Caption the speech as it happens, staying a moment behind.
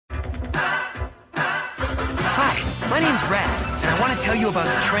My name's Rad, and I want to tell you about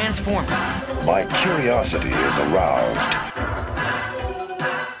the Transformers. My curiosity is aroused.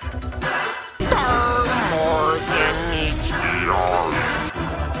 More than meets the eye.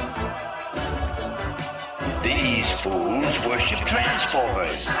 These fools worship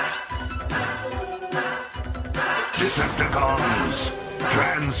Transformers. Decepticons,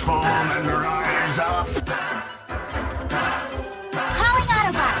 transform and rise up. Calling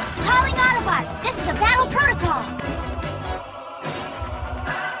Autobots! Calling Autobots! This is a battle protocol!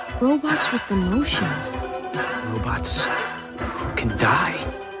 Robots with emotions. Robots who can die.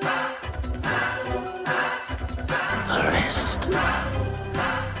 The rest is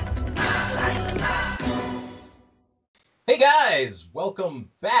silence. Hey guys, welcome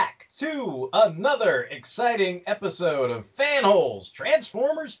back to another exciting episode of Fanholes,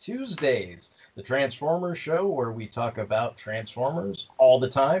 Transformers Tuesdays, the Transformers show where we talk about Transformers all the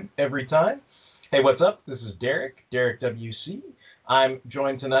time, every time. Hey, what's up? This is Derek WC. I'm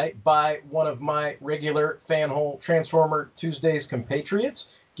joined tonight by one of my regular Fanhole Transformer Tuesdays compatriots.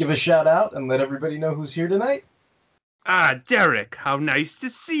 Give a shout out and let everybody know who's here tonight. Derek, how nice to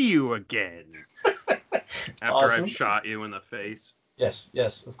see you again. After Awesome. I've shot you in the face.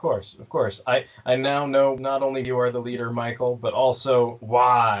 Yes, of course. I now know not only you are the leader, Michael, but also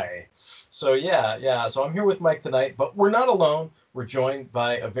why. So yeah. So I'm here with Mike tonight, but we're not alone. We're joined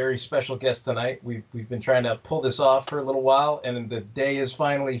by a very special guest tonight. We've been trying to pull this off for a little while, and the day is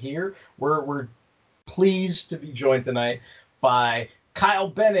finally here. We're pleased to be joined tonight by Kyle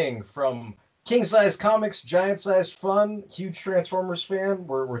Benning from King Size Comics, Giant Size Fun, huge Transformers fan.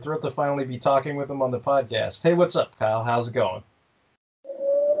 We're thrilled to finally be talking with him on the podcast. Hey, what's up, Kyle? How's it going?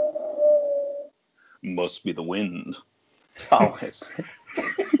 Must be the wind. Always.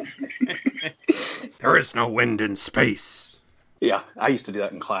 There is no wind in space. Yeah, I used to do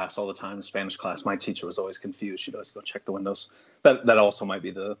that in class all the time, Spanish class. My teacher was always confused. She'd always go check the windows. That also might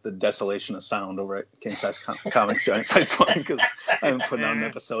be the desolation of sound over at King Size Comics, Giant Size Fun, because I haven't put out an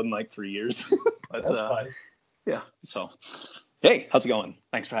episode in like 3 years. But, That's fine. Yeah, so, hey, how's it going?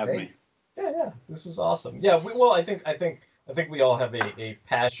 Thanks for having me. Yeah, this is awesome. Yeah, I think we all have a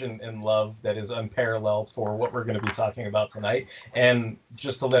passion and love that is unparalleled for what we're going to be talking about tonight. And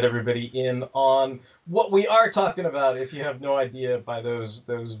just to let everybody in on what we are talking about, if you have no idea by those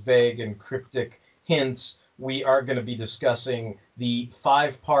vague and cryptic hints, we are going to be discussing the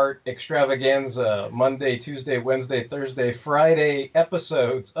 5-part extravaganza Monday, Tuesday, Wednesday, Thursday, Friday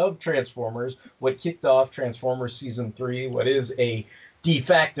episodes of Transformers, what kicked off Transformers Season 3, what is a de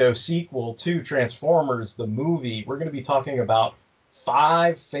facto sequel to Transformers, the movie. We're going to be talking about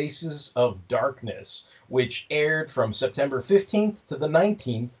 5 Faces of Darkness, which aired from September 15th to the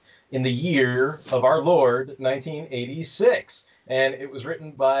 19th in the year of our Lord, 1986. And it was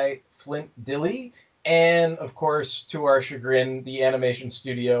written by Flint Dille. And, of course, to our chagrin, the animation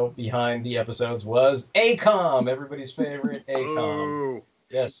studio behind the episodes was ACOM, everybody's favorite ACOM. Oh.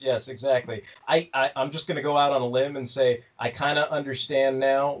 Yes, exactly. I'm just going to go out on a limb and say I kind of understand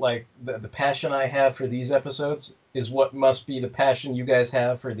now, like, the passion I have for these episodes is what must be the passion you guys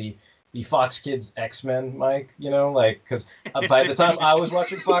have for the Fox Kids X-Men, Mike, you know, like, because by the time I was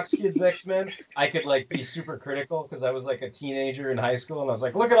watching Fox Kids X-Men, I could, like, be super critical because I was, like, a teenager in high school, and I was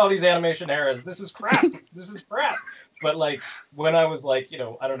like, look at all these animation errors. This is crap. But, like, when I was, like, you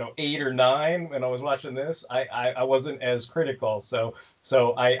know, I don't know, 8 or 9, when I was watching this, I wasn't as critical. So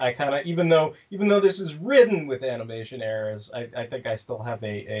I kind of, even though this is ridden with animation errors, I think I still have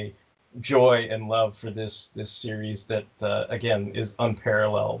a joy and love for this series that, again, is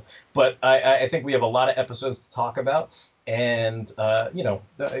unparalleled. But I think we have a lot of episodes to talk about, and, you know,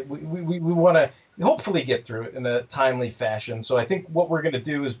 we want to hopefully get through it in a timely fashion. So I think what we're going to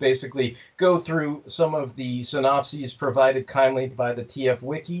do is basically go through some of the synopses provided kindly by the TF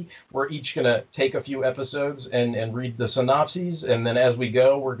Wiki. We're each going to take a few episodes and read the synopses, and then as we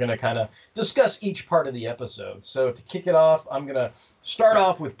go, we're going to kind of discuss each part of the episode. So to kick it off, I'm going to start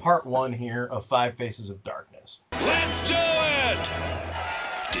off with part 1 here of 5 Faces of Darkness. Let's do it!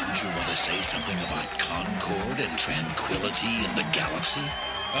 Didn't you want to say something about concord and tranquility in the galaxy?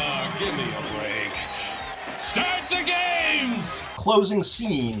 Give me a break. Start the games! Closing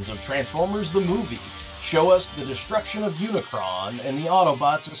scenes of Transformers the movie show us the destruction of Unicron and the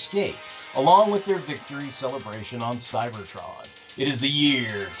Autobots' escape, along with their victory celebration on Cybertron. It is the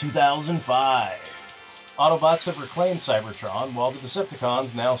year 2005. Autobots have reclaimed Cybertron, while the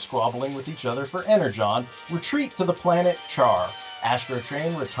Decepticons, now squabbling with each other for Energon, retreat to the planet Char.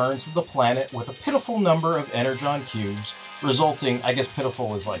 Astrotrain returns to the planet with a pitiful number of Energon cubes, resulting, I guess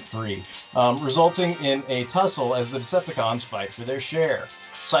pitiful is like 3, resulting in a tussle as the Decepticons fight for their share.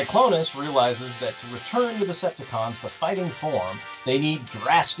 Cyclonus realizes that to return the Decepticons to fighting form, they need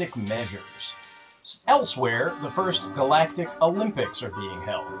drastic measures. Elsewhere, the first Galactic Olympics are being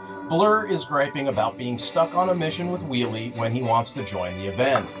held. Blur is griping about being stuck on a mission with Wheelie when he wants to join the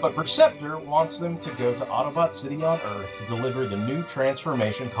event, but Perceptor wants them to go to Autobot City on Earth to deliver the new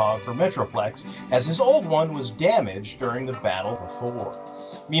transformation cog for Metroplex, as his old one was damaged during the battle before.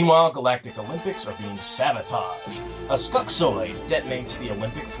 Meanwhile, Galactic Olympics are being sabotaged. A Skuxoid detonates the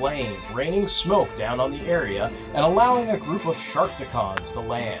Olympic flame, raining smoke down on the area and allowing a group of Sharkticons to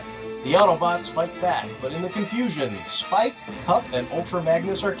land. The Autobots fight back, but in the confusion, Spike, Cup, and Ultra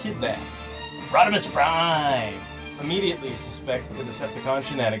Magnus are kidnapped. Rodimus Prime immediately suspects the Decepticon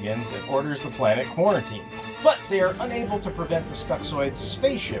shenanigans and orders the planet quarantined, but they are unable to prevent the Skuxoid's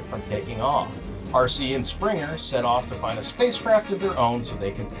spaceship from taking off. RC and Springer set off to find a spacecraft of their own so they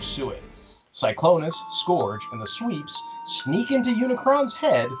can pursue it. Cyclonus, Scourge, and the Sweeps sneak into Unicron's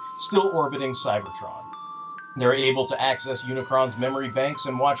head, still orbiting Cybertron. They're able to access Unicron's memory banks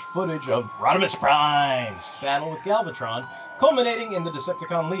and watch footage of Rodimus Prime's battle with Galvatron, culminating in the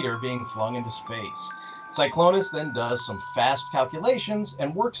Decepticon leader being flung into space. Cyclonus then does some fast calculations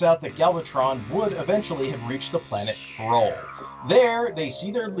and works out that Galvatron would eventually have reached the planet Kroll. There, they see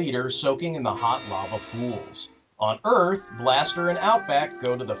their leader soaking in the hot lava pools. On Earth, Blaster and Outback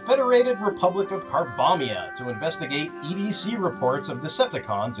go to the Federated Republic of Carbomia to investigate EDC reports of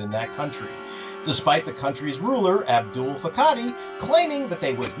Decepticons in that country, despite the country's ruler, Abdul Fakadi, claiming that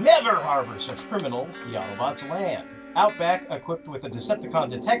they would never harbor such criminals. The Autobots land. Outback, equipped with a Decepticon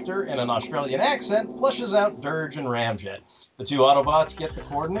detector and an Australian accent, flushes out Dirge and Ramjet. The two Autobots get the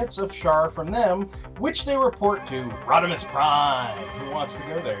coordinates of Char from them, which they report to Rodimus Prime, who wants to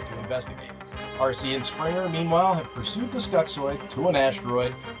go there to investigate. RC and Springer, meanwhile, have pursued the Skuxoid to an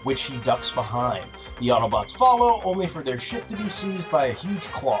asteroid, which he ducks behind. The Autobots follow, only for their ship to be seized by a huge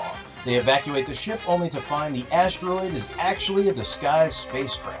claw. They evacuate the ship, only to find the asteroid is actually a disguised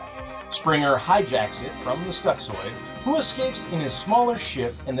spacecraft. Springer hijacks it from the Skuxoid, who escapes in his smaller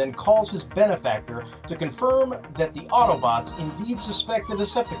ship and then calls his benefactor to confirm that the Autobots indeed suspect the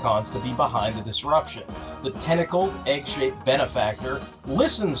Decepticons to be behind the disruption. The tentacled, egg-shaped benefactor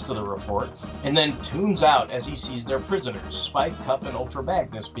listens to the report and then tunes out as he sees their prisoners, Spike, Cup, and Ultra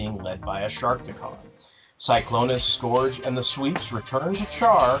Magnus, being led by a Sharkticon. Cyclonus, Scourge, and the Sweeps return to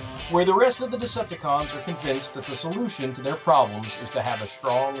Char, where the rest of the Decepticons are convinced that the solution to their problems is to have a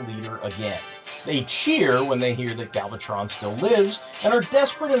strong leader again. They cheer when they hear that Galvatron still lives, and are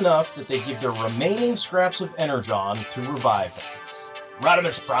desperate enough that they give their remaining scraps of Energon to revive him.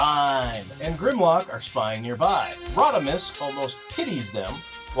 Rodimus Prime and Grimlock are spying nearby. Rodimus almost pities them,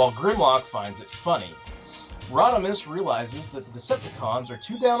 while Grimlock finds it funny. Rodimus realizes that the Decepticons are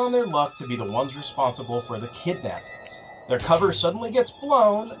too down on their luck to be the ones responsible for the kidnappings. Their cover suddenly gets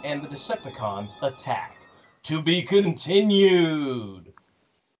blown, and the Decepticons attack. To be continued!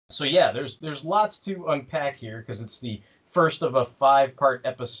 So yeah, there's lots to unpack here, because it's the first of a 5-part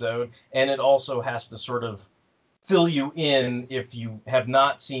episode, and it also has to sort of fill you in if you have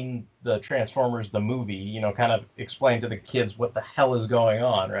not seen the Transformers the movie, kind of explain to the kids what the hell is going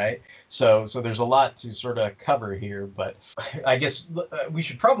on, right? So there's a lot to sort of cover here, but I guess we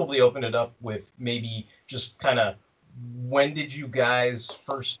should probably open it up with maybe just kind of, when did you guys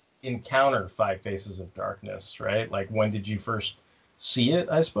first encounter Five Faces of Darkness, right? Like, when did you first see it,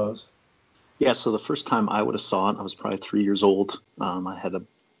 I suppose? Yeah, so the first time I would have saw it, I was probably 3 years old. I had a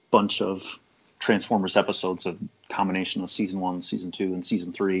bunch of Transformers episodes, of combination of season 1, season 2, and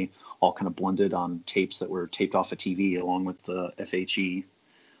season 3, all kind of blended on tapes that were taped off a TV, along with the FHE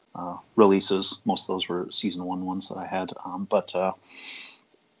releases. Most of those were season 1 ones that I had.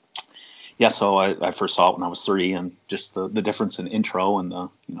 Yeah, so I first saw it when I was 3, and just the difference in intro and the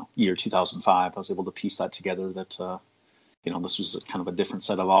year 2005, I was able to piece that together. That this was kind of a different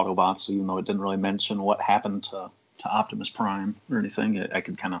set of Autobots. So even though it didn't really mention what happened to Optimus Prime or anything, I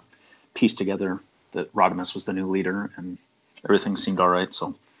could kind of piece together that Rodimus was the new leader, and everything seemed all right.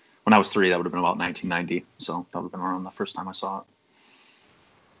 So when I was 3, that would have been about 1990. So that would have been around the first time I saw it.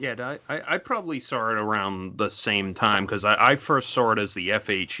 Yeah, I probably saw it around the same time, because I first saw it as the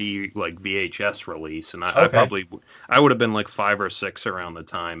FHE VHS release, and I would have been like 5 or 6 around the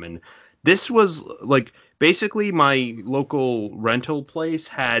time. And this was basically my local rental place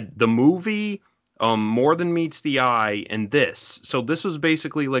had the movie, More Than Meets the Eye, and this. So this was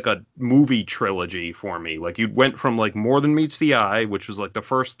basically like a movie trilogy for me. Like, you went from More Than Meets the Eye, which was the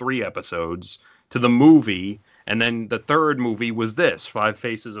first 3 episodes, to the movie, and then the third movie was this, Five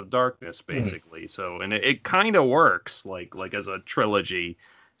Faces of Darkness, basically. So, and it kind of works like as a trilogy.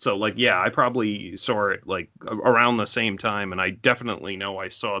 So, like, yeah, I probably saw it, like, around the same time, and I definitely know I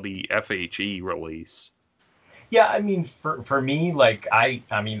saw the FHE release. Yeah, I mean, for me, like, I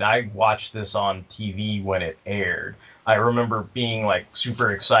watched this on TV when it aired. I remember being, like,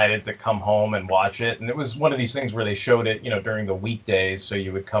 super excited to come home and watch it, and it was one of these things where they showed it, during the weekdays, so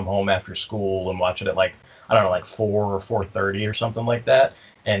you would come home after school and watch it at, like, I don't know, like 4 or 4:30 or something like that.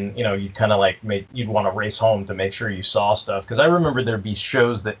 And you'd kind of like you'd want to race home to make sure you saw stuff, because I remember there'd be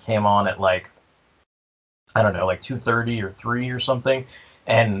shows that came on at, like, I don't know, like 2:30 or 3 or something,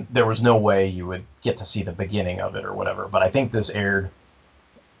 and there was no way you would get to see the beginning of it or whatever. But I think this aired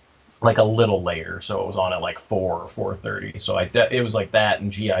like a little later, so it was on at like 4 or 4:30. So it was like that,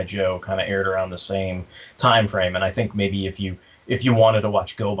 and GI Joe kind of aired around the same time frame. And I think maybe if you wanted to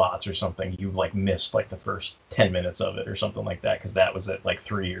watch GoBots or something, you like missed like the first 10 minutes of it or something like that, because that was at like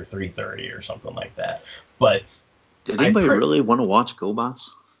 3 or 3:30 or something like that. But did anybody really want to watch GoBots?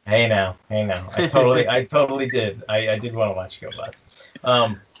 Hey now, I totally did. I did want to watch GoBots.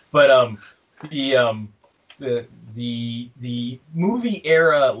 But the movie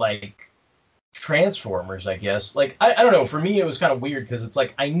era, like, Transformers, I guess, like, I don't know, for me it was kind of weird, because it's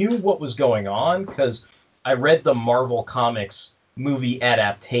like I knew what was going on because I read the Marvel Comics movie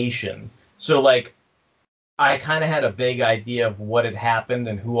adaptation, so like I kind of had a vague idea of what had happened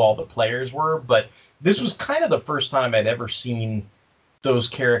and who all the players were. But this was kind of the first time I'd ever seen those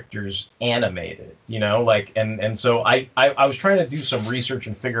characters animated, like, and so I was trying to do some research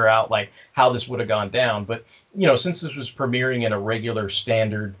and figure out like how this would have gone down. But since this was premiering in a regular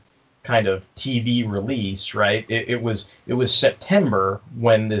standard kind of TV release, right, it was September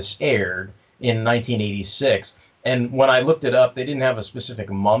when this aired in 1986. And when I looked it up, they didn't have a specific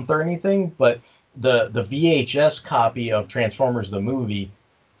month or anything, but the VHS copy of Transformers the movie,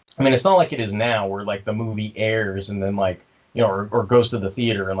 I mean, it's not like it is now where like the movie airs and then like or goes to the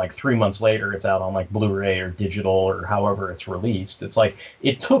theater, and like 3 months later it's out on like Blu-ray or digital or however it's released. It's like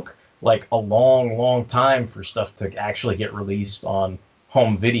it took like a long time for stuff to actually get released on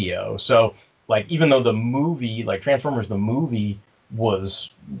home video. So like even though the movie, like Transformers the movie,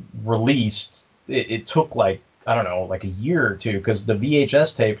 was released, it took like, I don't know, like a year or two, because the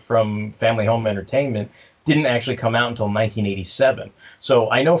VHS tape from Family Home Entertainment didn't actually come out until 1987. So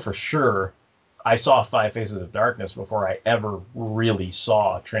I know for sure I saw Five Faces of Darkness before I ever really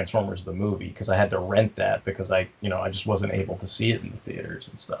saw Transformers the movie, because I had to rent that because I just wasn't able to see it in the theaters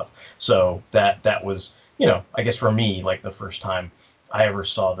and stuff. So that was, I guess for me, like the first time I ever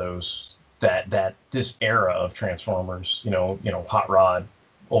saw this era of Transformers, Hot Rod,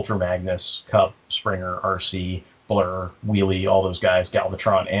 Ultra Magnus, Cup, Springer, RC, Blur, Wheelie, all those guys,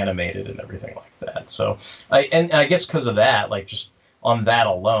 Galvatron animated and everything like that. So I guess because of that, like just on that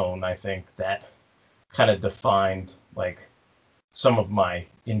alone, I think that kind of defined like some of my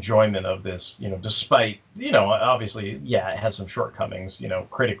enjoyment of this, despite, obviously, yeah, it has some shortcomings,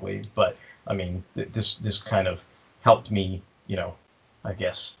 critically, but I mean, this kind of helped me, I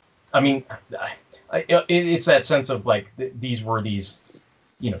guess. I mean, it's that sense of like, these were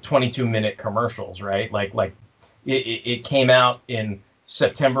 22-minute commercials, right? Like it came out in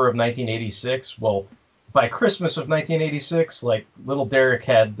September of 1986. Well, by Christmas of 1986, like little Derek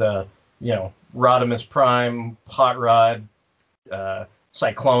had the, Rodimus Prime, Hot Rod,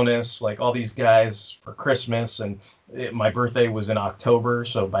 Cyclonus, like all these guys for Christmas, and my birthday was in October,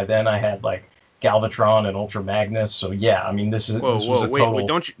 so by then I had like Galvatron and Ultra Magnus. So yeah, I mean this was a total. Wait,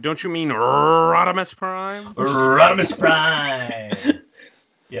 don't you mean Rodimus Prime? Rodimus Prime.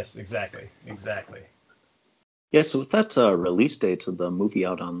 Yes, exactly. Yeah, so with that release date of the movie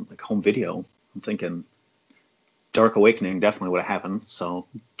out on like home video, I'm thinking Dark Awakening definitely would have happened. So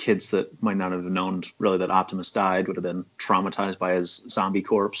kids that might not have known really that Optimus died would have been traumatized by his zombie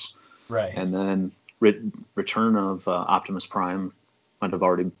corpse. Right. And then Return of Optimus Prime might have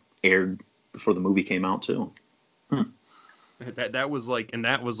already aired before the movie came out too. That was like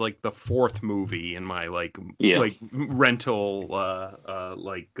the fourth movie in my like rental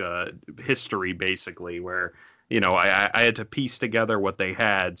history, basically, where I had to piece together what they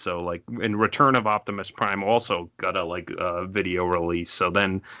had. So like in Return of Optimus Prime also got a video release. So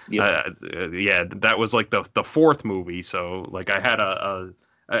then that was like the fourth movie. So like I had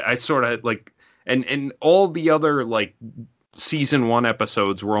I sort of like, and all the other like season 1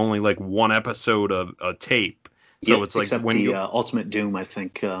 episodes were only like one episode of a tape. So it's like except when the Ultimate Doom, I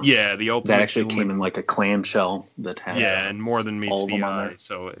think. The Ultimate that actually Doom came in like a clamshell that had. Yeah, and More Than Meets the Eye.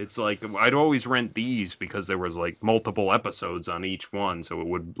 So it's like I'd always rent these because there was like multiple episodes on each one, so it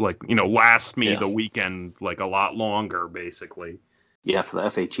would like last me the weekend like a lot longer, basically. Yeah, for the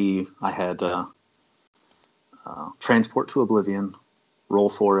FHE, I had Transport to Oblivion, Roll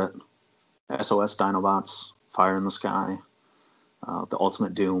For It, SOS Dinobots, Fire in the Sky, The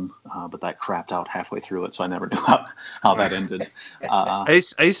Ultimate Doom, but that crapped out halfway through it, so I never knew how that ended. I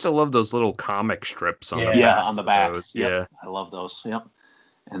used to love those little comic strips on the back. Yeah, on the back. Those. Yep. Yeah, I love those. Yep.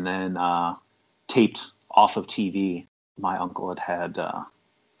 And then taped off of TV, my uncle had I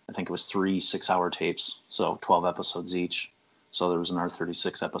think it was 3 6-hour tapes, so 12 episodes each. So there was another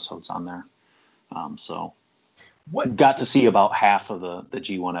 36 episodes on there. So got to see about half of the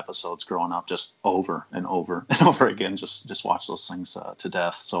G1 episodes growing up, just over and over and over again. Just watch those things to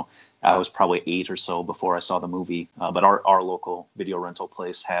death. So I was probably 8 or so before I saw the movie. But our local video rental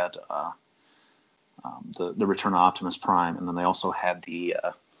place had the Return of Optimus Prime, and then they also had the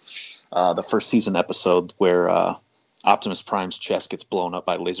first season episode where Optimus Prime's chest gets blown up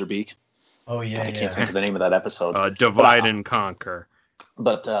by Laserbeak. Oh yeah, I can't think of the name of that episode. Divide and Conquer.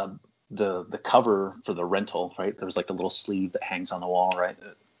 But the cover for the rental, right? There was like a little sleeve that hangs on the wall, right?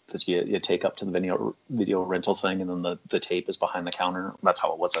 That you take up to the video rental thing, and then the tape is behind the counter. That's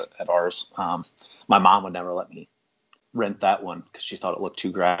how it was at ours. My mom would never let me rent that one because she thought it looked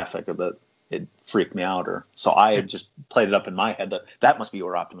too graphic, or that it freaked me out. So I had just played it up in my head that must be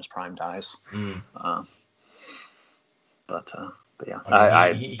where Optimus Prime dies. But yeah,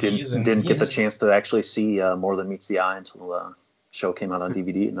 I didn't get the chance to actually see More Than Meets the Eye until the show came out on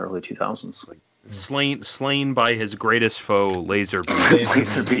DVD in the early 2000s. Slain by his greatest foe, Laserbeak.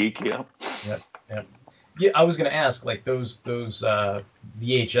 Laserbeak, yeah. Yep. Yeah, I was going to ask, like, those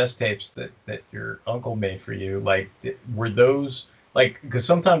VHS tapes that your uncle made for you, like, were those, like, because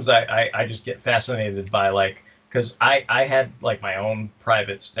sometimes I just get fascinated by, like, because I had, like, my own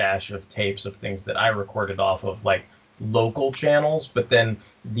private stash of tapes of things that I recorded off of, like, local channels, but then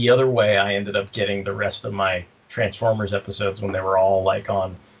the other way I ended up getting the rest of my Transformers episodes when they were all, like,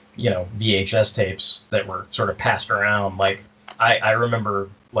 on, VHS tapes that were sort of passed around. Like, I remember,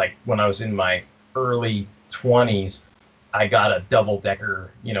 like, when I was in my early 20s, I got a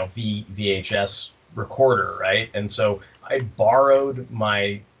double-decker, VHS recorder, right? And so I borrowed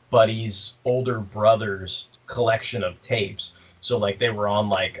my buddy's older brother's collection of tapes. So, like, they were on,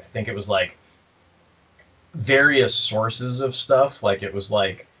 like, I think it was, like, various sources of stuff. Like, it was,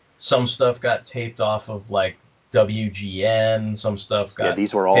 like, some stuff got taped off of, like, WGN, some stuff got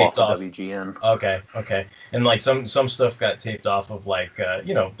these were all off of WGN. Okay. And, like, some stuff got taped off of, like,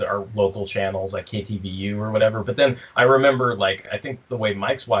 our local channels, like KTVU or whatever. But then I remember, like, I think the way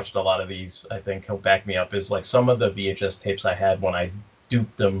Mike's watched a lot of these, I think he'll back me up, is, like, some of the VHS tapes I had when I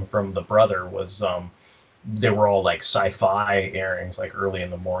duped them from the brother was they were all, like, sci-fi airings, like, early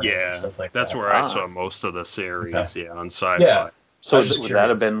in the morning and stuff like that. That's where I saw most of the series, on sci-fi. Yeah. So would that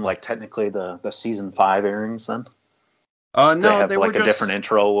have been, like, technically the season 5 airings then? No, they were like a different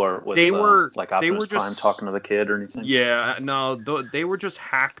intro, or was like Optimus Prime talking to the kid or anything? Yeah, no, they were just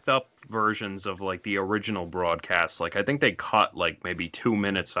hacked up versions of, like, the original broadcast. Like, I think they cut, like, maybe 2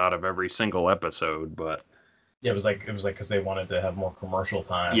 minutes out of every single episode, but yeah, it was like because they wanted to have more commercial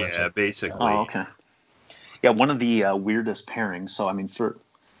time. Yeah, basically. Oh, okay. Yeah, one of the weirdest pairings. So, I mean, for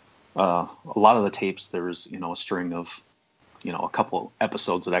a lot of the tapes, there was, a string of, a couple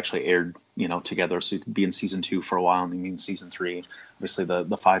episodes that actually aired, together. So you could be in season 2 for a while, and then in season 3. Obviously,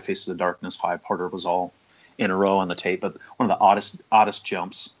 the Five Faces of Darkness 5-parter was all in a row on the tape. But one of the oddest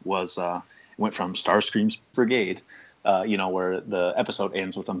jumps was it went from Starscream's Brigade, where the episode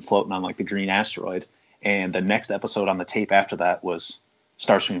ends with them floating on, like, the green asteroid, and the next episode on the tape after that was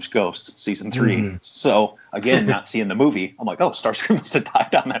Starscream's Ghost, season 3. Mm-hmm. So, again, not seeing the movie, I'm like, oh, Starscream must have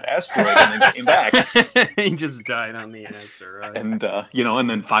died on that asteroid and then came back. He just died on the asteroid. And, and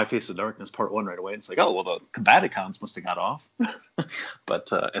then Five Faces of Darkness Part 1 right away. It's like, oh, well, the Combaticons must have got off.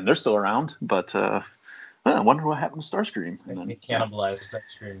 But, and they're still around. But I wonder what happened to Starscream. And then, they cannibalized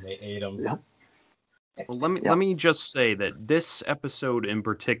Starscream. They ate him. Yep. Well, let me just say that this episode in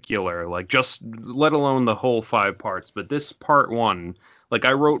particular, like, just let alone the whole 5 parts, but this part 1, like,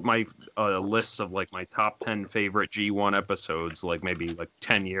 I wrote my list of, like, my top 10 favorite G1 episodes, like, maybe, like,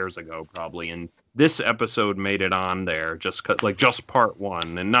 10 years ago, probably. And this episode made it on there, just part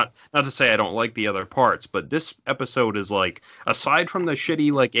 1. And not to say I don't like the other parts, but this episode is, like, aside from the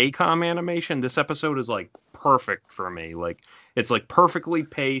shitty, like, ACOM animation, this episode is, like, perfect for me. Like, it's, like, perfectly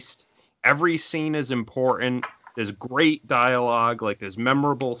paced. Every scene is important. There's great dialogue. Like, there's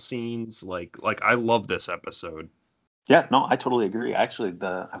memorable scenes. Like I love this episode. Yeah, no, I totally agree. Actually,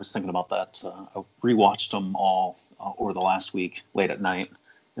 I was thinking about that. I rewatched them all over the last week, late at night,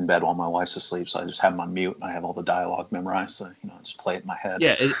 in bed while my wife's asleep. So I just have them on mute, and I have all the dialogue memorized. So I just play it in my head.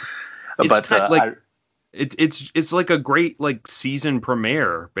 Yeah, but it's like a great like season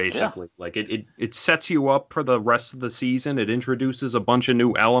premiere basically. Yeah. Like it sets you up for the rest of the season. It introduces a bunch of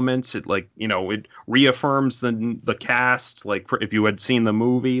new elements. It like it reaffirms the cast. Like if you had seen the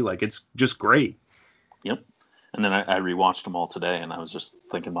movie, like it's just great. Yep. And then I rewatched them all today, and I was just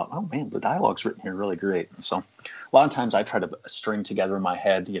thinking about, oh man, the dialogue's written here really great. So a lot of times I try to string together in my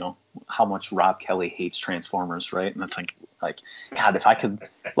head, how much Rob Kelly hates Transformers, right? And I think, like, God, if I could,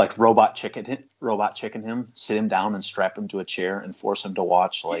 like, robot chicken him, sit him down and strap him to a chair and force him to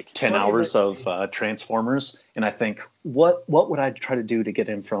watch like 10 hours of Transformers, and I think, what would I try to do to get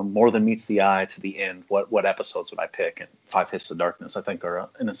him from More Than Meets the Eye to the end? What episodes would I pick? And Five Fists of Darkness, I think, are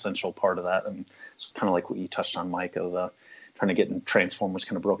an essential part of that, and it's kind of like what you touched on, Mike, of trying to get Transformers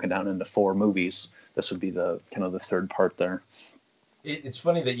kind of broken down into 4 movies. This would be the kind of the third part there. It's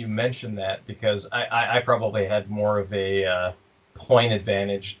funny that you mentioned that, because I probably had more of a point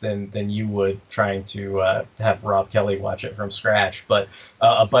advantage than you would trying to have Rob Kelly watch it from scratch. But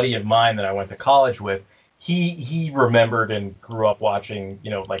a buddy of mine that I went to college with, he remembered and grew up watching,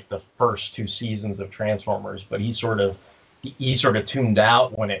 like the first 2 seasons of Transformers, but he sort of tuned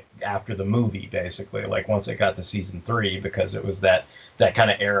out after the movie, basically, like once it got to season 3, because it was that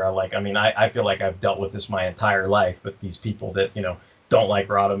kind of era. Like, I mean, I feel like I've dealt with this my entire life, but these people that, don't like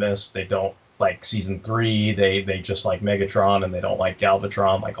Rodimus, they don't like season 3, they just like Megatron, and they don't like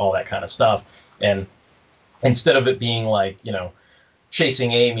Galvatron, like all that kind of stuff. And instead of it being like,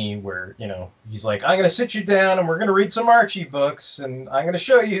 Chasing Amy, where, he's like, I'm going to sit you down and we're going to read some Archie books, and I'm going to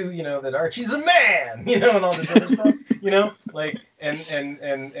show you, that Archie's a man, and all this other stuff, like,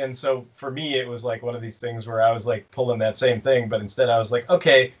 and so for me, it was like one of these things where I was like pulling that same thing, but instead I was like,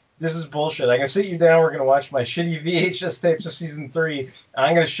 okay, this is bullshit. I'm going to sit you down. We're going to watch my shitty VHS tapes of season 3. And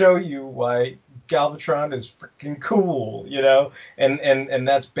I'm going to show you why Galvatron is freaking cool, and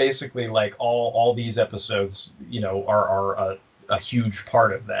that's basically like all these episodes, are a huge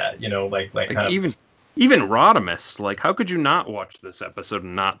part of that, like kind even Rodimus, like, how could you not watch this episode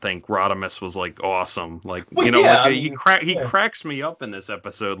and not think Rodimus was like awesome? Like, he cracks me up in this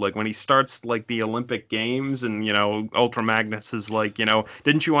episode. Like when he starts like the Olympic Games, and Ultra Magnus is like,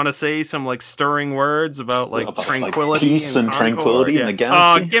 didn't you want to say some like stirring words about like tranquility, like peace and tranquility in the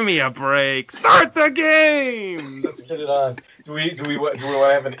galaxy? Oh, give me a break! Start the game. Let's get it on. Do we want to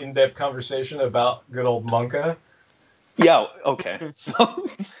have an in-depth conversation about good old Monka? Yeah. Okay. So,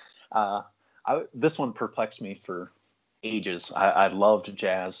 this one perplexed me for ages. I loved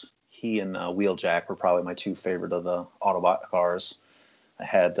Jazz. He and Wheeljack were probably my 2 favorite of the Autobot cars. I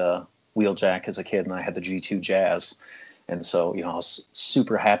had Wheeljack as a kid, and I had the G2 Jazz. And so, I was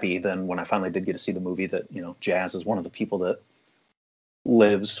super happy then when I finally did get to see the movie that, Jazz is one of the people that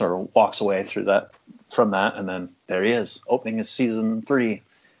lives or walks away from that. And then there he is, opening his season 3.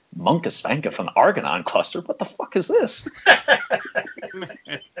 Monka Spanka from the Argonon cluster. What the fuck is this?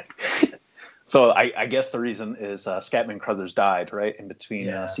 So I guess the reason is Scatman Crothers died right in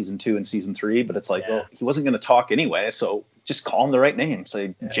between season 2 and season 3. But it's like, well, he wasn't going to talk anyway, so just call him the right name.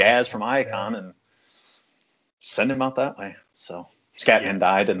 Say Jazz from Icon and send him out that way. So Scatman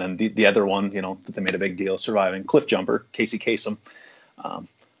died, and then the other one, that they made a big deal surviving, Cliff Jumper, Casey Kasem.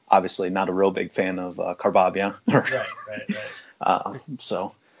 Obviously not a real big fan of Carbabia. Right.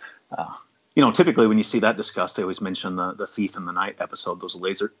 So. Typically when you see that discussed, they always mention the Thief in the Night episode, those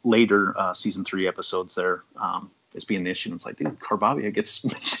later season 3 episodes there as being the issue. And it's like, dude, Carbabia gets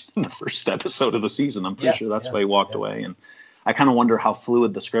mentioned in the first episode of the season. I'm pretty sure that's why he walked away. And I kind of wonder how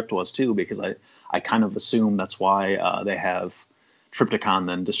fluid the script was too, because I kind of assume that's why they have Trypticon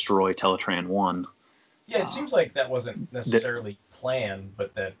then destroy Teletran 1. Yeah, it seems like that wasn't necessarily planned,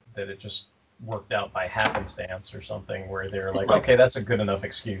 but that it just worked out by happenstance or something, where they're like, okay, that's a good enough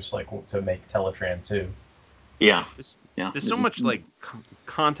excuse, like, to make Teletran 2. Yeah. There's so much like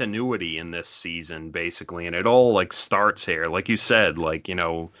continuity in this season, basically, and it all like starts here, like you said, like,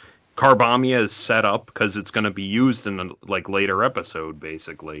 Carbamia is set up because it's going to be used in a like later episode,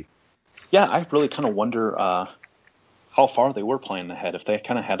 basically. Yeah, I really kind of wonder how far they were planning ahead. If they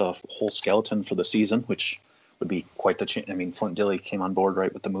kind of had a whole skeleton for the season, which would be quite the change. I mean, Flint Dille came on board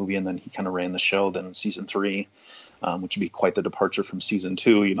right with the movie, and then he kind of ran the show. Then season 3, which would be quite the departure from season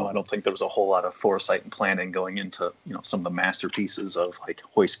 2. I don't think there was a whole lot of foresight and planning going into some of the masterpieces of like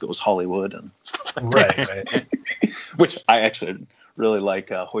Hoist Goes Hollywood and stuff like that. Right. Which I actually really like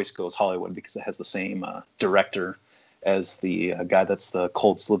Hoist Goes Hollywood, because it has the same director as the guy that's the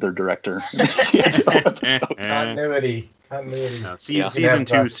Cold Slither director. Continuity. No, season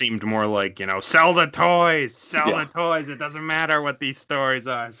 2 seemed more like, sell the toys, the toys. It doesn't matter what these stories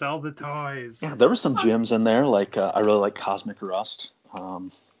are. Sell the toys. Yeah, there were some gems in there. Like I really like Cosmic Rust.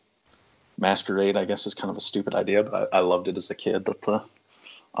 masquerade, I guess, is kind of a stupid idea, but I loved it as a kid that the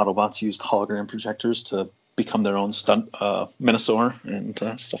Autobots used hologram projectors to become their own stunt Minosaur and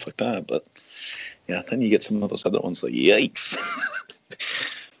stuff like that. But yeah, then you get some of those other ones like yikes.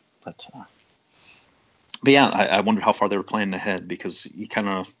 but yeah, I wonder how far they were planning ahead, because you kind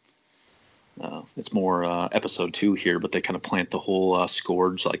of it's more episode 2 here, but they kind of plant the whole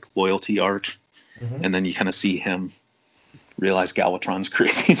Scourge like loyalty arc, and then you kind of see him realize Galvatron's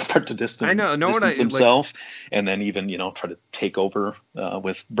crazy and start to distance himself, and then even try to take over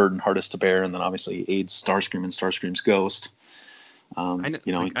with burden hardest to bear, and then obviously aids Starscream and Starscream's ghost.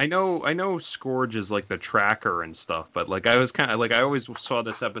 I know Scourge is like the tracker and stuff, but like I was kind of like I always saw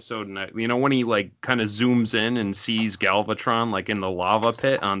this episode, and when he like kind of zooms in and sees Galvatron like in the lava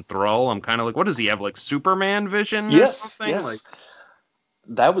pit on Thrall, I'm kind of like, what does he have, like Superman vision? Yes, or something? Yes. Like,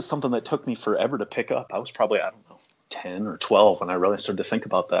 that was something that took me forever to pick up. I was probably 10 or 12 when I really started to think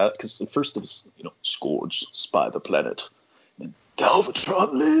about that, because at first it was Scourge spy the planet, and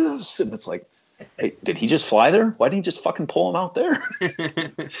Galvatron lives, and it's like, hey, did he just fly there? Why didn't he just fucking pull him out there?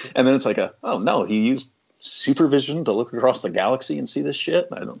 And then it's like oh no, he used supervision to look across the galaxy and see this shit.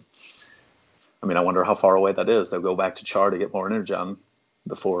 I wonder how far away that is. They'll go back to Char to get more energon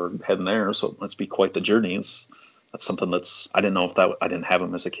before heading there, so it must be quite the journey. That's something I didn't know if I didn't have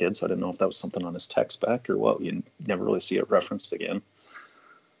him as a kid, so I didn't know if that was something on his tech spec or what. You never really see it referenced again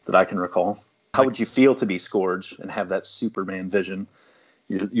that I can recall. How would you feel to be Scourge and have that Superman vision?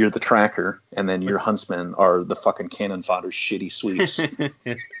 You're the tracker, and then your huntsmen are the fucking cannon fodder shitty sweeps.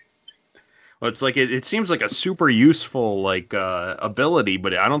 Well, it's like it seems like a super useful ability,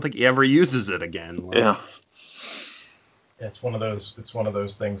 but I don't think he ever uses it again. Yeah. It's one of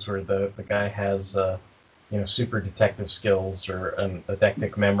those things where the guy has super detective skills or an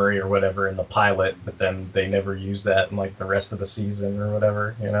eidetic memory or whatever in the pilot, but then they never use that in like the rest of the season or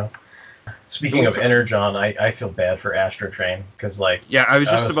whatever. Speaking of Energon, I feel bad for Astrotrain, because yeah, I was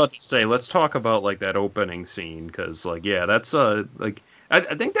just about to say, let's talk about like that opening scene, because that's I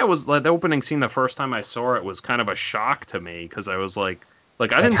think that was like the opening scene. The first time I saw it was kind of a shock to me, because I was like I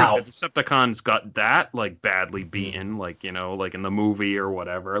didn't think the Decepticons got that like badly beaten, like in the movie or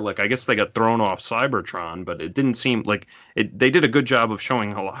whatever. Like I guess they got thrown off Cybertron, but it didn't seem like it. They did a good job of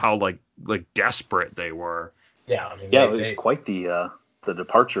showing how like desperate they were. Yeah, it was quite the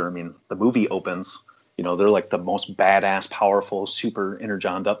departure. The movie opens, they're like the most badass, powerful, super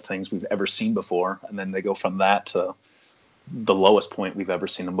energoned up things we've ever seen before, and then they go from that to the lowest point we've ever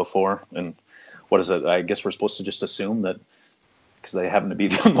seen them before. And what is it? I guess we're supposed to just assume that because they happen to be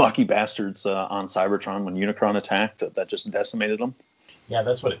the unlucky bastards on Cybertron when Unicron attacked, that just decimated them. Yeah,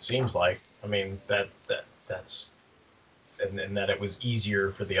 that's what it seems like. That's and that it was easier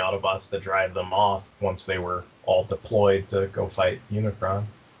for the Autobots to drive them off once they were all deployed to go fight Unicron.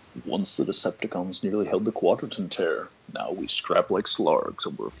 Once the Decepticons nearly held the quadrant in terror, now we scrap like slugs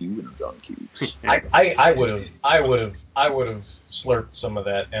over a few energon cubes. I would have slurped some of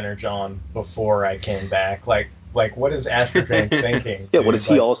that energon before I came back. Like what is Astrotrain thinking? Yeah, what is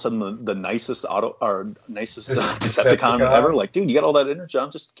he all of a sudden the nicest Decepticon ever? Like, dude, you got all that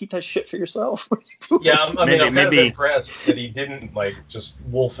energon, just keep that shit for yourself. Yeah, I'm kind of impressed that he didn't just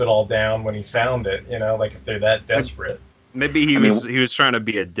wolf it all down when he found it. If they're that desperate. Maybe he was trying to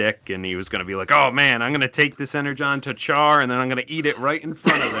be a dick, and he was going to be like, oh man, I'm going to take this energon to Char, and then I'm going to eat it right in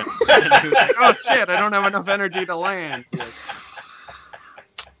front of him. And he was like, oh shit, I don't have enough energy to land.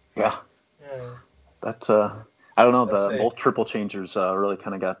 Yeah. That's I don't know. Both triple changers really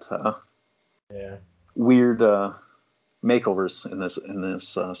kind of got weird makeovers in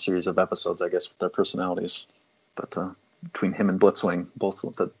this series of episodes, I guess, with their personalities. But between him and Blitzwing, both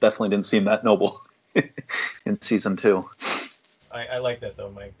definitely didn't seem that noble in season 2. I like that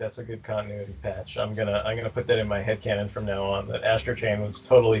though, Mike. That's a good continuity patch. I'm gonna put that in my headcanon from now on. That Astrotrain was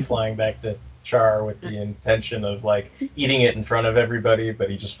totally flying back to Char with the intention of eating it in front of everybody, but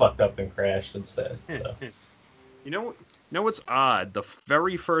he just fucked up and crashed instead. So. You know what's odd? The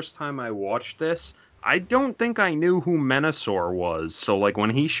very first time I watched this, I don't think I knew who Menasor was. So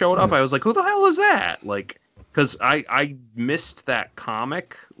when he showed up, I was like, "Who the hell is that?" Because I missed that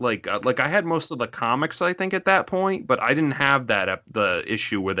comic. I had most of the comics, I think, at that point, but I didn't have the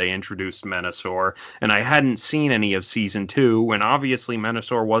issue where they introduced Menasor, and I hadn't seen any of season 2, and obviously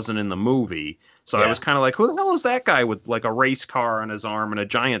Menasor wasn't in the movie. So I was kind of like, who the hell is that guy with a race car on his arm and a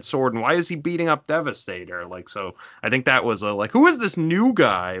giant sword, and why is he beating up Devastator? So I think that was who is this new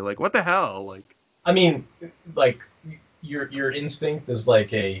guy? What the hell? Your instinct is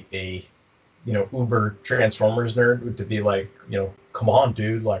a Uber Transformers nerd to be come on,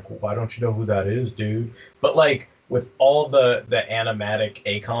 dude, why don't you know who that is, dude? But with all the animatic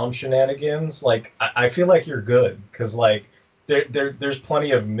ACOM shenanigans, like I feel like you're good because like there's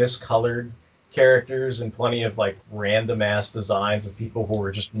plenty of miscolored characters and plenty of like random ass designs of people who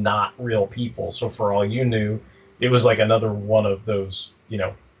were just not real people. So for all you knew, it was like another one of those,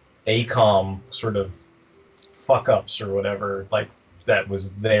 ACOM sort of fuck ups or whatever, like that was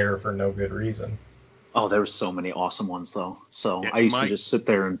there for no good reason. Oh, there were so many awesome ones though. So Yeah, I used to just sit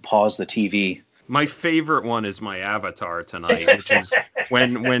there and pause the TV. My favorite one is my avatar tonight, which is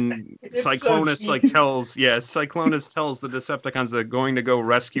when Cyclonus Cyclonus tells the Decepticons they're going to go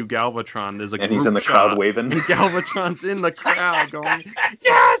rescue Galvatron. There's a and he's in the crowd waving. And Galvatron's in the crowd going,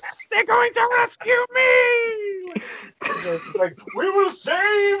 "Yes, they're going to rescue me!" It's like, we will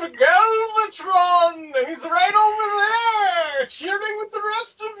save Galvatron, and he's right over there, cheering with the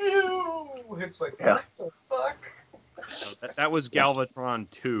rest of you. It's like, what the fuck? So that was Galvatron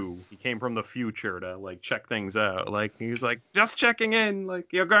 2. He came from the future to like check things out. Like he was like, just checking in. Like,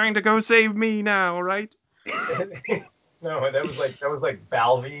 you're going to go save me now, right? No, that was like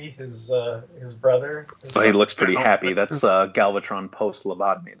Balvi, his brother. Oh, he looks pretty happy. That's Galvatron post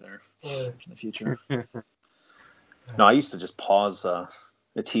lobotomy there in the future. No, I used to just pause the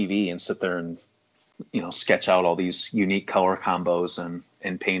TV and sit there and sketch out all these unique color combos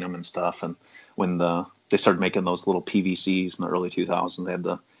and paint them and stuff. And when they started making those little PVCs in the early 2000s, they had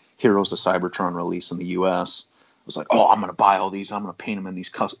the Heroes of Cybertron release in the US. I was like, oh, I'm going to buy all these. I'm going to paint them in these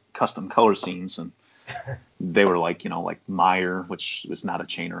custom color scenes. And they were like, like Meyer, which was not a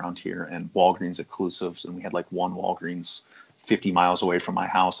chain around here, and Walgreens exclusives. And we had like one Walgreens 50 miles away from my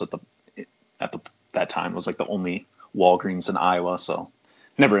house that time. It was like the only Walgreens in Iowa. So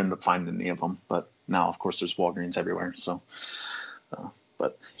never ended up finding any of them. But now, of course, there's Walgreens everywhere. So,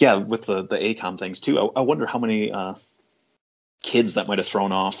 but yeah, with the ACOM things too, I wonder how many kids that might have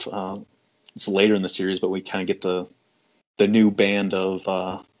thrown off. It's later in the series, but we kind of get the new band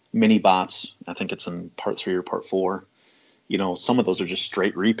of mini bots. I think it's in part 3 or part 4. Some of those are just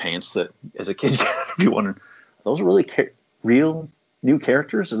straight repaints that, as a kid, you'd be wondering, are those really real new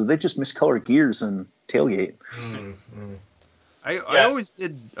characters, or did they just miscolor gears and tailgate? Mm-hmm. I always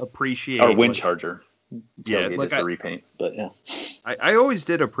did appreciate our wind charger. Yeah, like the repaint, but yeah. I always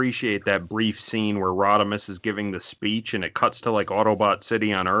did appreciate that brief scene where Rodimus is giving the speech and it cuts to like Autobot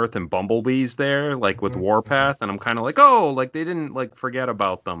City on Earth and Bumblebee's there, like with Warpath, and I'm kind of like, oh, like they didn't like forget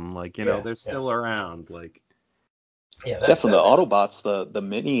about them, like they're still around, like. Yeah, definitely the Autobots, the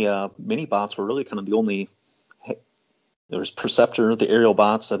mini bots were really kind of the only. There was Perceptor, the aerial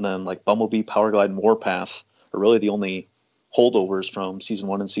bots, and then like Bumblebee, Powerglide, and Warpath are really the only holdovers from season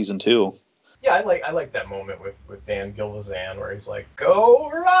 1 and season 2. Yeah, I like that moment with Dan Gilvezan where he's like, "Go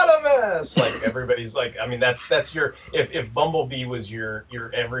Rodimus!" Like everybody's like, I mean, that's your if Bumblebee was your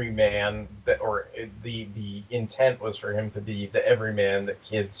everyman, or the intent was for him to be the everyman that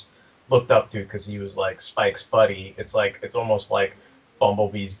kids looked up to because he was like Spike's buddy. It's almost like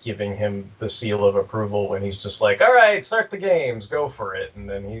Bumblebee's giving him the seal of approval when he's just like, "All right, start the games, go for it," and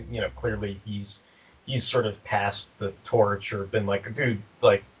then he, clearly he's sort of passed the torch or been like, "Dude,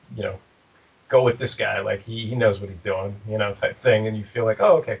 like, go with this guy, like he knows what he's doing," type thing. And you feel like,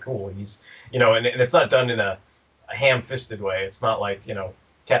 oh, okay, cool. He's, and it's not done in a ham-fisted way. It's not like,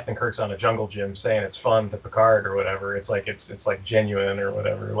 Captain Kirk's on a jungle gym saying it's fun to Picard or whatever. It's like, it's like genuine or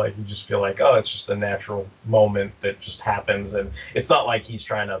whatever. Like you just feel like, oh, it's just a natural moment that just happens. And it's not like he's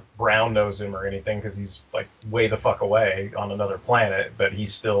trying to brown nose him or anything because he's like way the fuck away on another planet, but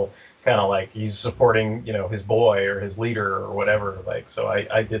he's still kind of like he's supporting, his boy or his leader or whatever. Like, so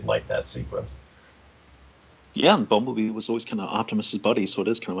I did like that sequence. Yeah, and Bumblebee was always kind of Optimus's buddy, so it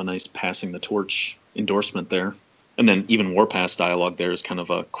is kind of a nice passing the torch endorsement there. And then even Warpath's dialogue there is kind of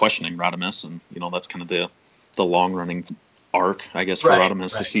a questioning Rodimus, and that's kind of the long running arc, I guess, for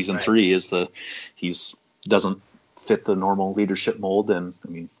Rodimus. Right, season 3 is he's doesn't fit the normal leadership mold, and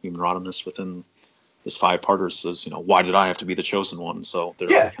I mean even Rodimus within his 5-parters says, why did I have to be the chosen one? So they're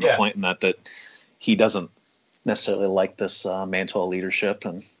kind of planting that he doesn't necessarily like this mantle of leadership,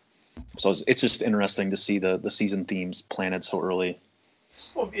 and so it's just interesting to see the season themes planted so early.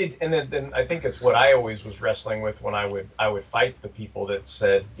 Well, and then I think it's what I always was wrestling with when I would fight the people that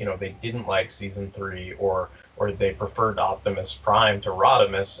said they didn't like season 3 or they preferred Optimus Prime to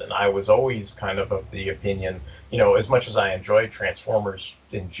Rodimus, and I was always kind of the opinion, as much as I enjoyed Transformers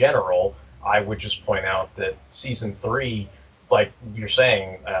in general, I would just point out that season 3, like you're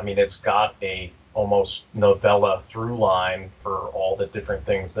saying, I mean, it's got a almost novella through line for all the different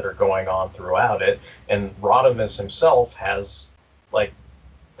things that are going on throughout it, and Rodimus himself has like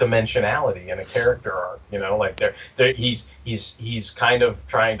dimensionality and a character arc, like he's kind of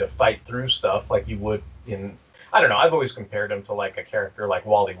trying to fight through stuff like you would in. I don't know. I've always compared him to like a character like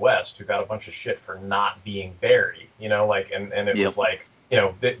Wally West, who got a bunch of shit for not being Barry. You know, like and it was like, you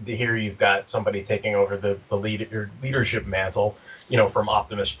know, here you've got somebody taking over the leadership mantle, you know, from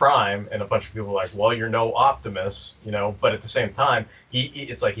Optimus Prime, and a bunch of people are like, well, you're no Optimus, you know, but at the same time,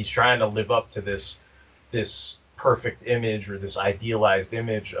 it's like he's trying to live up to this perfect image or this idealized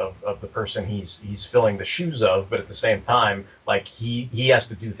image of the person he's filling the shoes of, but at the same time, like he has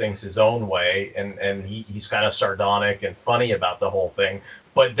to do things his own way, and he's kind of sardonic and funny about the whole thing.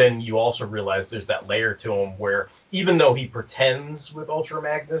 But then you also realize there's that layer to him where even though he pretends with Ultra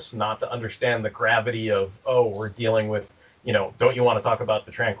Magnus not to understand the gravity of, oh, we're dealing with, you know, don't you want to talk about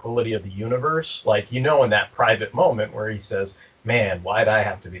the tranquility of the universe? Like, you know, in that private moment where he says, man, why'd I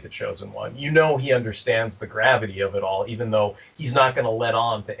have to be the chosen one? You know, he understands the gravity of it all, even though he's not going to let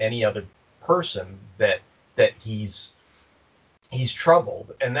on to any other person that he's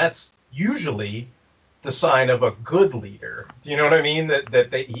troubled. And that's usually the sign of a good leader. Do you know what I mean?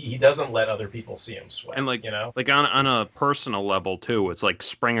 That he doesn't let other people see him sweat. And like, you know, like on a personal level too, it's like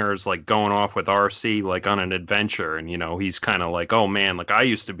Springer's like going off with RC like on an adventure, and you know he's kind of like, oh man, like I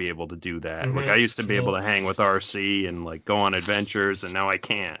used to be able to do that. Mm-hmm. Like I used to be able to hang with RC and like go on adventures, and now I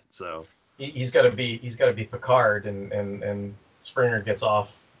can't. So he's got to be Picard, and Springer goes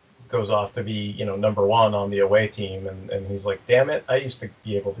off to be, you know, number one on the away team, and he's like, damn it, I used to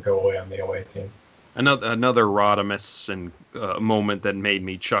be able to go away on the away team. Another Rodimus and moment that made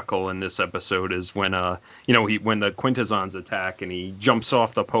me chuckle in this episode is when you know, when the Quintessons attack and he jumps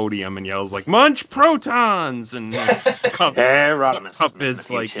off the podium and yells like "Munch protons!" and Cup, Rodimus. Cup is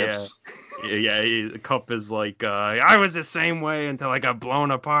like Cup is like I was the same way until I got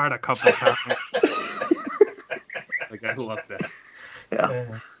blown apart a couple times. Like I love that.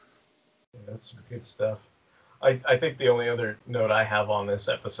 Yeah, that's some good stuff. I think the only other note I have on this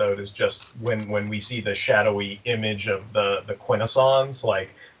episode is just when we see the shadowy image of the Quintessons,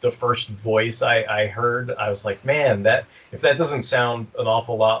 like the first voice I heard, I was like, man, that if that doesn't sound an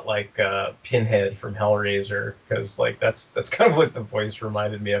awful lot like Pinhead from Hellraiser, because like that's kind of what the voice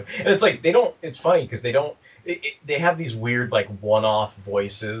reminded me of. And it's like it's funny because they have these weird like one-off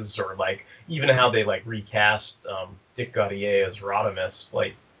voices, or like even how they like recast Dick Gautier as Rodimus,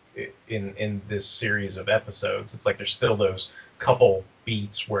 like in this series of episodes. It's like there's still those couple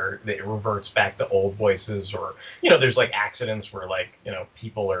beats where it reverts back to old voices, or, you know, there's like accidents where, like, you know,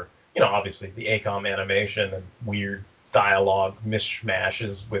 people are, you know, obviously the ACOM animation and weird dialogue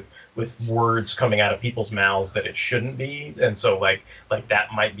mishmashes with words coming out of people's mouths that it shouldn't be, and so like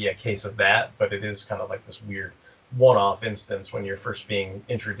that might be a case of that, but it is kind of like this weird one-off instance when you're first being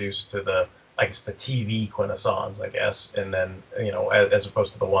introduced to the TV Quintessons, I guess, and then, you know, as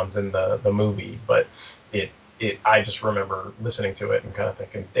opposed to the ones in the movie. But I just remember listening to it and kind of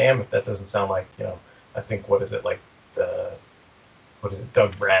thinking, damn, if that doesn't sound like, you know, I think, what is it,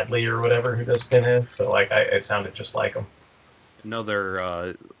 Doug Bradley or whatever who does Pinhead? So like it sounded just like him.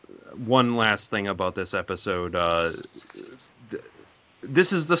 Another one last thing about this episode.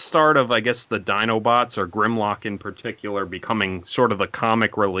 This is the start of, I guess, the Dinobots, or Grimlock in particular, becoming sort of a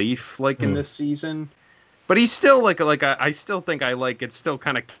comic relief, like in this season. But he's still like I still think I like it's still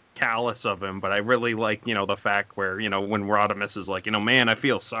kind of callous of him. But I really like, you know, the fact where, you know, when Rodimus is like, you know, man, I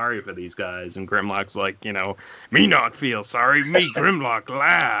feel sorry for these guys, and Grimlock's like, you know, me not feel sorry, me Grimlock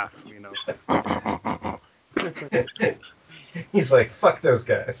laugh, you know. He's like, fuck those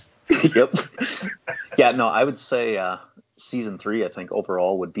guys. Yep. Yeah, no, I would say season 3, I think,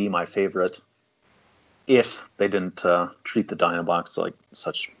 overall would be my favorite if they didn't treat the Dinobots like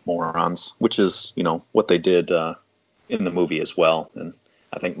such morons, which is, you know, what they did in the movie as well. And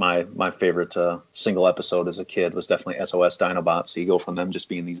I think my favorite single episode as a kid was definitely SOS Dinobots. So you go from them just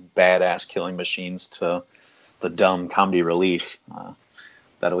being these badass killing machines to the dumb comedy relief.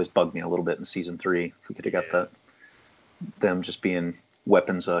 That always bugged me a little bit in season 3. If we could have got them just being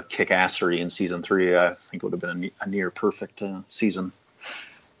weapons kick-assery in season 3, I think it would have been a near perfect season.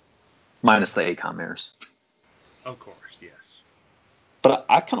 Minus the ACOM errors. Of course, yes. But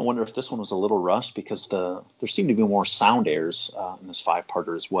I kind of wonder if this one was a little rushed, because there seemed to be more sound errors in this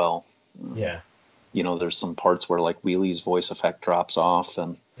 5-parter as well. Yeah. You know, there's some parts where like Wheelie's voice effect drops off,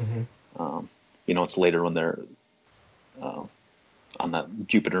 and you know, it's later when they're on that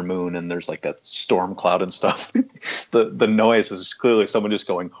Jupiter moon and there's like that storm cloud and stuff. the noise is clearly someone just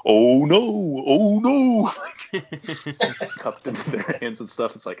going, "Oh no!" Cupped into their hands and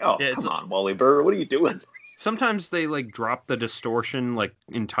stuff. It's like, oh, yeah, come on, Wally Burr, what are you doing? Sometimes they like drop the distortion like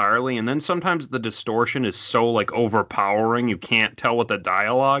entirely, and then sometimes the distortion is so like overpowering you can't tell what the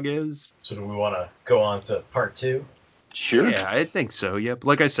dialogue is. So do we want to go on to part 2? Sure. Yeah, I think so. Yep.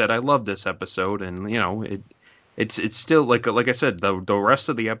 Like I said, I love this episode, and you know, It's still like I said, the rest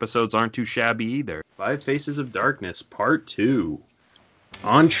of the episodes aren't too shabby either. Five Faces of Darkness Part 2.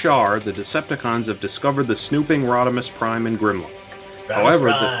 On Shar, the Decepticons have discovered the snooping Rodimus Prime and Grimlock.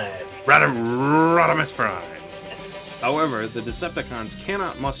 Rodimus Prime. However, the Decepticons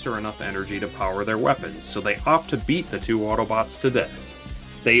cannot muster enough energy to power their weapons, so they opt to beat the two Autobots to death.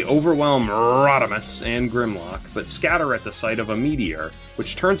 They overwhelm Rodimus and Grimlock, but scatter at the sight of a meteor,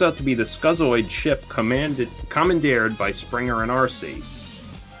 which turns out to be the Scuzoid ship commandeered by Springer and RC.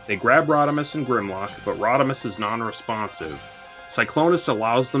 They grab Rodimus and Grimlock, but Rodimus is non-responsive. Cyclonus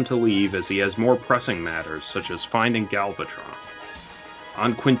allows them to leave as he has more pressing matters, such as finding Galvatron.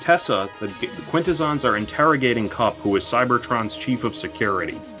 On Quintessa, the Quintessons are interrogating Kup, who is Cybertron's chief of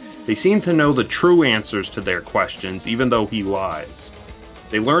security. They seem to know the true answers to their questions, even though he lies.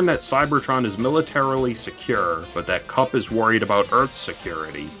 They learn that Cybertron is militarily secure, but that Kup is worried about Earth's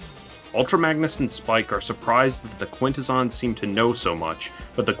security. Ultra Magnus and Spike are surprised that the Quintessons seem to know so much,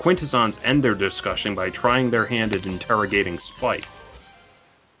 but the Quintessons end their discussion by trying their hand at interrogating Spike.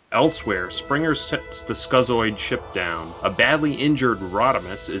 Elsewhere, Springer sets the Scuzoid ship down. A badly injured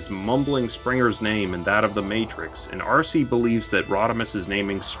Rodimus is mumbling Springer's name and that of the Matrix, and RC believes that Rodimus is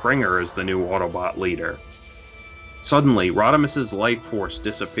naming Springer as the new Autobot leader. Suddenly, Rodimus's life force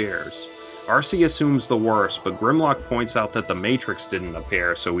disappears. RC assumes the worst, but Grimlock points out that the Matrix didn't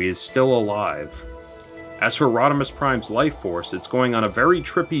appear, so he is still alive. As for Rodimus Prime's life force, it's going on a very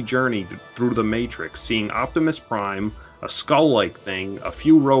trippy journey through the Matrix, seeing Optimus Prime, a skull-like thing, a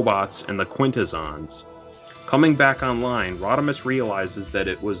few robots, and the Quintessons. Coming back online, Rodimus realizes that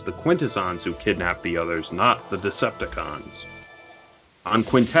it was the Quintessons who kidnapped the others, not the Decepticons. On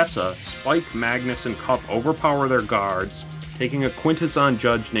Quintessa, Spike, Magnus, and Kup overpower their guards, taking a Quintesson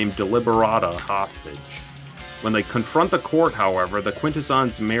judge named Deliberata hostage. When they confront the court, however, the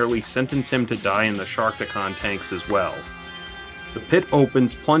Quintessons merely sentence him to die in the Sharkticon tanks as well. The pit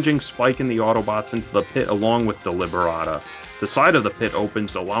opens, plunging Spike and the Autobots into the pit along with Deliberata. The side of the pit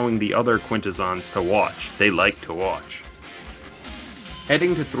opens, allowing the other Quintessons to watch. They like to watch.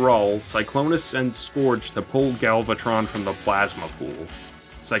 Heading to Thrall, Cyclonus sends Scourge to pull Galvatron from the plasma pool.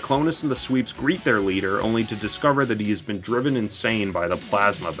 Cyclonus and the Sweeps greet their leader, only to discover that he has been driven insane by the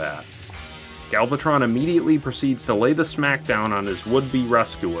plasma bats. Galvatron immediately proceeds to lay the smackdown on his would-be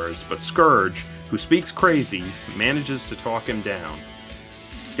rescuers, but Scourge, who speaks crazy, manages to talk him down.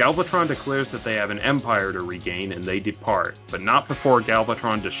 Galvatron declares that they have an empire to regain and they depart, but not before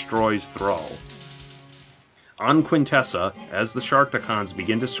Galvatron destroys Thrall. On Quintessa, as the Sharkticons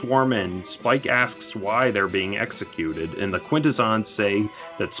begin to swarm in, Spike asks why they're being executed, and the Quintessons say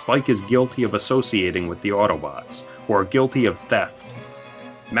that Spike is guilty of associating with the Autobots, who are guilty of theft.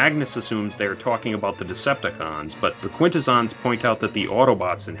 Magnus assumes they are talking about the Decepticons, but the Quintessons point out that the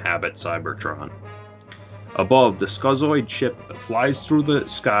Autobots inhabit Cybertron. Above, the Scuzoid ship flies through the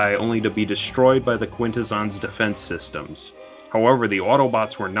sky only to be destroyed by the Quintessons' defense systems. However, the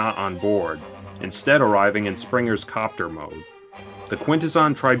Autobots were not on board, instead arriving in Springer's copter mode. The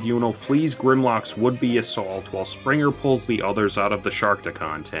Quintesson Tribunal flees Grimlock's would-be assault while Springer pulls the others out of the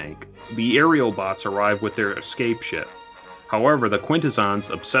Sharkticon tank. The aerial bots arrive with their escape ship. However, the Quintessons,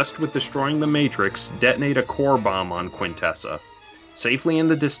 obsessed with destroying the Matrix, detonate a core bomb on Quintessa. Safely in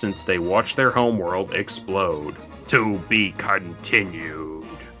the distance, they watch their homeworld explode. To be continued.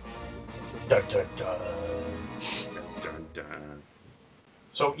 Dun, dun, dun. Dun, dun.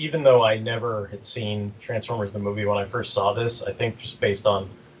 So even though I never had seen Transformers the movie when I first saw this, I think just based on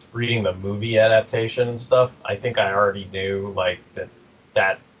reading the movie adaptation and stuff, I think I already knew like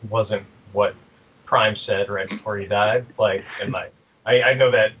that wasn't what Prime said right before he died. Like, and I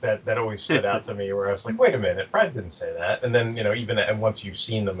know that always stood out to me, where I was like, wait a minute, Prime didn't say that. And then, even and once you've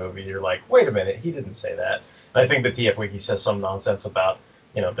seen the movie, you're like, wait a minute, he didn't say that. And I think the TF Wiki says some nonsense about,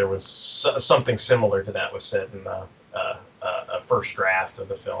 there was something similar to that was said in a first draft of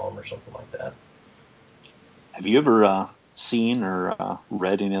the film or something like that. Have you ever seen or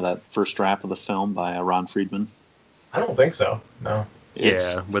read any of that first draft of the film by Ron Friedman? I don't think so, no.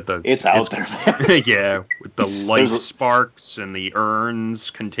 It's out there, man. Yeah, with the light sparks and the urns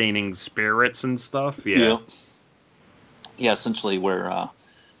containing spirits and stuff. Yeah. Essentially, where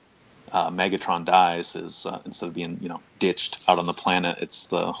Megatron dies is instead of being ditched out on the planet, it's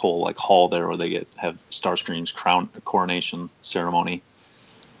the whole hall there where they have Starscream's coronation ceremony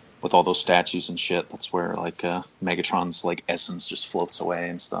with all those statues and shit. That's where Megatron's essence just floats away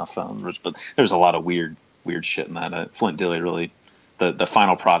and stuff. But there's a lot of weird shit in that. Flint Dille really. The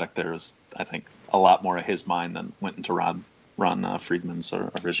final product there is, I think, a lot more of his mind than went into Ron Friedman's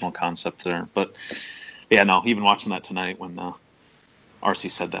original concept there. But yeah, no, even watching that tonight when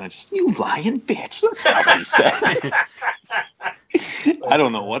RC said that. I just, you lying bitch. That's not what he said. I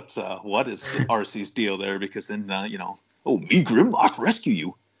don't know what is RC's deal there, because then, oh, me, Grimlock, rescue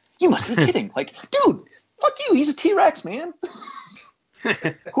you. You must be kidding. Like, dude, fuck you. He's a T-Rex, man.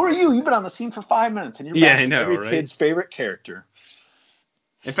 Who are you? You've been on the scene for 5 minutes, and you're every kid's favorite character.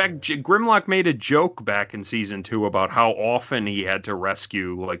 In fact, Grimlock made a joke back in season 2 about how often he had to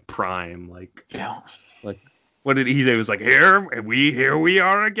rescue like Prime. Like, what did he say? It was like, here we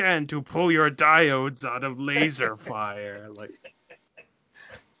are again to pull your diodes out of laser fire. Like,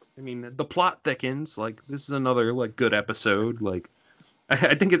 I mean, the plot thickens. Like, this is another like good episode. Like,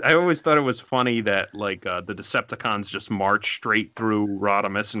 I think I always thought it was funny that like the Decepticons just march straight through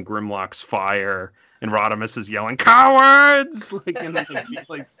Rodimus and Grimlock's fire, and Rodimus is yelling "cowards!" Like, and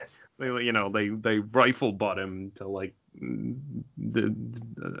they rifle butt him to like the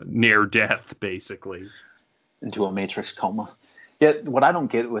near death, basically, into a Matrix coma. Yet, what I don't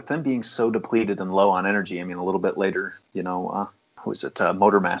get with them being so depleted and low on energy. I mean, a little bit later, who is it?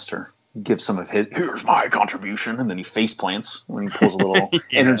 Motormaster gives some of his, here's my contribution, and then he face plants when he pulls a little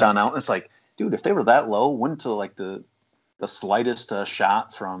energon out. And it's like, dude, if they were that low, wouldn't like the slightest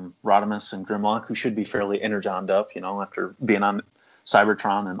shot from Rodimus and Grimlock, who should be fairly energoned up, after being on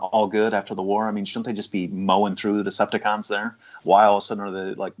Cybertron and all good after the war. I mean, shouldn't they just be mowing through the Decepticons there? Why all of a sudden are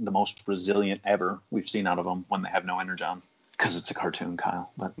they like the most resilient ever we've seen out of them when they have no energon? Because it's a cartoon,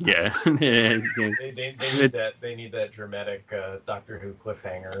 Kyle. But they need that. They need that dramatic Doctor Who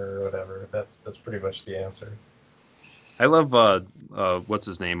cliffhanger or whatever. That's pretty much the answer. I love what's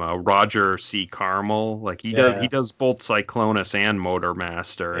his name? Roger C. Carmel. Like he does both Cyclonus and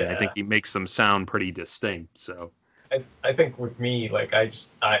Motormaster, and I think he makes them sound pretty distinct. So I think with me, like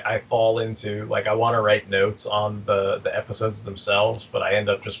I fall into like I want to write notes on the episodes themselves, but I end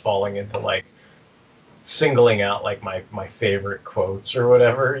up just falling into like singling out like my favorite quotes or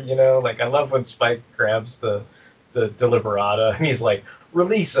whatever, like I love when Spike grabs the Deliberata and he's like,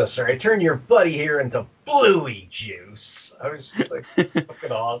 release us or I turn your buddy here into bluey juice. I was just like, it's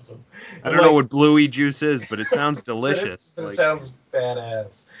fucking awesome. I don't know what bluey juice is, but it sounds delicious. It sounds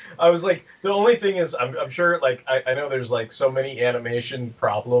badass. I was like, the only thing is I'm sure like I know there's like so many animation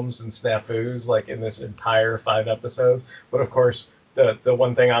problems and snafus like in this entire 5 episodes, but of course the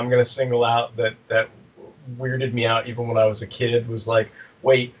one thing I'm gonna single out that weirded me out even when I was a kid was like,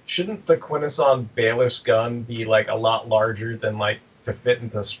 wait, shouldn't the Quintesson bailiff's gun be like a lot larger than like to fit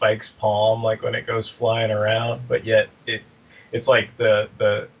into Spike's palm like when it goes flying around? But yet it's like the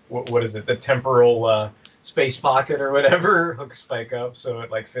what is it, the temporal space pocket or whatever hooks Spike up so it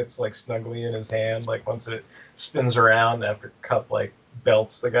like fits like snugly in his hand like once it spins around after Cup like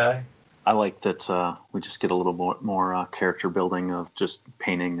belts the guy. I like that we just get a little more character building of just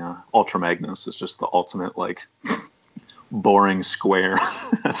painting Ultra Magnus as just the ultimate like boring square.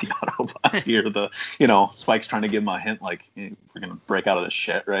 The Autobots here, Spike's trying to give him a hint like, hey, we're gonna break out of this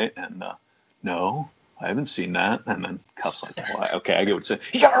shit, right? And no, I haven't seen that. And then Cup's like, well, okay, I get what you say.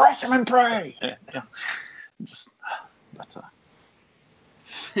 You gotta rush him and pray. Yeah. Just but.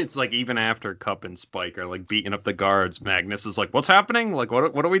 It's like even after Cup and Spike are like beating up the guards, Magnus is like, "What's happening? Like,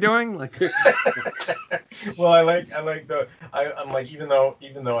 what are we doing?" Like, well, I'm like even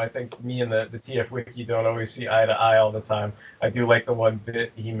though I think me and the TF Wiki don't always see eye to eye all the time, I do like the one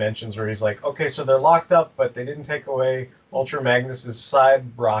bit he mentions where he's like, "Okay, so they're locked up, but they didn't take away Ultra Magnus's side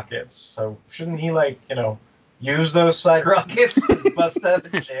rockets, so shouldn't he use those side rockets to bust out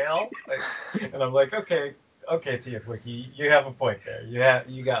of jail?" And I'm like, okay, TF Wiki, you have a point there.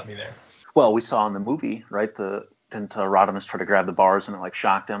 You got me there. Well, we saw in the movie, right? Didn't Rodimus try to grab the bars and it like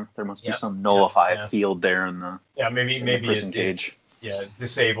shocked him? There must be some nullified field there in the maybe prison cage. It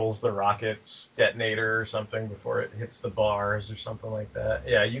disables the rocket's detonator or something before it hits the bars or something like that.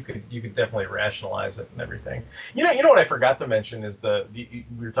 Yeah, you could definitely rationalize it and everything. You know what I forgot to mention is we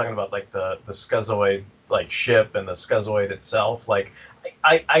were talking about like the Scuzoid like ship and the Scuzoid itself. Like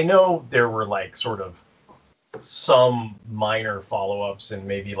I know there were like sort of some minor follow-ups and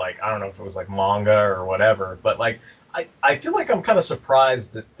maybe like I don't know if it was like manga or whatever, but like I feel like I'm kind of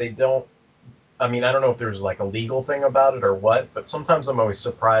surprised that they don't. I mean, I don't know if there's like a legal thing about it or what, but sometimes I'm always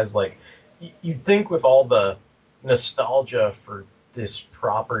surprised. Like you'd think with all the nostalgia for this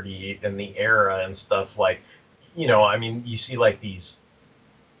property and the era and stuff, like I mean, you see like these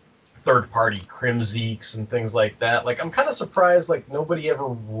third-party Crimzeeks and things like that. Like I'm kind of surprised like nobody ever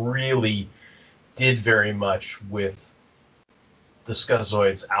really did very much with the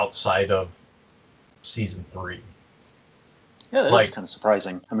Scuzoids outside of season 3. Yeah, that's kind of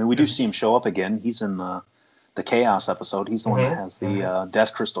surprising. I mean, we do see him show up again. He's in the Chaos episode. He's the one that has the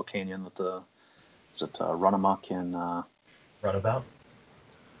Death Crystal Canyon that Runamuck and Runabout.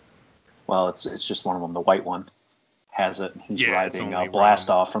 Well, it's just one of them. The white one has it. He's riding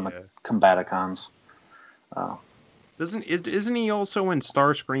Blast off from the Combaticons. Isn't he also in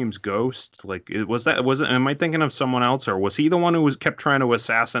Starscream's Ghost? Like, was it? Am I thinking of someone else, or was he the one who kept trying to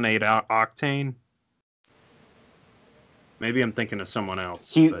assassinate Octane? Maybe I'm thinking of someone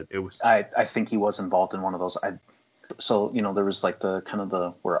else. But it was. I think he was involved in one of those. So there was like the kind of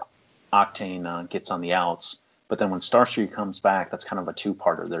the where Octane gets on the outs, but then when Starscream comes back, that's kind of a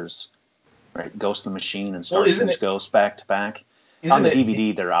two-parter. There's Ghost in the Machine and Starscream's Ghost back to back. On the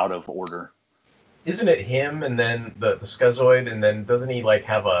DVD, they're out of order. Isn't it him and then the Schizoid, and then doesn't he like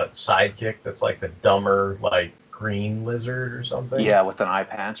have a sidekick that's like the dumber like green lizard or something? Yeah, with an eye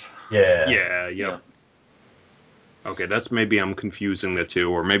patch. Yeah. Okay, that's maybe I'm confusing the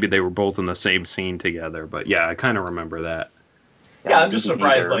two, or maybe they were both in the same scene together. But yeah, I kind of remember that. Yeah, I'm just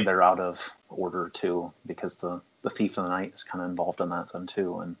surprised. They're out of order too, because the Thief of the Night is kind of involved in that then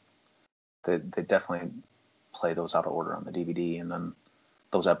too, and they definitely play those out of order on the DVD, and then.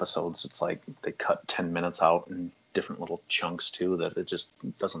 Those episodes, it's like they cut 10 minutes out in different little chunks too, that it just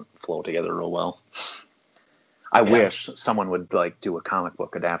doesn't flow together real well. I wish someone would like do a comic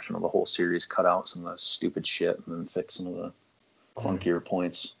book adaptation of the whole series, cut out some of the stupid shit and then fix some of the clunkier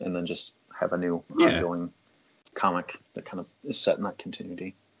points, and then just have a new ongoing comic that kind of is set in that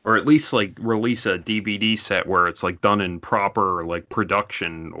continuity. Or at least like release a DVD set where it's like done in proper like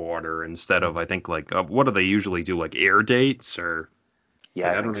production order instead of, I think, like what do they usually do, like air dates or...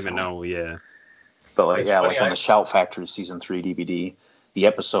 Yeah, I don't even know. Yeah, but like on the Shout Factory season 3 DVD, the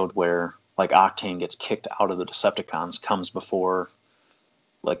episode where like Octane gets kicked out of the Decepticons comes before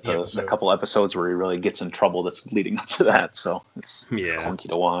like the couple episodes where he really gets in trouble that's leading up to that. So it's clunky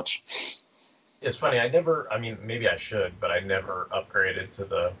to watch. It's funny. Maybe I should, but I never upgraded to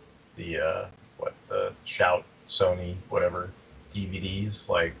the Shout Sony whatever DVDs.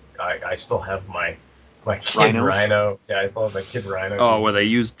 Like I still have my Kid Rhino. Yeah, I still have my Kid Rhino. Oh, where they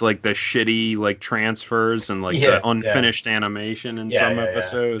used like the shitty like transfers and like the unfinished animation in some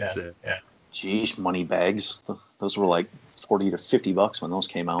episodes. Yeah. Geez, money bags. Those were like $40 to $50 when those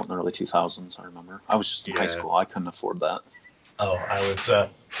came out in the early 2000s. I remember. I was just in high school. I couldn't afford that. Oh, I was.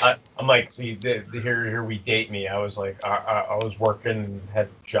 I'm like, see, here we date me. I was like, I was working, had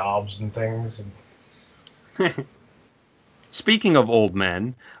jobs and things. And... Speaking of old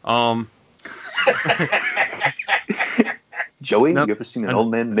men, Joey, you ever seen an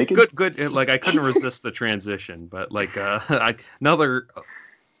old man naked? Good. Like I couldn't resist the transition, but like another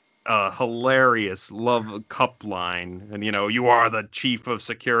hilarious love cup line, and you are the chief of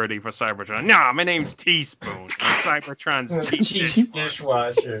security for Cybertron. Nah, my name's Teaspoon. I'm Cybertron's chief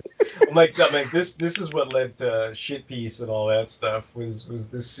dishwasher. I'm like this is what led to Shit Piece and all that stuff. Was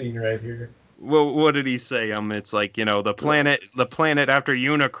this scene right here? Well, what did he say? It's like, the planet after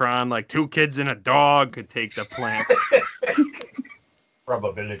Unicron, like 2 kids and a dog could take the planet.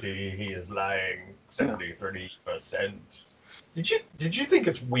 Probability he is lying 30%. Did you think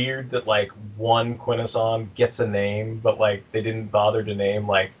it's weird that like one Quintesson gets a name, but like they didn't bother to name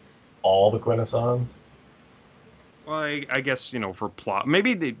like all the Quintessons? Well, I guess for plot,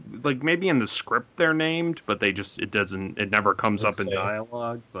 maybe maybe in the script they're named, but it never comes up in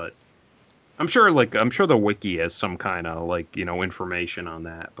dialogue, but. I'm sure the wiki has some kind of information on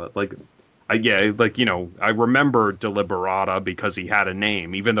that, but I remember Deliberata because he had a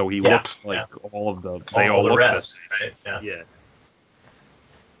name, even though he looks like all of the all look the same. Right? Yeah.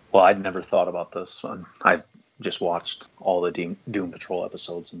 Well, I'd never thought about this. I just watched all the Doom Patrol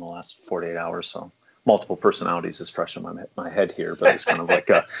episodes in the last 48 hours, so multiple personalities is fresh in my head here, but it's kind of like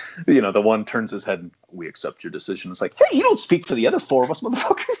the one turns his head and we accept your decision. It's like, hey, you don't speak for the other 4 of us,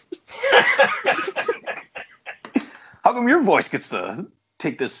 motherfucker. How come your voice gets to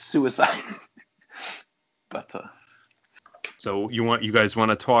take this suicide? But so you guys want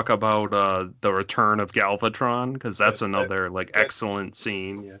to talk about the return of Galvatron, because that's another excellent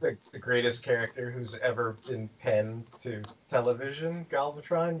scene. Yeah. The greatest character who's ever been penned to television,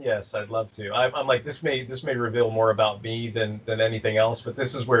 Galvatron. Yes, I'd love to. I'm like, this may reveal more about me than anything else, but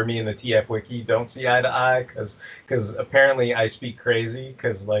this is where me and the TF Wiki don't see eye to eye, because apparently I speak crazy,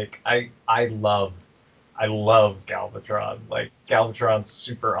 because I love Galvatron. Like Galvatron's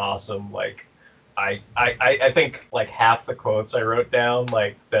super awesome. Like. I think half the quotes I wrote down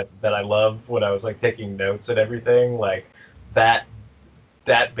that I loved when I was taking notes and everything, that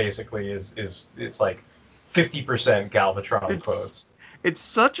basically is it's 50% Galvatron quotes. It's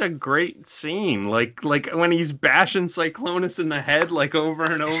such a great scene, like when he's bashing Cyclonus in the head over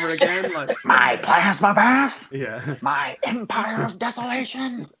and over again, my plasma bath, yeah, my empire of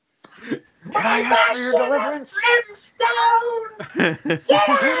desolation. Did I ask for your deliverance? Brimstone!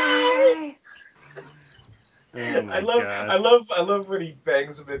 Oh my I love when he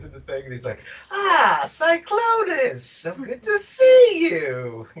bangs him into the thing and he's like, Cyclonus, so good to see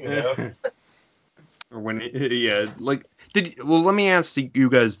you. You know. Or when like let me ask you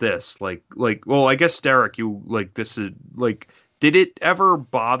guys this, well, I guess Derek, you like this is like, did it ever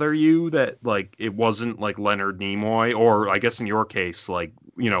bother you that like it wasn't like Leonard Nimoy, or I guess in your case, like,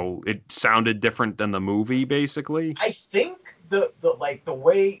 you know, it sounded different than the movie basically? I think the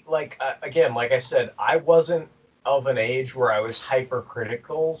way, like, again, like I said, I wasn't of an age where I was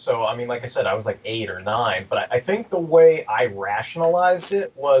hypercritical. So I mean, like I said, I was like 8 or 9, but I think the way I rationalized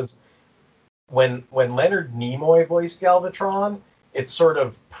it was when Leonard Nimoy voiced Galvatron, it's sort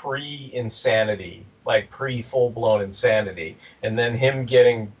of pre-insanity, like pre-full-blown insanity, and then him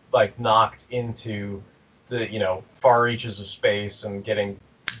getting like knocked into the, you know, far reaches of space and getting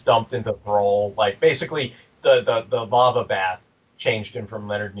dumped into thrall, like basically the lava bath changed him from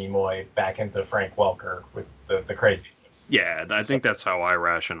Leonard Nimoy back into Frank Welker with the crazy. Yeah, I think that's how I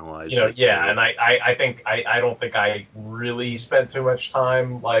rationalized it. Yeah, too. and I think I don't think I really spent too much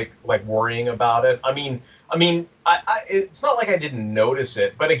time like worrying about it. I mean, it's not like I didn't notice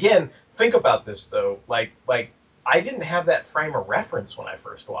it, but again, think about this though. Like I didn't have that frame of reference when I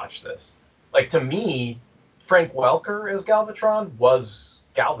first watched this. Like, to me, Frank Welker as Galvatron was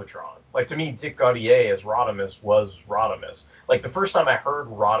Galvatron. Like, to me, Dick Gaudier as Rodimus was Rodimus. Like, the first time I heard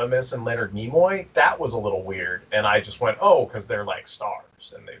Rodimus and Leonard Nimoy, that was a little weird. And I just went, oh, because they're, like,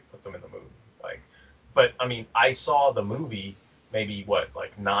 stars, and they put them in the movie. Like, but, I mean, I saw the movie maybe,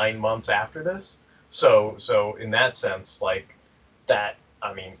 9 months after this? So in that sense, like, that,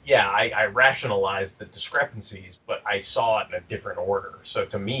 I mean, yeah, I rationalized the discrepancies, but I saw it in a different order. So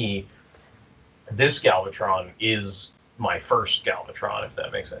to me, this Galvatron is my first Galvatron, if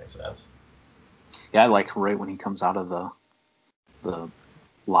that makes any sense. Yeah, I like right when he comes out of the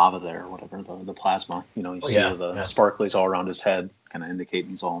lava there, or whatever, the plasma. You know, you see the sparklies all around his head, kind of indicating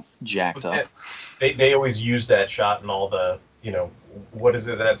he's all jacked up. They always use that shot in all the, you know, what is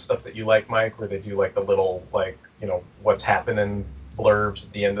it, that stuff that you like, Mike, where they do like the little, like, you know, what's happening blurbs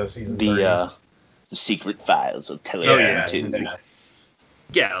at the end of season 3. The secret files of Television 2.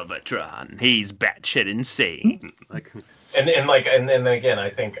 Galvatron, he's batshit insane. And then again, I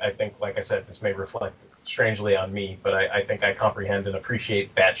think like I said, this may reflect strangely on me, but I think I comprehend and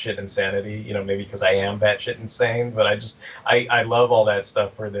appreciate batshit insanity. You know, maybe because I am batshit insane, but I love all that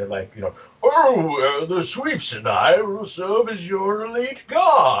stuff where they're like, you know, the sweeps and I will serve as your elite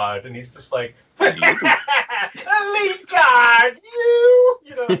god, and he's just like, elite god,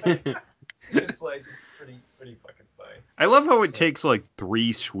 you know, it's like pretty fucking funny. I love how it takes like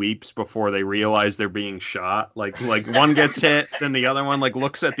 3 sweeps before they realize they're being shot. Like one gets hit, then the other one like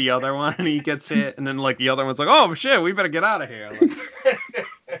looks at the other one and he gets hit, and then like the other one's like, "Oh shit, we better get out of here."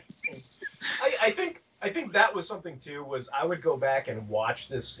 Like, I think that was something too. Was I would go back and watch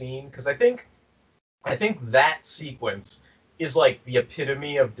this scene because I think that sequence is like the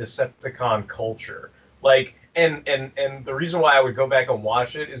epitome of Decepticon culture. Like, and the reason why I would go back and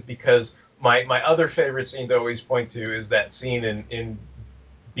watch it is because my other favorite scene to always point to is that scene in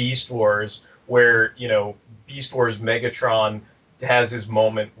Beast Wars where, you know, Beast Wars Megatron has his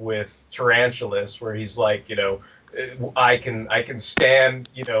moment with Tarantulas where he's like, you know, I can stand,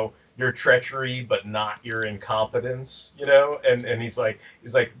 you know, your treachery but not your incompetence, you know, and he's like,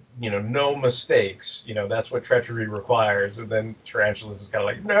 you know, no mistakes, you know, that's what treachery requires. And then Tarantulas is kind of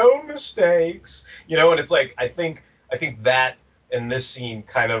like, no mistakes, you know, and it's like I think that and this scene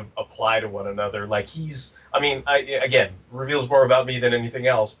kind of apply to one another. Like again, reveals more about me than anything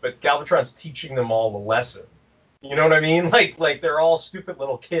else, but Galvatron's teaching them all a lesson. You know what I mean? Like they're all stupid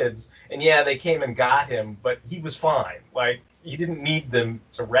little kids, and yeah, they came and got him, but he was fine. Like, he didn't need them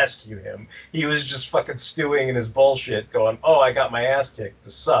to rescue him. He was just fucking stewing in his bullshit, going, oh, I got my ass kicked,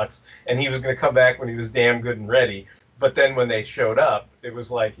 this sucks, and he was going to come back when he was damn good and ready. But then when they showed up, it was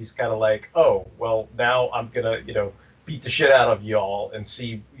like, he's kind of like, oh, well, now I'm going to, you know, beat the shit out of y'all and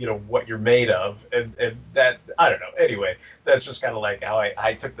see, you know, what you're made of, and that, I don't know. Anyway, that's just kind of like how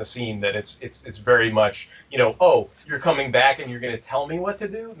I took the scene, that it's very much, you know, oh, you're coming back and you're going to tell me what to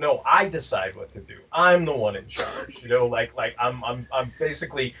do? No, I decide what to do. I'm the one in charge. You know, like I'm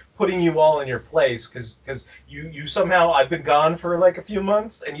basically putting you all in your place because you somehow, I've been gone for like a few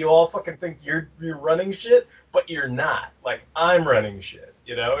months and you all fucking think you're running shit, but you're not. Like, I'm running shit,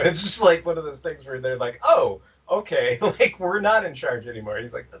 you know? And it's just like one of those things where they're like, oh, okay, like, we're not in charge anymore.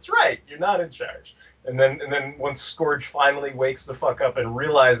 He's like, that's right, you're not in charge. And then once Scourge finally wakes the fuck up and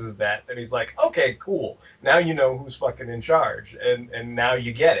realizes that, then he's like, okay, cool. Now you know who's fucking in charge, and now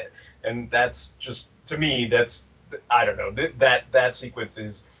you get it. And that's just, to me, that's, I don't know, that sequence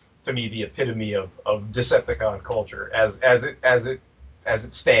is, to me, the epitome of Decepticon culture as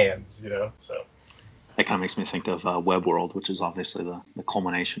it stands, you know. So that kind of makes me think of Web World, which is obviously the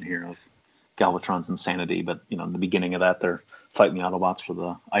culmination here of Galvatron's insanity. But you know, in the beginning of that, they're fighting the Autobots for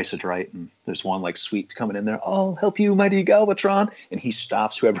the Isidrite, and there's one like sweep coming in there. I'll help you, mighty Galvatron, and he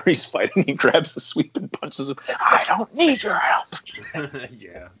stops whoever he's fighting. He grabs the sweep and punches him. I don't need your help.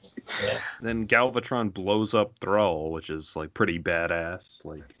 Yeah. Then Galvatron blows up Thrall, which is like pretty badass.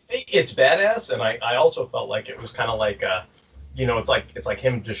 Like, it's badass, and I also felt like it was kind of like you know, it's like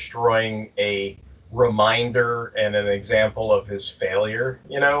him destroying a reminder and an example of his failure,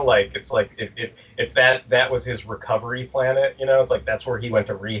 you know, like it's like if that was his recovery planet, you know, it's like that's where he went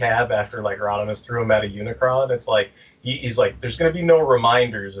to rehab after like Rodimus threw him out of Unicron. It's like he's like, there's going to be no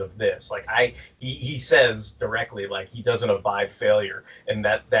reminders of this. Like he says directly, like he doesn't abide failure, and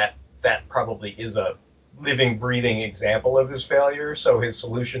that probably is a living, breathing example of his failure. So his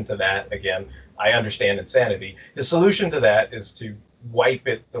solution to that, again, I understand insanity. His solution to that is to wipe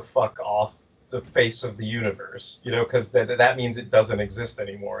it the fuck off the face of the universe, you know, because that means it doesn't exist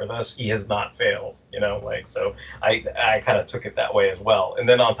anymore. Thus, he has not failed, you know, like, so I kind of took it that way as well. And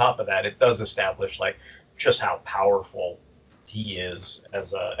then on top of that, it does establish like just how powerful he is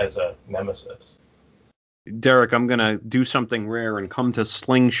as a nemesis. Derek, I'm gonna do something rare and come to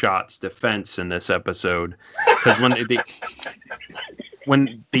Slingshot's defense in this episode, because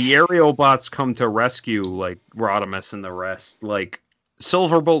when the aerial bots come to rescue like Rodimus and the rest, like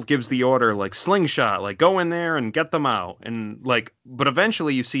Silverbolt gives the order, like, Slingshot, like, go in there and get them out. And, like, but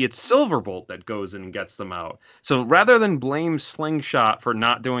eventually you see it's Silverbolt that goes in and gets them out. So rather than blame Slingshot for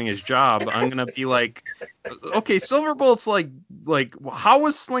not doing his job, I'm going to be like, okay, Silverbolt's like, how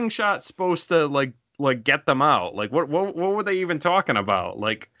was Slingshot supposed to, like get them out? Like, what were they even talking about?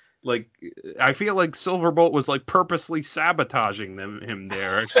 Like, I feel like Silverbolt was, like, purposely sabotaging him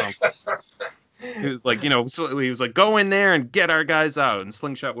there or something. He was like, you know, so he was like, go in there and get our guys out. And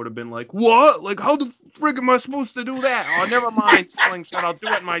Slingshot would have been like, what? Like, how the frig am I supposed to do that? Oh, never mind, Slingshot. I'll do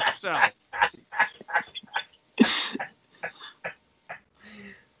it myself.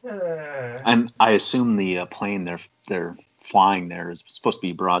 And I assume the plane they're flying there is supposed to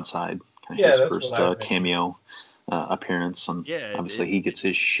be Broadside. His first cameo appearance. And obviously he gets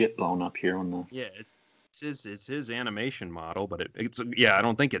his shit blown up here on the... Yeah, it's his animation model, but it's I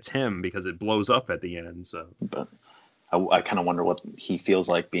don't think it's him because it blows up at the end. So, but I kind of wonder what he feels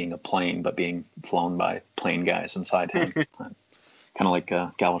like being a plane, but being flown by plane guys inside him. Kind of like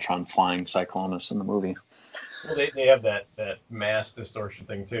Galvatron flying Cyclonus in the movie. Well, they have that mass distortion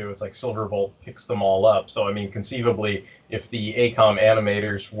thing too. It's like Silverbolt picks them all up. So I mean, conceivably, if the ACOM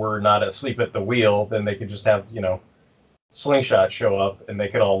animators were not asleep at the wheel, then they could just have, you know, Slingshot show up, and they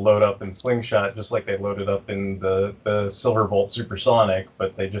could all load up in Slingshot just like they loaded up in the Silverbolt Supersonic,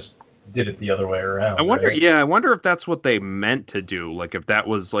 but they just did it the other way around. I wonder, right? I wonder if that's what they meant to do. Like, if that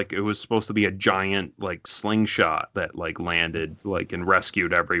was like, it was supposed to be a giant like slingshot that like landed like and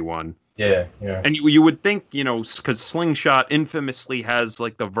rescued everyone. Yeah. And you would think, you know, because Slingshot infamously has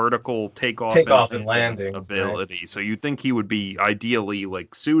like the vertical takeoff and landing ability, right? So you'd think he would be ideally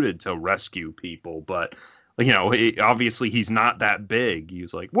like suited to rescue people, but. You know, obviously he's not that big.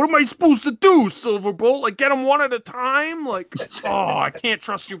 He's like, what am I supposed to do, Silverbolt? Like, get them one at a time? Like, oh, I can't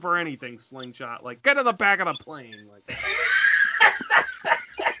trust you for anything, Slingshot. Like, get in the back of the plane. Like,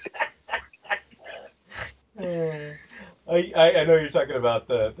 I know you're talking about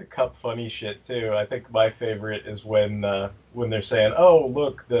the cup funny shit too. I think my favorite is when they're saying, "Oh,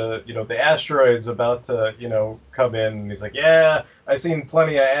 look, the asteroid's about to, you know, come in." And he's like, "Yeah, I've seen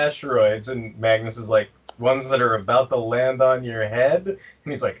plenty of asteroids." And Magnus is like, "Ones that are about to land on your head?" And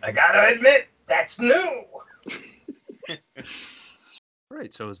he's like, "I gotta admit, that's new."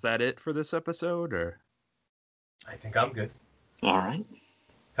 Right. So is that it for this episode, or? I think I'm good. All right.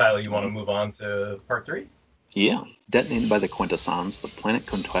 Kyle, you want to move on to part 3? Yeah. Detonated by the Quintessons, the planet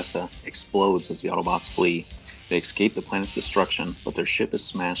Quintessa explodes as the Autobots flee. They escape the planet's destruction, but their ship is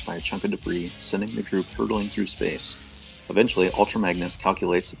smashed by a chunk of debris, sending the group hurtling through space. Eventually, Ultra Magnus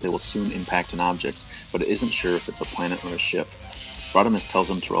calculates that they will soon impact an object, but isn't sure if it's a planet or a ship. Rodimus tells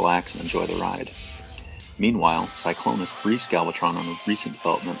him to relax and enjoy the ride. Meanwhile, Cyclonus briefs Galvatron on recent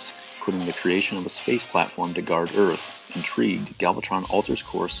developments, including the creation of a space platform to guard Earth. Intrigued, Galvatron alters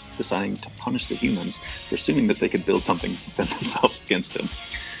course, deciding to punish the humans for assuming that they could build something to defend themselves against him.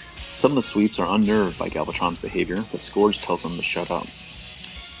 Some of the sweeps are unnerved by Galvatron's behavior, but Scourge tells them to shut up.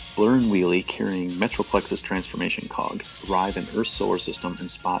 Blur and Wheelie, carrying Metroplex's transformation cog, arrive in Earth's solar system and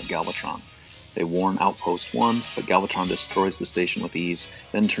spot Galvatron. They warn Outpost 1, but Galvatron destroys the station with ease,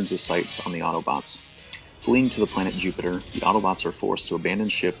 then turns his sights on the Autobots. Fleeing to the planet Jupiter, the Autobots are forced to abandon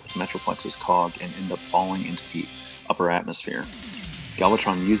ship with Metroplex's cog and end up falling into the upper atmosphere.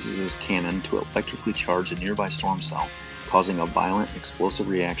 Galvatron uses his cannon to electrically charge a nearby storm cell, causing a violent, explosive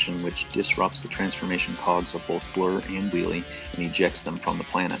reaction which disrupts the transformation cogs of both Blur and Wheelie and ejects them from the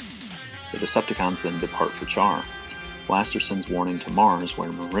planet. The Decepticons then depart for Char. Blaster sends warning to Mars, where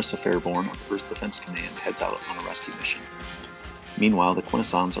Marissa Fairborn of Earth Defense Command heads out on a rescue mission. Meanwhile, the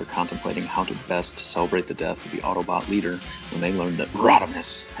Quintessons are contemplating how to best celebrate the death of the Autobot leader when they learn that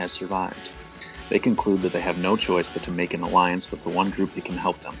Rodimus has survived. They conclude that they have no choice but to make an alliance with the one group that can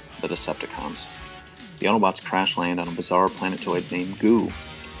help them, the Decepticons. The Autobots crash land on a bizarre planetoid named Goo.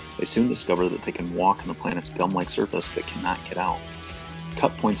 They soon discover that they can walk on the planet's gum-like surface but cannot get out.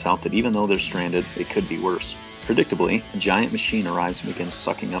 Cut points out that even though they're stranded, it could be worse. Predictably, a giant machine arrives and begins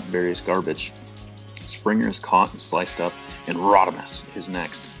sucking up various garbage. Springer is caught and sliced up, and Rodimus is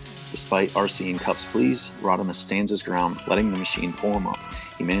next. Despite RC and Cup's pleas, Rodimus stands his ground, letting the machine pull him up.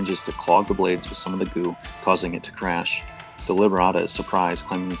 He manages to clog the blades with some of the goo, causing it to crash. Deliberata is surprised,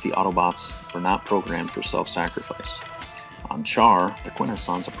 claiming that the Autobots were not programmed for self-sacrifice. On Char, the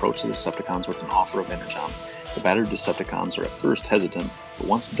Quintessons approach the Decepticons with an offer of Energon. The battered Decepticons are at first hesitant, but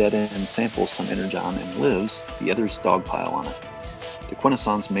once Dead End samples some Energon and lives, the others dogpile on it. The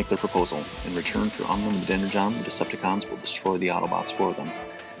Quintessons make their proposal. In return for unlimited Energon, the Decepticons will destroy the Autobots for them.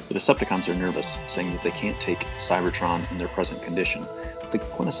 The Decepticons are nervous, saying that they can't take Cybertron in their present condition. The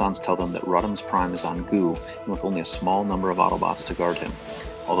Quintessons tell them that Rodimus Prime is on Goo, and with only a small number of Autobots to guard him.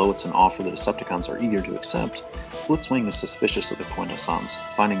 Although it's an offer the Decepticons are eager to accept, Blitzwing is suspicious of the Quintessons,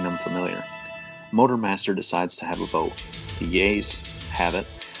 finding them familiar. Motormaster decides to have a vote. The Yays have it,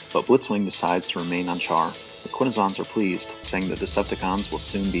 but Blitzwing decides to remain on Char. The Quintessons are pleased, saying that Decepticons will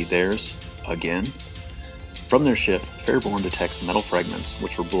soon be theirs, again. From their ship, Fairborn detects metal fragments,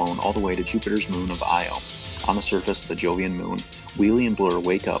 which were blown all the way to Jupiter's moon of Io. On the surface of the Jovian moon, Wheelie and Blur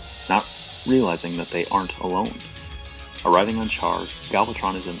wake up, not realizing that they aren't alone. Arriving on Char,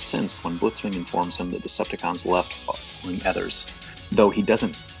 Galvatron is incensed when Blitzwing informs him that Decepticons left following others, though he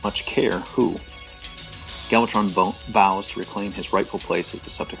doesn't much care who. Galvatron vows to reclaim his rightful place as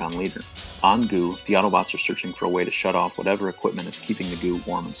Decepticon leader. On Goo, the Autobots are searching for a way to shut off whatever equipment is keeping the goo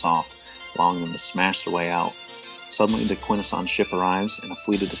warm and soft, allowing them to smash their way out. Suddenly, the Quintesson ship arrives, and a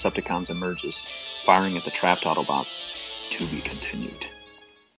fleet of Decepticons emerges, firing at the trapped Autobots. To be continued.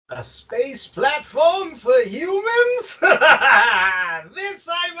 A space platform for humans? This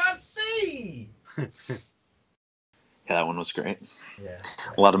I must see! Yeah, that one was great. Yeah.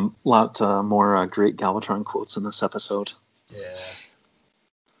 A lot more great Galvatron quotes in this episode. Yeah.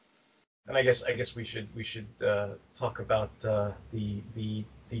 And I guess we should talk about the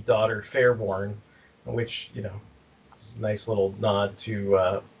daughter Fairborn, which, you know, is a nice little nod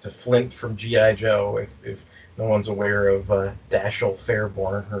to Flint from G.I. Joe. If no one's aware of Dashiell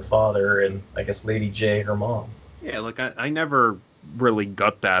Fairborn, her father, and I guess Lady J, her mom. Yeah, like I never really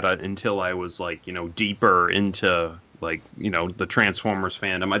got that until I was like, you know, deeper into like, you know, the Transformers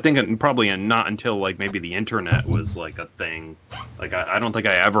fandom. I think probably not until like maybe the internet was like a thing. Like I don't think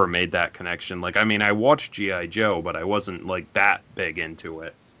I ever made that connection. Like, I mean, I watched G.I. Joe, but I wasn't like that big into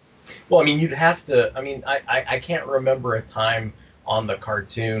it. Well, I mean, you'd have to. I mean, I can't remember a time on the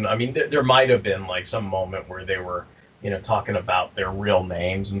cartoon. I mean, there might have been like some moment where they were, you know, talking about their real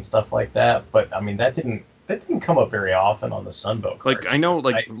names and stuff like that. But I mean, that didn't come up very often on the Sunbow cartoon. Like I know,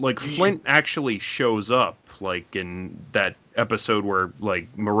 like Flint actually shows up like in that episode where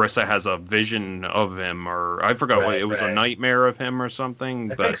like Marissa has a vision of him, or I forgot what it was, a nightmare of him or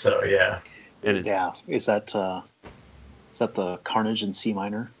something. I think so. Yeah. Yeah. Is that the Carnage in C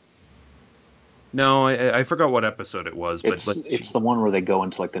minor? No, I forgot what episode it was, but it's the one where they go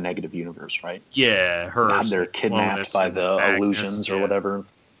into like the negative universe, right? Yeah, they're kidnapped by the illusions or whatever.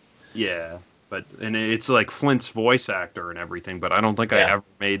 Yeah, and it's like Flint's voice actor and everything, but I don't think I ever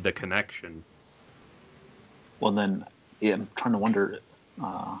made the connection. Well, then, yeah, I'm trying to wonder,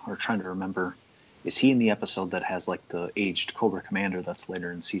 or trying to remember, is he in the episode that has like the aged Cobra Commander that's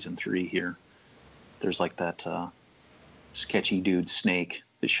later in season 3 here? There's like that sketchy dude Snake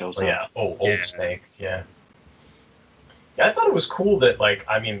that shows up. Yeah, old Snake, yeah. Yeah, I thought it was cool that, like,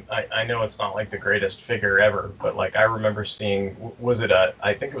 I mean, I know it's not like the greatest figure ever, but like I remember seeing,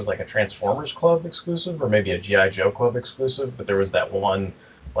 I think it was like a Transformers Club exclusive, or maybe a G.I. Joe Club exclusive, but there was that one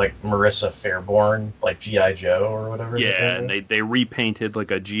like Marissa Fairborn, like G.I. Joe or whatever. Yeah, and they repainted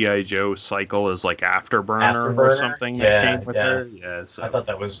like a G.I. Joe cycle as like Afterburner or something that came with her. Yeah, so I thought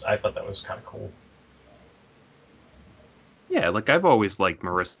that was kind of cool. Yeah, like I've always liked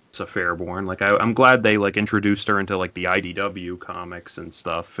Marissa Fairborn. Like I'm glad they like introduced her into like the IDW comics and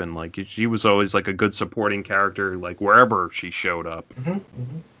stuff, and like she was always like a good supporting character, like wherever she showed up. Mm-hmm,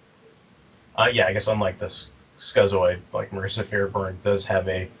 mm-hmm. Yeah, I guess unlike this Scuzoid, like Marissa Fairborn does have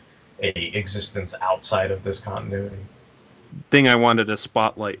a existence outside of this continuity. Thing I wanted to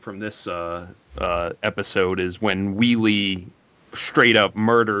spotlight from this episode is when Wheelie straight up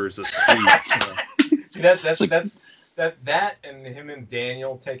murders a Sweep. See, that and him and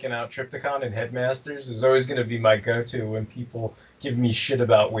Daniel taking out Trypticon and Headmasters is always going to be my go-to when people give me shit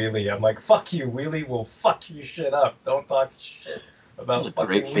about Wheelie. I'm like, fuck you, Wheelie will fuck your shit up. Don't talk shit about fucking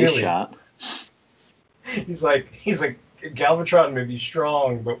great Wheelie. face shot. He's like, Galvatron may be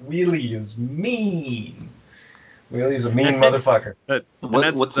strong, but Wheelie is mean. Wheelie's a mean motherfucker.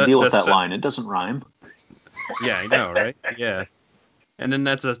 What's the deal with that line? It doesn't rhyme. Yeah, I know, right? Yeah. And then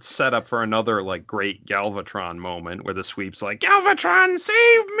that's a setup for another like great Galvatron moment where the Sweep's like, Galvatron,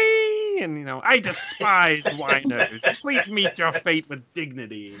 save me! And I despise whiners. Please meet your fate with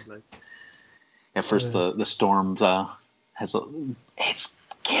dignity. Like, at first, the Storm has it's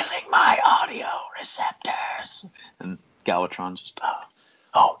killing my audio receptors, and Galvatron just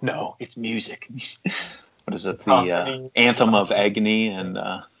oh no, it's music. What is it? The Anthem of Agony and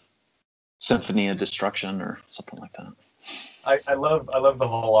Symphony of Destruction or something like that. I love the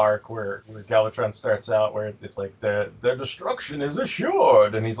whole arc where Galvatron starts out where it's like their destruction is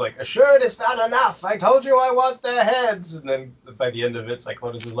assured, and he's like, assured is not enough. I told you I want their heads, and then by the end of it,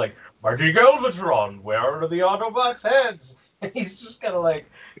 Cyclonus is like, Mighty Galvatron, where are the Autobots' heads? And he's just kind of like,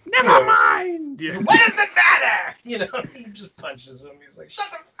 never mind. What does it matter? He just punches him. He's like, shut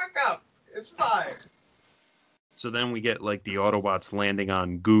the fuck up. It's fine. So then we get like the Autobots landing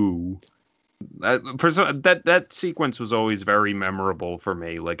on Goo. That sequence was always very memorable for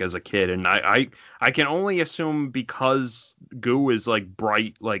me, like as a kid, and I can only assume because Goo is like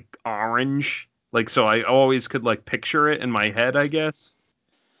bright like orange, like so I always could like picture it in my head, I guess.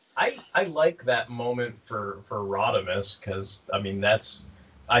 I like that moment for Rodimus because I mean that's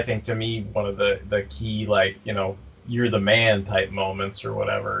I think to me one of the key like you're the man type moments or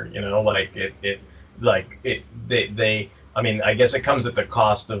whatever they I mean, I guess it comes at the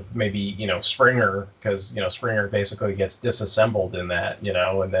cost of maybe, Springer, because, Springer basically gets disassembled in that,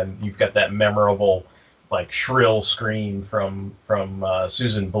 and then you've got that memorable, like, shrill scream from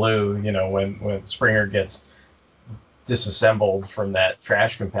Susan Blue, when Springer gets disassembled from that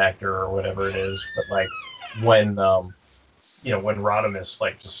trash compactor or whatever it is. But, like, when Rodimus,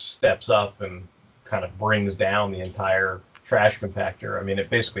 like, just steps up and kind of brings down the entire trash compactor, I mean, it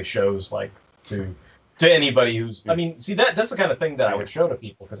basically shows, like, to anybody who's, I mean, see that's the kind of thing that I would show to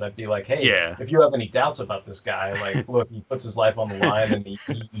people because I'd be like, hey, if you have any doubts about this guy, like, look, he puts his life on the line and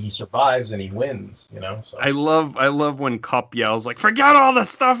he survives and he wins, So. I love when Cup yells like, forget all the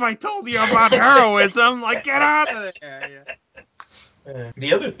stuff I told you about heroism, like get out of there. Yeah.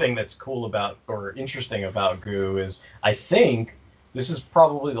 The other thing that's cool about or interesting about Goo is I think this is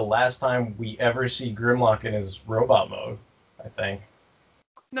probably the last time we ever see Grimlock in his robot mode. I think.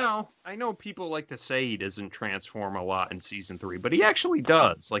 No, I know people like to say he doesn't transform a lot in season 3, but he actually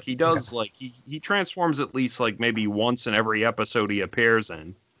does. Like he does, like he transforms at least like maybe once in every episode he appears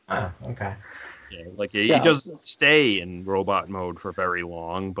in. Okay. Yeah, like he doesn't stay in robot mode for very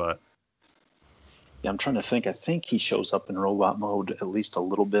long, but. Yeah, I'm trying to think. I think he shows up in robot mode at least a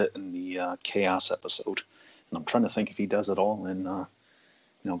little bit in the Chaos episode, and I'm trying to think if he does it all in,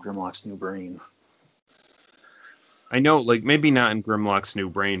 Grimlock's New Brain. I know, like, maybe not in Grimlock's New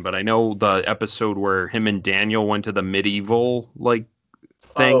Brain, but I know the episode where him and Daniel went to the medieval, like,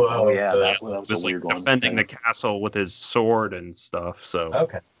 thing. Oh yeah, that was a weird one. Defending the castle with his sword and stuff, so.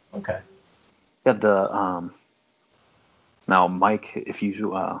 Okay. Yeah, now, Mike, if you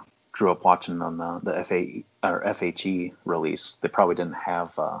grew up watching on the FHE release, they probably didn't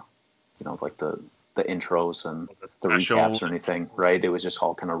have, like the intros and the recaps or anything, right? It was just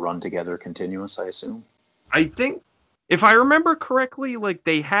all kind of run together continuous, I assume. I think, if I remember correctly, like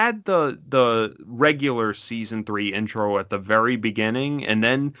they had the regular season 3 intro at the very beginning, and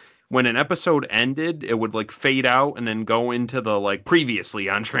then when an episode ended, it would like fade out and then go into the like previously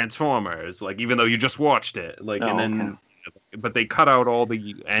on Transformers, like even though you just watched it, like but they cut out all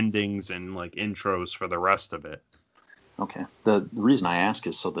the endings and like intros for the rest of it. Okay. The reason I ask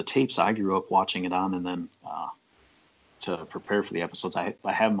is so the tapes I grew up watching it on, and then to prepare for the episodes, I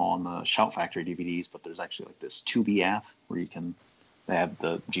have them all on the Shout Factory DVDs, but there's actually like this Tubi app where you can They have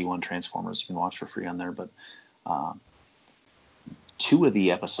the G1 Transformers you can watch for free on there. But 2 of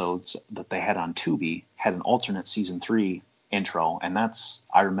the episodes that they had on Tubi had an alternate season 3 intro, and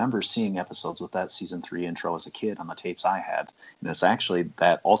I remember seeing episodes with that season 3 intro as a kid on the tapes I had, and it's actually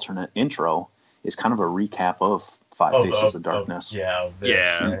that alternate intro is kind of a recap of Five Faces of Darkness.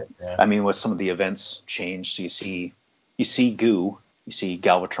 Right? I mean, with some of the events changed, so you see Goo, you see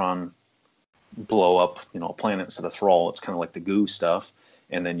Galvatron blow up, a planet instead of Thrall. It's kind of like the Goo stuff,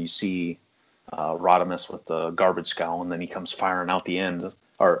 and then you see Rodimus with the garbage scow, and then he comes firing out the end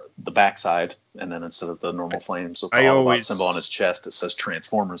or the backside, and then instead of the normal flames with the Autobot symbol on his chest, it says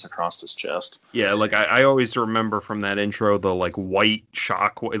Transformers across his chest. Yeah, like I always remember from that intro the like white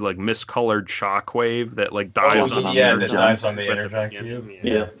shockwave, like miscolored shockwave that like dives on the Energon cube.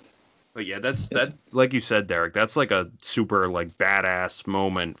 Yeah. But yeah, that like you said, Derek, that's like a super like badass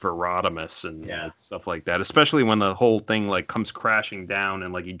moment for Rodimus and stuff like that. Especially when the whole thing like comes crashing down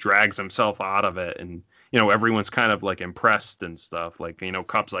and like he drags himself out of it, and everyone's kind of like impressed and stuff. Like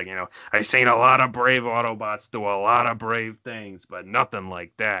Cup's like I've seen a lot of brave Autobots do a lot of brave things, but nothing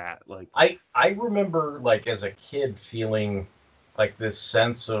like that. Like I remember like as a kid feeling like this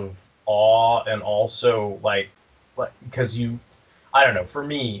sense of awe, and also like because I don't know, for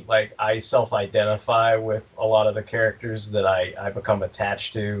me, like I self-identify with a lot of the characters that I become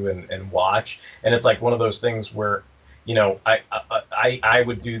attached to and watch, and it's like one of those things where I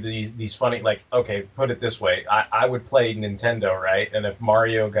would do these funny, like, okay, put it this way, I would play Nintendo, right, and if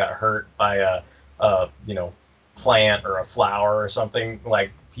Mario got hurt by a plant or a flower or something,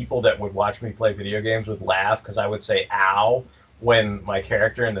 like people that would watch me play video games would laugh because I would say ow when my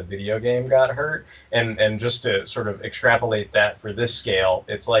character in the video game got hurt. And just to sort of extrapolate that for this scale,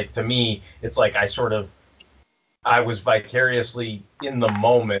 it's like, to me, it's like I was vicariously in the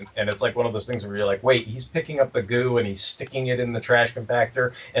moment, and it's like one of those things where you're like, wait, he's picking up the goo and he's sticking it in the trash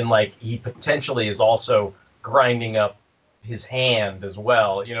compactor, and like he potentially is also grinding up his hand as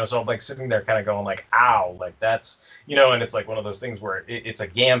well, so I'm like sitting there kind of going like, ow, like that's, and it's like one of those things where it's a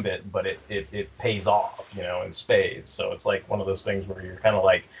gambit, but it pays off, in spades. So it's like one of those things where you're kind of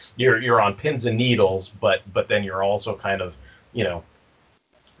like, you're on pins and needles, but then you're also kind of,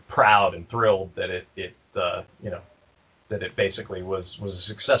 proud and thrilled that that it basically was a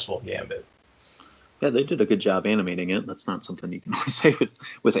successful gambit. Yeah, they did a good job animating it. That's not something you can always say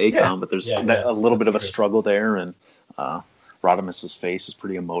with ACOM, but there's a little bit of a struggle there, and Rodimus's face is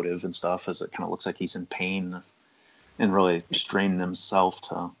pretty emotive and stuff, as it kind of looks like he's in pain and really straining himself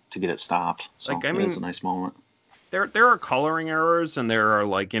to get it stopped. So it is a nice moment. There are coloring errors, and there are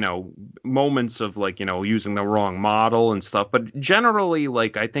like moments of like using the wrong model and stuff, but generally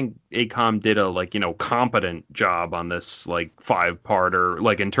like I think ACOM did a like competent job on this like 5-parter,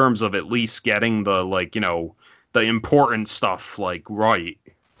 like in terms of at least getting the like the important stuff like right.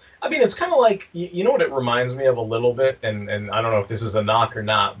 I mean, it's kind of like, you know what it reminds me of a little bit, and I don't know if this is a knock or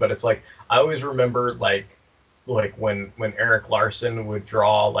not, but it's like I always remember like when Eric Larson would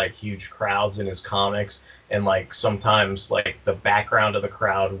draw like huge crowds in his comics, and like sometimes like the background of the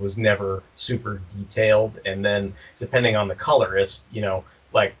crowd was never super detailed, and then depending on the colorist,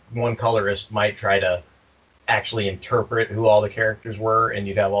 like one colorist might try to actually interpret who all the characters were, and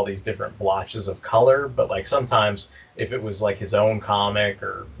you'd have all these different blotches of color. But like sometimes if it was like his own comic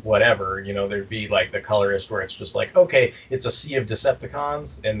or whatever, there'd be like the colorist where it's just like, okay, it's a sea of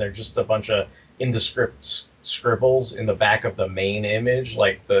Decepticons and they're just a bunch of indescript scribbles in the back of the main image.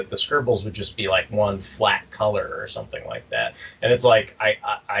 Like the scribbles would just be like one flat color or something like that. And it's like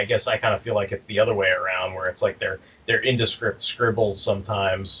I guess I kind of feel like it's the other way around, where it's like they're indescript scribbles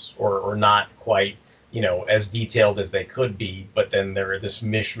sometimes, or not quite as detailed as they could be, but then they're this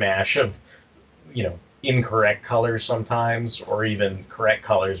mishmash of incorrect colors sometimes, or even correct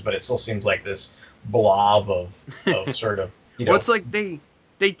colors, but it still seems like this blob of sort of well, it's like they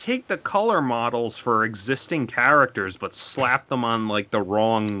take the color models for existing characters but slap them on like the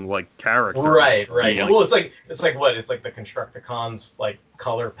wrong like character. Right. Well, it's like the Constructicons like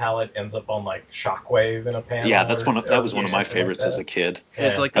color palette ends up on like Shockwave in a panel. Yeah, that was one of my favorites as a kid. Yeah.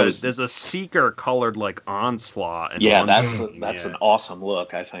 It's like there's a Seeker colored like Onslaught. And that's an awesome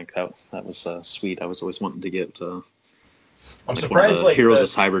look. I think that was sweet. I was always wanting to get I'm surprised like Heroes of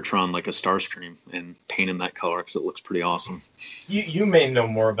Cybertron, like a Starscream, and paint him that color because it looks pretty awesome. You may know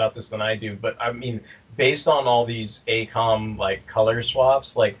more about this than I do, but I mean, based on all these ACOM like color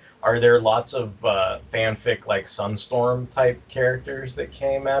swaps, like are there lots of fanfic like Sunstorm type characters that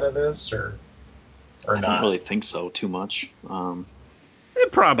came out of this, or not? I don't really think so too much.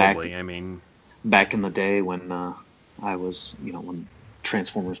 Probably. Back in the day when I was, when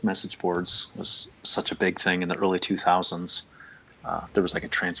Transformers message boards was such a big thing in the early 2000s. there was like a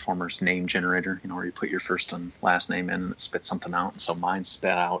Transformers name generator, where you put your first and last name in and it spits something out. And so mine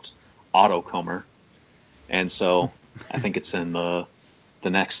spit out Autocomer. And so I think it's in the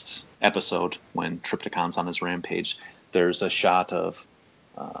next episode when Triptychon's on his rampage. There's a shot of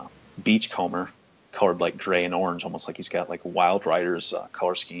Beachcomber colored like gray and orange, almost like he's got like Wild Rider's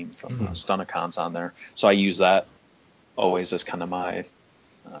color scheme from Stunticons on there. So I use that always as kind of my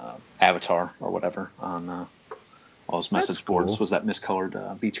avatar or whatever on all those message boards. Was that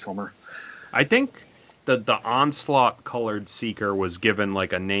miscolored Beachcomber? I think the Onslaught colored Seeker was given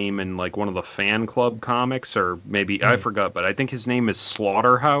like a name in like one of the fan club comics, or maybe I forgot, but I think his name is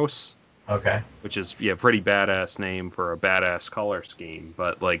Slaughterhouse. Okay. Which is pretty badass name for a badass color scheme.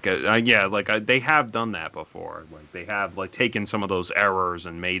 But like they have done that before. Like they have like taken some of those errors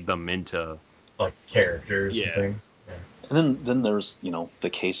and made them into like characters and things. Yeah. And then there's the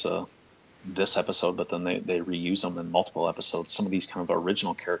case of this episode, but then they reuse them in multiple episodes. Some of these kind of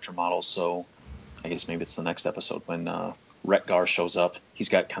original character models. So I guess maybe it's the next episode when Retgar shows up. He's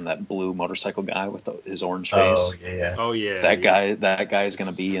got kind of that blue motorcycle guy with his orange face. Oh yeah. Oh yeah. That guy is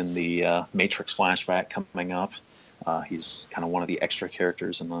going to be in the Matrix flashback coming up. He's kind of one of the extra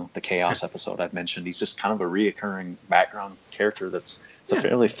characters in the Chaos episode I've mentioned. He's just kind of a reoccurring background character it's a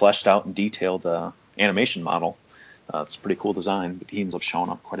fairly fleshed out and detailed animation model. It's a pretty cool design, but he ends up showing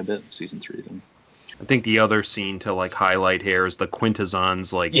up quite a bit in season 3 then. I think the other scene to like highlight here is the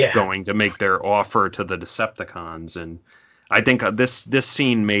Quintessons going to make their offer to the Decepticons, and I think this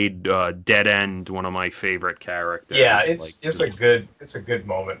scene made Dead End one of my favorite characters. Yeah, it's a good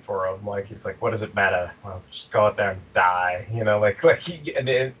moment for him. Like he's like, what does it matter? Well, just go out there and die.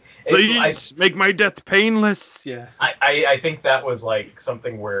 Please make my death painless. Yeah. I think that was like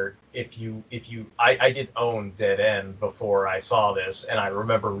something where I did own Dead End before I saw this, and I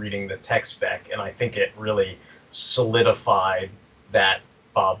remember reading the tech spec, and I think it really solidified that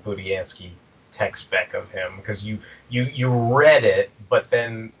Bob Budiansky tech spec of him, because you read it, but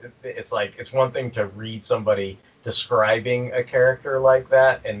then it's like it's one thing to read somebody describing a character like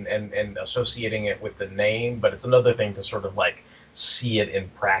that and associating it with the name, but it's another thing to sort of like see it in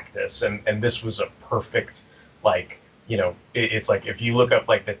practice, and this was a perfect it's like if you look up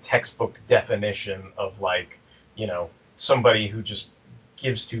like the textbook definition of like somebody who just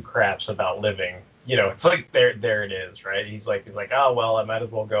gives two craps about living, it's like there it is, right? He's like oh well, I might as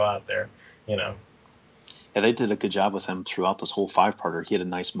well go out there. Yeah, they did a good job with him throughout this whole 5-parter. He had a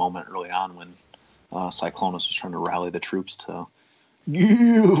nice moment early on when Cyclonus was trying to rally the troops to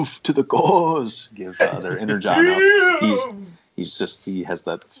give to the cause, give their energon up. He has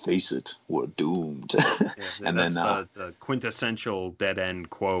that face it, we're doomed. And that's then the quintessential Dead End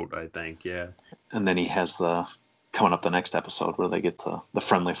quote, I think. Yeah. And then he has coming up the next episode where they get the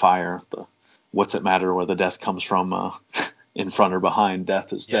friendly fire. The what's it matter where the death comes from? In front or behind,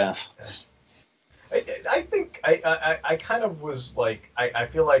 death is death. I think I kind of was like I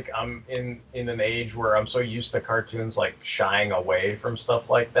feel like I'm in an age where I'm so used to cartoons like shying away from stuff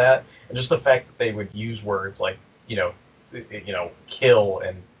like that, and just the fact that they would use words like kill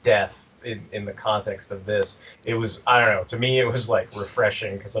and death in the context of this, it was, I don't know, to me it was like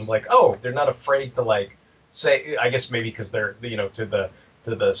refreshing, because I'm like, oh, they're not afraid to like say, I guess maybe because they're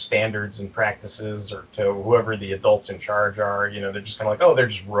to the standards and practices, or to whoever the adults in charge are, they're just kind of like, oh, they're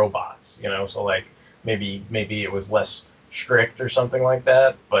just robots, so like maybe it was less strict or something like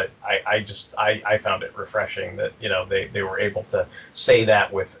that, but I found it refreshing that they were able to say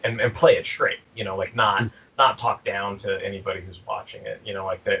that with and play it straight, like not talk down to anybody who's watching it,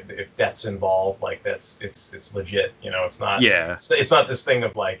 like that, if that's involved, like it's legit, it's not, it's not this thing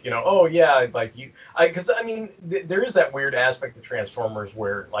of like, oh yeah, like because I mean there is that weird aspect of Transformers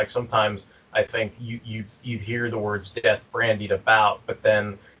where like sometimes I think you'd hear the words death brandied about, but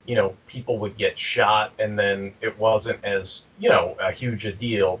then people would get shot and then it wasn't as a huge a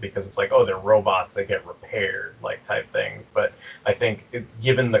deal, because it's like, oh, they're robots, they get repaired, like type thing. But I think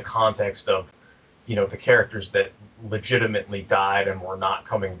given the context of the characters that legitimately died and were not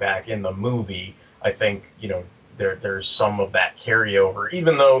coming back in the movie, I think there's some of that carryover,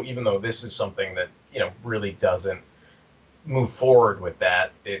 even though this is something that really doesn't move forward with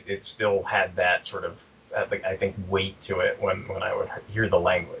that, it still had that sort of I think weight to it when I would hear the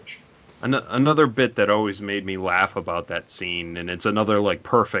language. Another bit that always made me laugh about that scene, and it's another like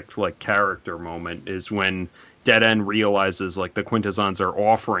perfect like character moment, is when Dead End realizes like the Quintessons are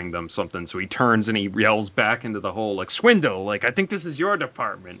offering them something, so he turns and he yells back into the hole like, Swindle, like I think this is your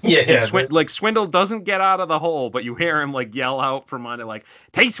department. Yeah. Like Swindle doesn't get out of the hole, but you hear him like yell out from under, like,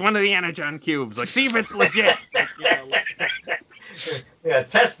 taste one of the Energon cubes, like see if it's legit. Yeah,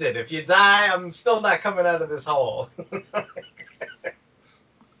 test it. If you die, I'm still not coming out of this hole.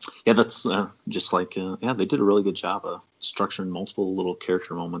 Yeah, that's just like they did a really good job of structuring multiple little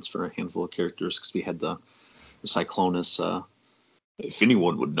character moments for a handful of characters, because we had the Cyclonus. If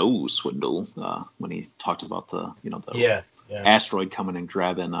anyone would know Swindle, when he talked about the asteroid coming and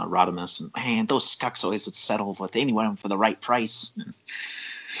grabbing Rodimus, and man, those Skuxoids would settle with anyone for the right price.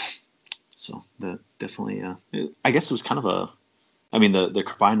 So that definitely, I guess it was kind of a. I mean, the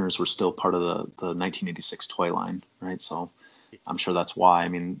Combiners were still part of the 1986 toy line, right? So I'm sure that's why. I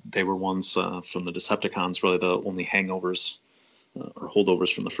mean, they were ones from the Decepticons, really the only hangovers or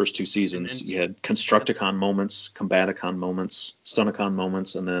holdovers from the first two seasons. You had Constructicon moments, Combaticon moments, Stunicon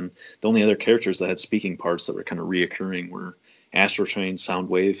moments, and then the only other characters that had speaking parts that were kind of reoccurring were Astrotrain,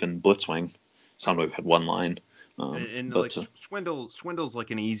 Soundwave, and Blitzwing. Soundwave had one line. Swindle's like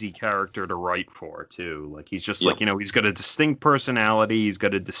an easy character to write for too. Like he's just like, he's got a distinct personality, he's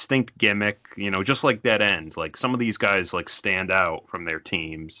got a distinct gimmick, just like Dead End. Like some of these guys like stand out from their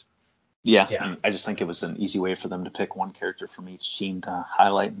teams. Yeah. I just think it was an easy way for them to pick one character from each team to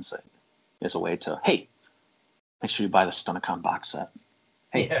highlight and say, as a way to, hey, make sure you buy the Stunicon box set.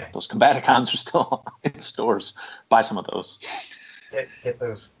 Hey, those Combaticons are still in stores. Buy some of those. Get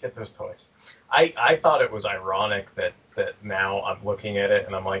those toys. I thought it was ironic that now I'm looking at it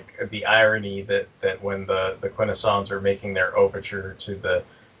and I'm like, the irony that when the Quintessons are making their overture to the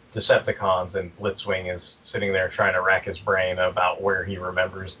Decepticons and Blitzwing is sitting there trying to rack his brain about where he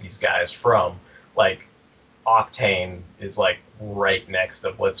remembers these guys from, like Octane is like right next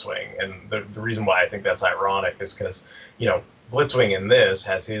to Blitzwing. And the reason why I think that's ironic is because, Blitzwing in this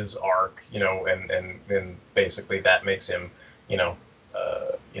has his arc, and basically that makes him,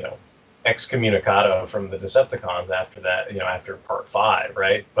 excommunicado from the Decepticons after that, after part 5,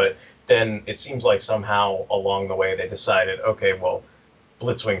 right? But then it seems like somehow along the way they decided, okay, well,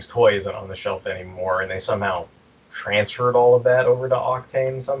 Blitzwing's toy isn't on the shelf anymore, and they somehow transferred all of that over to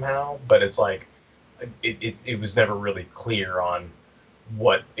Octane somehow. But it's like it was never really clear on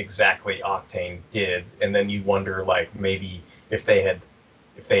what exactly Octane did, and then you wonder, like, maybe if they had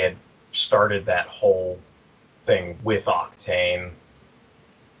started that whole thing with Octane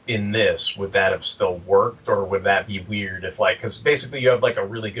in this, would that have still worked, or would that be weird if, like, because basically you have like a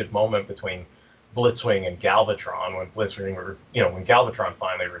really good moment between Blitzwing and Galvatron when when Galvatron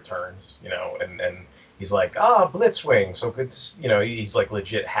finally returns, and he's like, Blitzwing, so good, he's like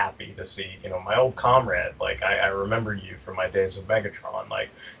legit happy to see, my old comrade, like I remember you from my days with Megatron, like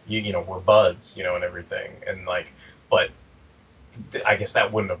we're buds, and everything, and like, but I guess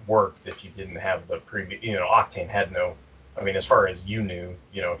that wouldn't have worked if you didn't have the previous, Octane had no, I mean, as far as you knew,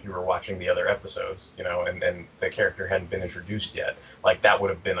 if you were watching the other episodes, and the character hadn't been introduced yet, like that would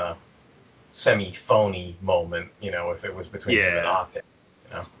have been a semi-phony moment, if it was between him and Octane.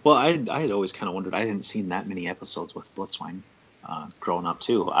 Well, I had always kind of wondered. I hadn't seen that many episodes with Blitzwing growing up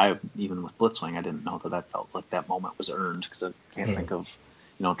too. Even with Blitzwing, I didn't know that felt like that moment was earned, because I can't think of,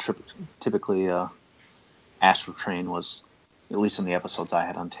 typically Astro Train was, at least in the episodes I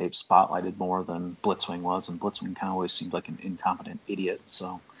had on tape, spotlighted more than Blitzwing was, and Blitzwing kind of always seemed like an incompetent idiot.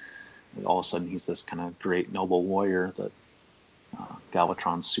 So all of a sudden he's this kind of great noble warrior that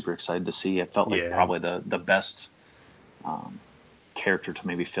Galvatron's super excited to see. It felt like probably the best character to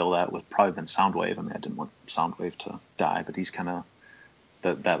maybe fill that would probably been Soundwave. I mean, I didn't want Soundwave to die, but he's kind of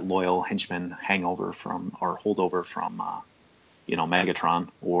that loyal henchman holdover from Megatron,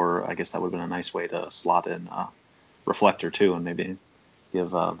 or I guess that would have been a nice way to slot in Reflector too, and maybe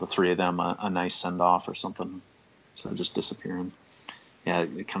give the three of them a nice send off or something. So just disappearing. Yeah,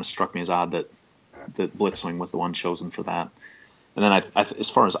 it kind of struck me as odd that Blitzwing was the one chosen for that. And then I as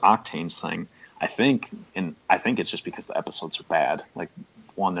far as Octane's thing, I think it's just because the episodes are bad. Like,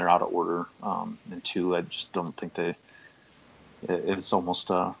 one, they're out of order, and two, I just don't think it's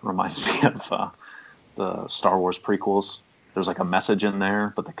almost reminds me of the Star Wars prequels. There's like a message in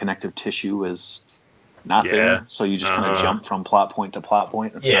there, but the connective tissue is not there. So you just kind of jump from plot point to plot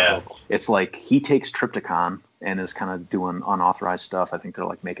point. It's like he takes Trypticon and is kind of doing unauthorized stuff. I think they're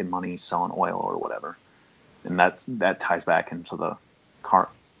like making money selling oil or whatever. And that ties back into the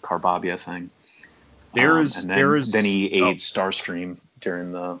Carbabia thing. Then he aids Starscream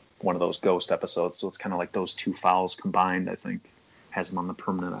during one of those Ghost episodes. So it's kind of like those two fouls combined, I think, has him on the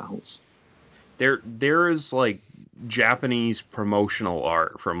permanent outs. There is like Japanese promotional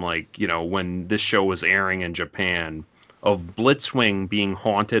art from when this show was airing in Japan of Blitzwing being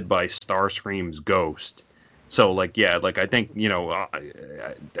haunted by Starscream's ghost. So I think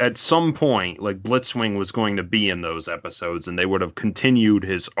at some point Blitzwing was going to be in those episodes, and they would have continued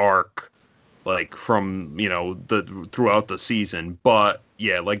his arc from throughout the season. But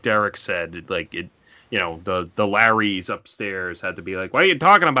yeah, like Derek said, you know, the Larrys upstairs had to be like, what are you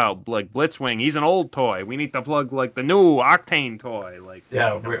talking about? Like, Blitzwing, he's an old toy. We need to plug, like, the new Octane toy. Like,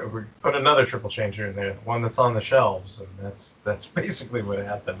 yeah, we put another triple changer in there, one that's on the shelves, and that's basically what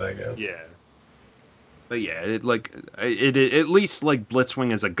happened, I guess. Yeah. But yeah, it at least, like,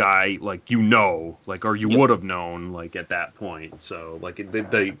 Blitzwing is a guy, like, you know, like, or you would have known, like, at that point. So, like,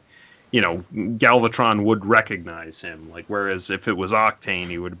 they you know, Galvatron would recognize him. Like, whereas if it was Octane,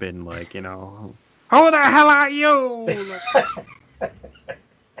 he would have been like, you know, who the hell are you?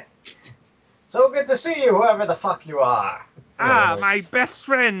 So good to see you, whoever the fuck you are. My best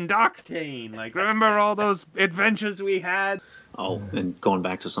friend, Octane. Like, remember all those adventures we had? Oh, and going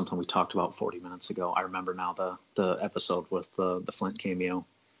back to something we talked about 40 minutes ago, I remember now the episode with the Flint cameo.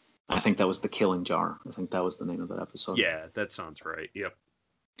 I think that was the Killing Jar. I think that was the name of that episode. Yeah, that sounds right. Yep.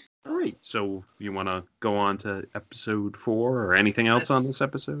 All right, so you want to go on to episode 4 or anything else on this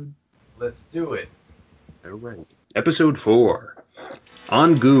episode? Let's do it. All right. Episode 4.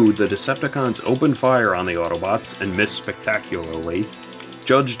 On Goo, the Decepticons open fire on the Autobots and miss spectacularly.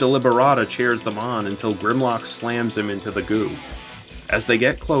 Judge Deliberata cheers them on until Grimlock slams him into the goo. As they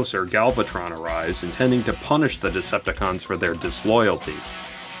get closer, Galvatron arrives, intending to punish the Decepticons for their disloyalty.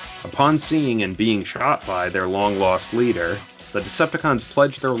 Upon seeing and being shot by their long-lost leader, the Decepticons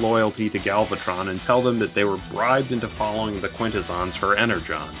pledge their loyalty to Galvatron and tell them that they were bribed into following the Quintessons for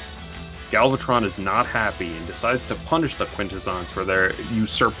Energon. Galvatron is not happy and decides to punish the Quintessons for their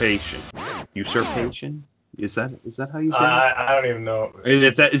usurpation. Usurpation? Is that how you say it? I don't even know.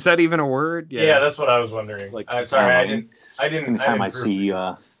 Is that even a word? Yeah, that's what I was wondering. Like, I'm sorry, I didn't. Anytime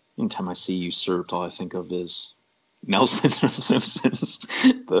I see usurped, all I think of is Nelson from Simpsons.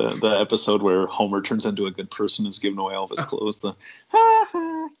 The episode where Homer turns into a good person is giving away all of his clothes. The ha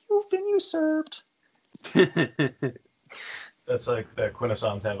ha, you've been usurped. That's like the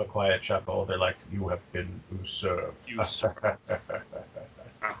Quintessons have a quiet chuckle. They're like, "You have been usurped."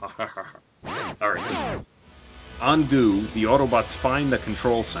 All right. On Goo, the Autobots find the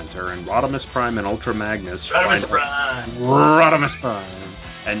control center, and Rodimus Prime and Ultra Magnus Rodimus Prime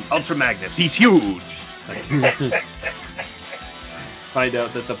and Ultra Magnus, he's huge! Find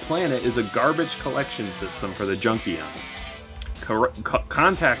out that the planet is a garbage collection system for the Junkions.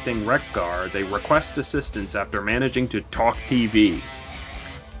 Contacting Wreck-Gar, they request assistance after managing to talk TV.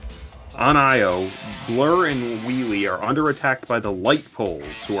 On Io, Blur and Wheelie are under attack by the light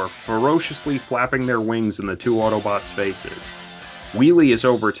poles, who are ferociously flapping their wings in the two Autobots' faces. Wheelie is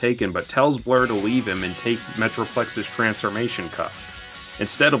overtaken, but tells Blur to leave him and take Metroplex's transformation cup.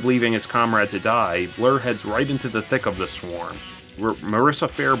 Instead of leaving his comrade to die, Blur heads right into the thick of the swarm. Marissa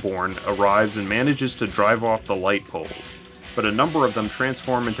Fairborn arrives and manages to drive off the light poles, but a number of them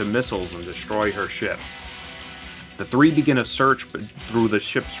transform into missiles and destroy her ship. The three begin a search through the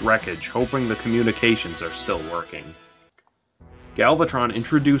ship's wreckage, hoping the communications are still working. Galvatron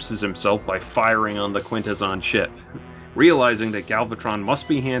introduces himself by firing on the Quintesson ship. Realizing that Galvatron must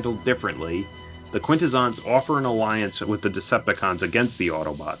be handled differently, the Quintessons offer an alliance with the Decepticons against the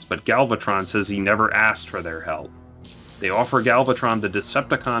Autobots, but Galvatron says he never asked for their help. They offer Galvatron the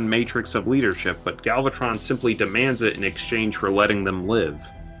Decepticon matrix of leadership, but Galvatron simply demands it in exchange for letting them live.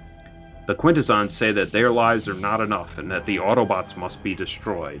 The Quintessons say that their lives are not enough and that the Autobots must be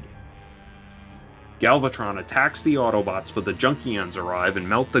destroyed. Galvatron attacks the Autobots, but the Junkions arrive and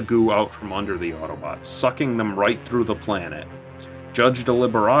melt the goo out from under the Autobots, sucking them right through the planet. Judge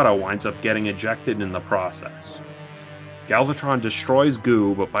Deliberata winds up getting ejected in the process. Galvatron destroys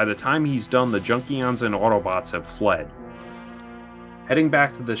Goo, but by the time he's done, the Junkions and Autobots have fled. Heading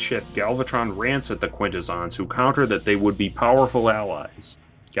back to the ship, Galvatron rants at the Quintessons, who counter that they would be powerful allies.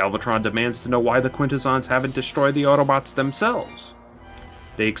 Galvatron demands to know why the Quintessons haven't destroyed the Autobots themselves.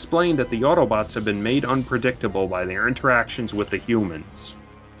 They explain that the Autobots have been made unpredictable by their interactions with the humans.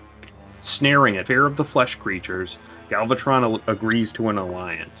 Snaring at fear of the flesh creatures, Galvatron agrees to an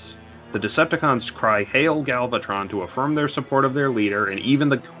alliance. The Decepticons cry "Hail Galvatron" to affirm their support of their leader, and even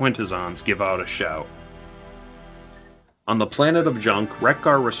the Quintessons give out a shout. On the planet of Junk,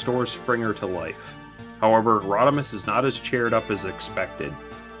 Wreck-Gar restores Springer to life. However, Rodimus is not as cheered up as expected.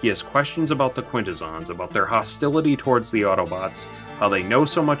 He has questions about the Quintessons, about their hostility towards the Autobots, how they know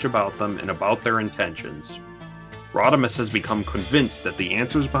so much about them, and about their intentions. Rodimus has become convinced that the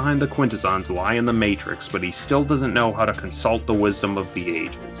answers behind the Quintessons lie in the Matrix, but he still doesn't know how to consult the wisdom of the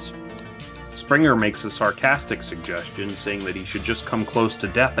ages. Springer makes a sarcastic suggestion, saying that he should just come close to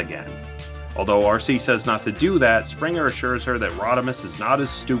death again. Although RC says not to do that, Springer assures her that Rodimus is not as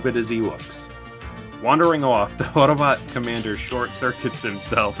stupid as he looks. Wandering off, the Autobot commander short-circuits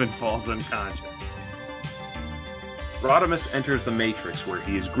himself and falls unconscious. Rodimus enters the Matrix, where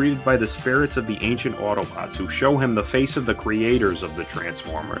he is greeted by the spirits of the ancient Autobots, who show him the face of the creators of the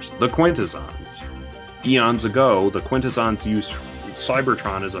Transformers, the Quintessons. Eons ago, the Quintessons used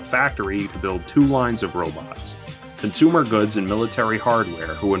Cybertron as a factory to build 2 lines of robots, consumer goods and military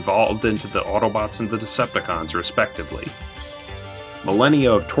hardware, who evolved into the Autobots and the Decepticons, respectively.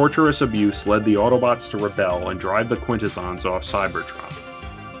 Millennia of torturous abuse led the Autobots to rebel and drive the Quintessons off Cybertron.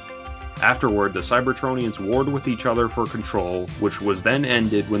 Afterward, the Cybertronians warred with each other for control, which was then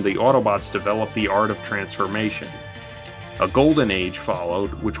ended when the Autobots developed the art of transformation. A golden age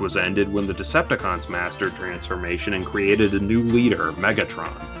followed, which was ended when the Decepticons mastered transformation and created a new leader,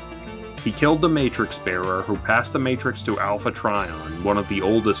 Megatron. He killed the Matrix Bearer, who passed the Matrix to Alpha Trion, one of the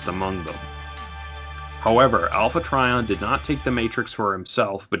oldest among them. However, Alpha Trion did not take the Matrix for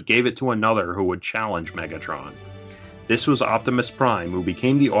himself, but gave it to another who would challenge Megatron. This was Optimus Prime, who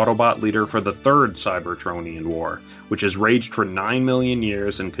became the Autobot leader for the Third Cybertronian War, which has raged for 9 million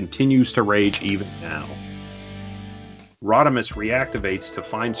years and continues to rage even now. Rodimus reactivates to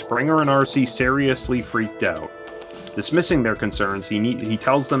find Springer and RC seriously freaked out. Dismissing their concerns, he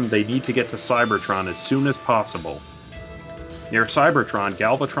tells them they need to get to Cybertron as soon as possible. Near Cybertron,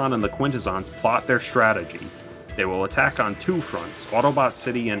 Galvatron and the Quintessons plot their strategy. They will attack on 2 fronts, Autobot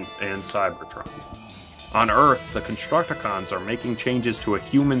City and Cybertron. On Earth, the Constructicons are making changes to a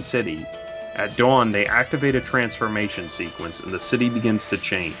human city. At dawn, they activate a transformation sequence, and the city begins to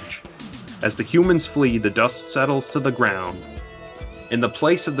change. As the humans flee, the dust settles to the ground. In the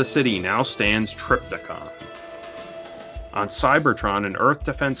place of the city now stands Tripticon. On Cybertron, an Earth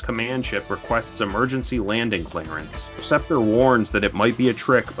Defense Command ship requests emergency landing clearance. Scepter warns that it might be a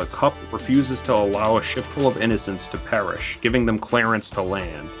trick, but Cup refuses to allow a ship full of innocents to perish, giving them clearance to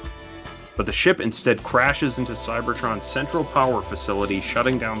land. But the ship instead crashes into Cybertron's central power facility,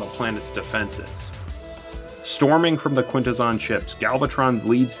 shutting down the planet's defenses. Storming from the Quintesson ships, Galvatron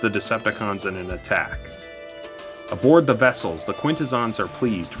leads the Decepticons in an attack. Aboard the vessels, the Quintessons are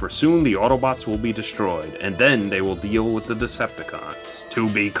pleased, for soon the Autobots will be destroyed, and then they will deal with the Decepticons. To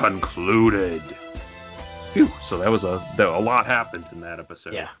be concluded. Phew, so that was a lot happened in that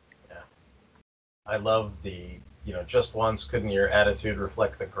episode. Yeah. I love just once couldn't your attitude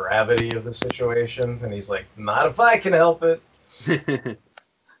reflect the gravity of the situation? And he's like, not if I can help it.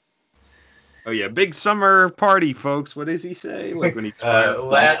 Oh yeah, big summer party, folks. What does he say? Like when he's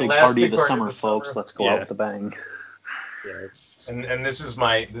last big party of the summer, folks. Let's go out with a bang. Yeah. And this is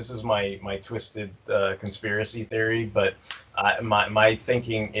my twisted conspiracy theory, but my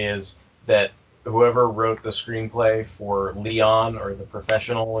thinking is that whoever wrote the screenplay for Leon or The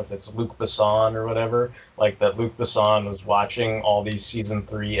Professional, if it's Luc Besson or whatever, like that Luc Besson was watching all these season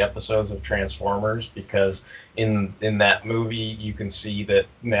 3 episodes of Transformers, because in that movie you can see that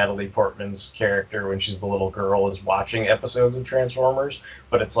Natalie Portman's character, when she's the little girl, is watching episodes of Transformers,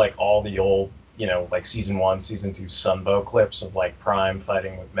 but it's like all the old, like season 1, season 2 Sunbow clips of like Prime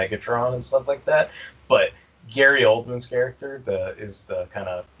fighting with Megatron and stuff like that. But Gary Oldman's character is the kind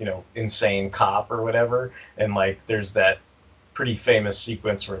of insane cop or whatever, and like there's that pretty famous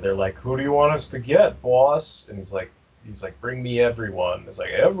sequence where they're like, "Who do you want us to get, boss?" And he's like, "Bring me everyone." It's like,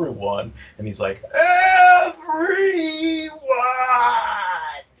 "Everyone," and he's like, "Everyone,"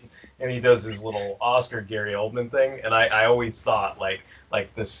 and he does his little Oscar Gary Oldman thing, and I always thought like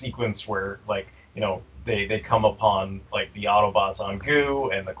the sequence where they come upon like the Autobots on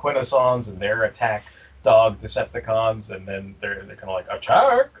Goo and the Quintessons and their attack dog Decepticons, and then they're kind of like,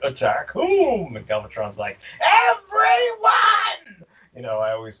 attack whom? And Galvatron's like, everyone.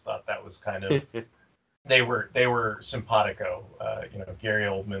 I always thought that was kind of they were simpatico, Gary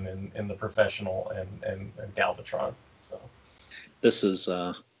Oldman in The Professional and Galvatron. So this is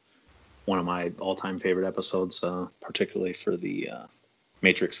one of my all-time favorite episodes, particularly for the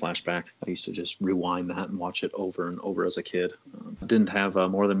Matrix flashback. I used to just rewind that and watch it over and over as a kid. Didn't have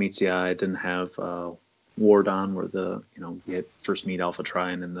More Than Meets the Eye. Didn't have War Dawn, where we first meet Alpha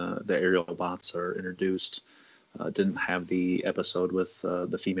Trion and the aerial bots are introduced. Didn't have the episode with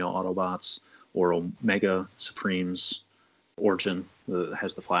the female Autobots or Omega Supreme's origin that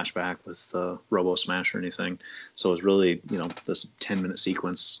has the flashback with Robo Smash or anything. So it was really, this 10-minute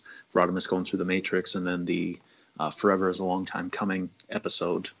sequence, Rodimus going through the Matrix, and then the Forever is a Long Time Coming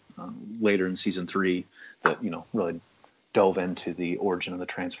episode later in season 3 that, really dove into the origin of the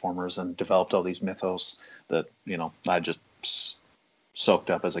Transformers and developed all these mythos that, I just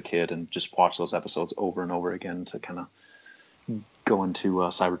soaked up as a kid and just watched those episodes over and over again to kind of go into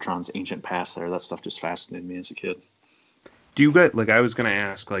Cybertron's ancient past there. That stuff just fascinated me as a kid. Do you guys, I was going to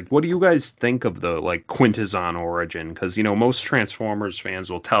ask, what do you guys think of the, Quintesson origin? Because, most Transformers fans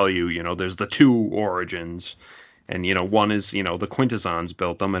will tell you, there's the 2 origins. And one is the Quintessons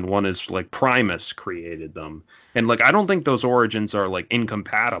built them, and one is like Primus created them. And like I don't think those origins are like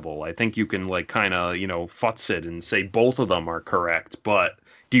incompatible. I think you can like kind of futz it and say both of them are correct. But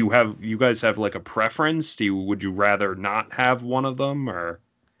do you guys have like a preference? Would you rather not have one of them, or?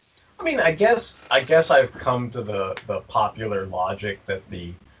 I mean, I guess I've come to the popular logic that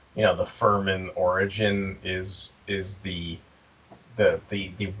the Furman origin is the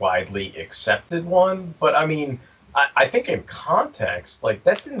widely accepted one. But I mean, I think in context, like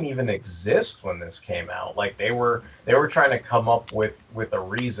that didn't even exist when this came out. Like they were trying to come up with a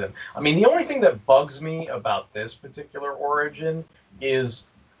reason. I mean, the only thing that bugs me about this particular origin is,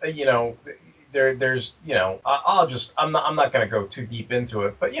 there's I'm not going to go too deep into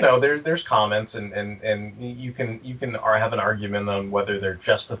it, but there's comments and you can have an argument on whether they're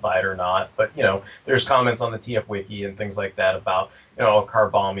justified or not. But there's comments on the TF Wiki and things like that about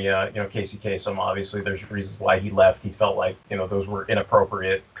Carbomia, Casey Kasem. Obviously, there's reasons why he left. He felt like those were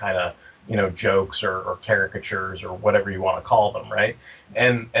inappropriate kind of jokes or caricatures or whatever you want to call them, right?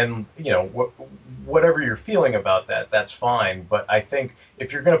 And whatever you're feeling about that, that's fine. But I think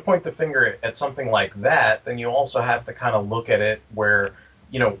if you're going to point the finger at something like that, then you also have to kind of look at it where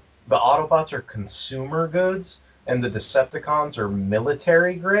the Autobots are consumer goods and the Decepticons are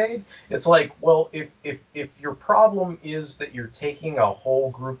military grade. It's like, well, if your problem is that you're taking a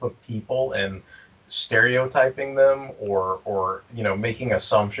whole group of people and stereotyping them or making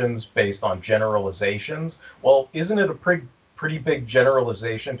assumptions based on generalizations, well, isn't it a pretty big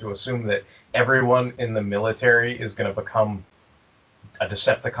generalization to assume that everyone in the military is going to become a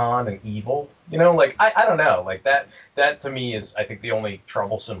Decepticon and evil? Like I don't know, like that to me is, I think, the only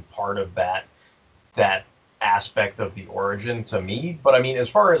troublesome part of that aspect of the origin to me. But I mean, as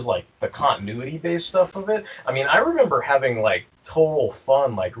far as like the continuity based stuff of it, I mean, I remember having like total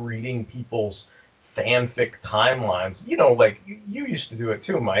fun like reading people's fanfic timelines. Like you used to do it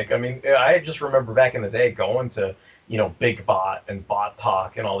too, Mike. I mean, I just remember back in the day going to Big Bot and Bot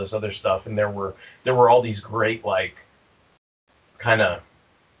Talk and all this other stuff, and there were all these great like kind of,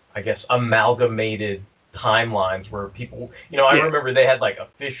 I guess, amalgamated timelines where people, I remember they had like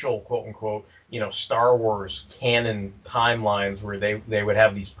official quote unquote Star Wars canon timelines where they would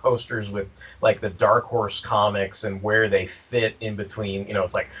have these posters with like the Dark Horse comics and where they fit in between.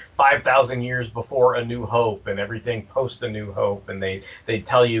 It's like 5,000 years before A New Hope and everything post A New Hope, and they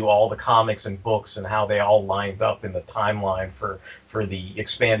tell you all the comics and books and how they all lined up in the timeline for the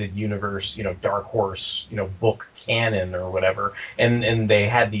expanded universe, Dark Horse, book canon or whatever. And they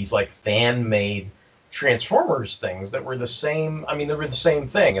had these like fan made Transformers things that were the same. I mean, they were the same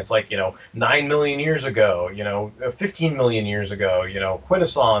thing. It's like 9 million years ago, 15 million years ago,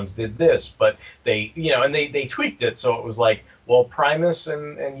 Quintessons did this, but they and they tweaked it so it was like, well, Primus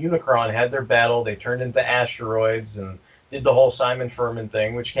and Unicron had their battle, they turned into asteroids and did the whole Simon Furman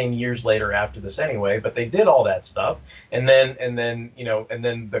thing, which came years later after this anyway, but they did all that stuff. And then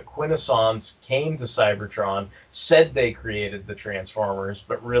the Quintessons came to Cybertron, said they created the Transformers,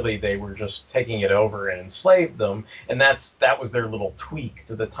 but really they were just taking it over and enslaved them. And that was their little tweak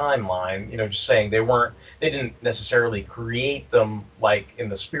to the timeline, just saying they didn't necessarily create them like in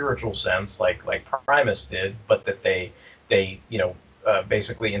the spiritual sense, like Primus did, but that they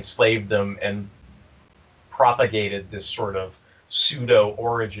basically enslaved them and propagated this sort of pseudo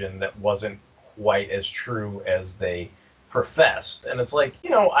origin that wasn't quite as true as they professed. And it's like,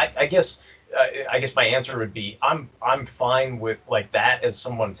 I guess my answer would be I'm fine with like that as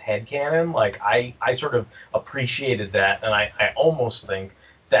someone's headcanon. Like I sort of appreciated that, and I almost think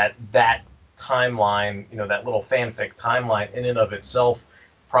that timeline, that little fanfic timeline in and of itself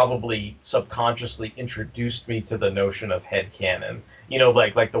probably subconsciously introduced me to the notion of headcanon.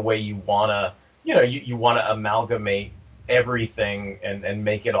 Like the way you wanna you want to amalgamate everything and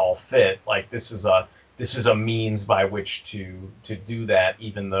make it all fit. Like this is a means by which to do that,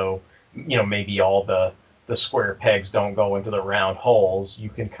 even though maybe all the square pegs don't go into the round holes.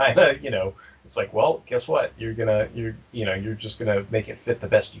 You can kind of it's like, well, guess what? You're just gonna make it fit the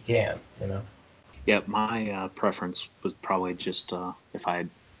best you can. Yeah, my preference was probably just if I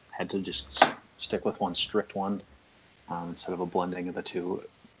had to just stick with one strict one instead of a blending of the two.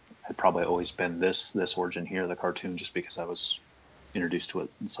 Had probably always been this origin here, the cartoon, just because I was introduced to it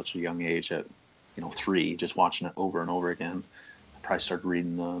in such a young age at 3, just watching it over and over again. I probably started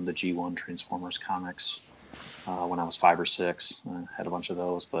reading the G1 Transformers comics when I was 5 or 6. I had a bunch of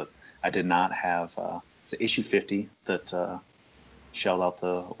those, but I did not have the issue 50 that shelled out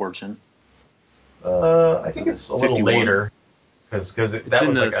the origin. I think it's a little 51. Later. Because that was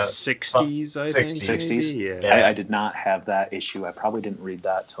in the like 60s, I think. 60s. Yeah. I did not have that issue. I probably didn't read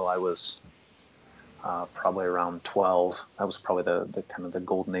that till I was, probably around 12. That was probably the kind of the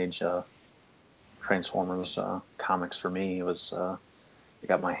golden age Transformers comics for me. It was I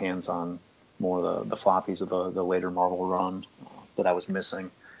got my hands on more of the floppies of the later Marvel run that I was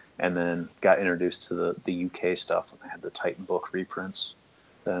missing, and then got introduced to the UK stuff when they had the Titan book reprints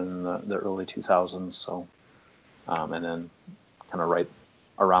in the early 2000s. So, and then kind of right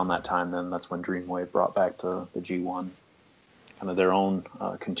around that time, then that's when Dreamwave brought back the G1, kind of their own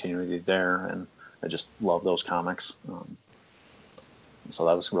continuity there, and I just love those comics. So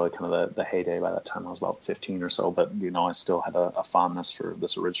that was really kind of the heyday. By that time I was about 15 or so, but I still had a fondness for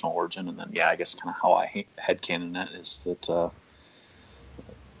this original origin. And then I guess kind of how I headcanon it is that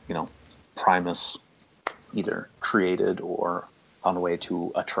Primus either created or found a way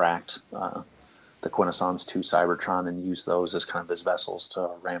to attract the Quintessons to Cybertron and use those as kind of his vessels to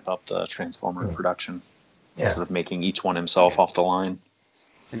ramp up the Transformer production instead of making each one himself off the line.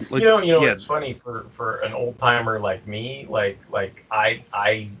 It's funny for an old timer like me, like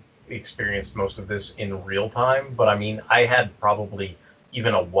I experienced most of this in real time, but I mean, I had probably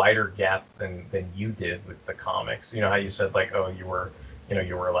even a wider gap than you did with the comics. You know how you said like, oh, you were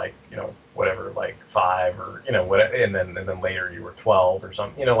like, whatever, like 5 or, what, and then later you were 12 or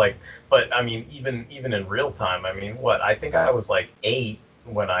something, but I mean, even in real time, I mean, I think I was like 8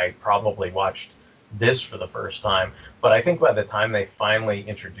 when I probably watched this for the first time, but I think by the time they finally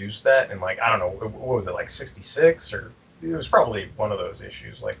introduced that, and like, I don't know, what was it, like 66, or it was probably one of those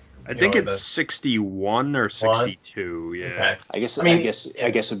issues, like I think it's 61 or 62. Yeah. Okay. I guess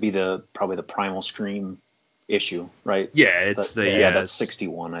it'd be probably the Primal Scream issue, right? Yeah, it's that's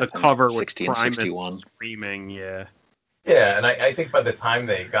 61. The cover with 60 and 61 screaming. Yeah. Yeah, and I think by the time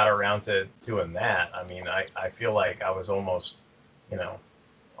they got around to doing that, I mean, I feel like I was almost, I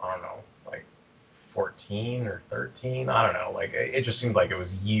don't know, like 14 or 13. I don't know. Like, it just seemed like it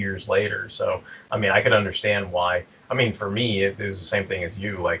was years later. So, I mean, I could understand why. I mean, for me, it was the same thing as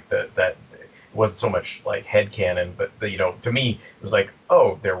you. Like that it wasn't so much like headcanon, but to me, it was like,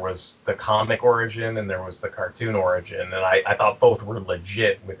 oh, there was the comic origin and there was the cartoon origin, and I thought both were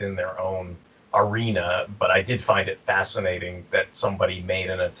legit within their own arena. But I did find it fascinating that somebody made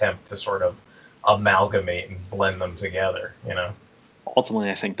an attempt to sort of amalgamate and blend them together. Ultimately,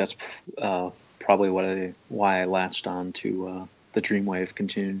 I think that's probably why I latched on to the Dreamwave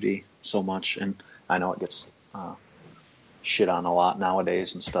continuity so much, and I know it gets shit on a lot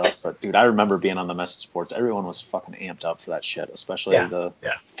nowadays and stuff, but dude, I remember being on the message boards. Everyone was fucking amped up for that shit, especially the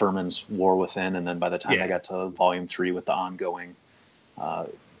Furman's War Within, and then by the time I got to Volume 3 with the ongoing, the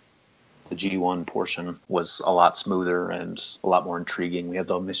G1 portion was a lot smoother and a lot more intriguing. We had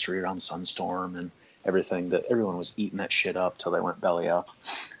the mystery around Sunstorm and everything, that everyone was eating that shit up till they went belly up.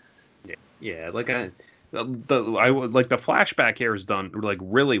 Yeah, like the flashback here is done like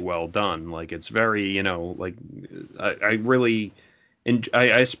really well done. Like it's very, like I really, I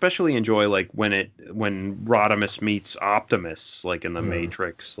especially enjoy like when Rodimus meets Optimus, like in the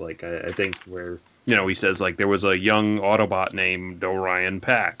Matrix. Like I think where he says like there was a young Autobot named Orion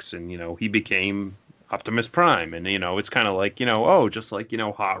Pax, and he became Optimus Prime, and it's kind of like just like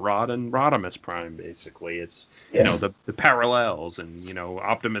Hot Rod and Rodimus Prime. Basically, it's the parallels, and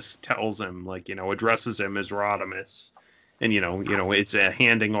Optimus tells him like addresses him as Rodimus, and it's a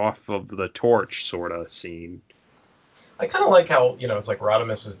handing off of the torch sort of scene. I kind of like how it's like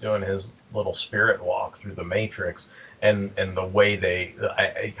Rodimus is doing his little spirit walk through the Matrix, and the way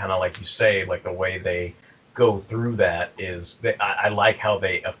I kind of like you say, like the way they go through that is I like how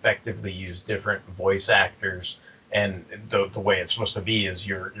they effectively use different voice actors, and the way it's supposed to be is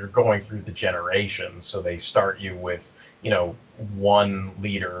you're going through the generations. So they start you with one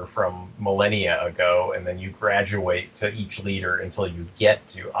leader from millennia ago, and then you graduate to each leader until you get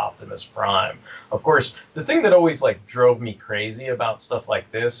to Optimus Prime. Of course, the thing that always like drove me crazy about stuff like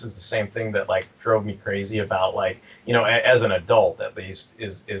this is the same thing that like drove me crazy about like as an adult at least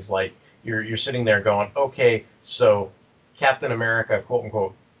is like you're sitting there going, okay, so Captain America, quote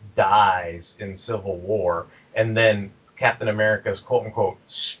unquote, dies in Civil War, and then Captain America's quote unquote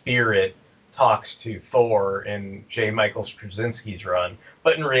spirit talks to Thor in J. Michael Straczynski's run,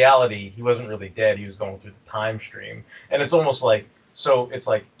 but in reality, he wasn't really dead. He was going through the time stream, and it's almost like, so it's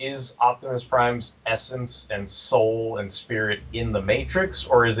like, is Optimus Prime's essence and soul and spirit in the Matrix,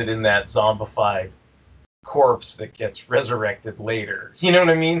 or is it in that zombified corpse that gets resurrected later? You know what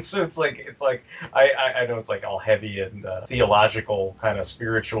I mean? So it's like I know it's like all heavy and theological kind of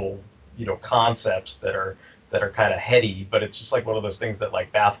spiritual concepts that are kind of heady, but it's just like one of those things that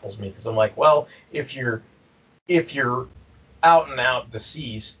like baffles me, because I'm like, well, if you're out and out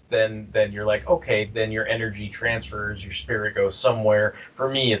deceased, then you're like, okay, then your energy transfers, your spirit goes somewhere. For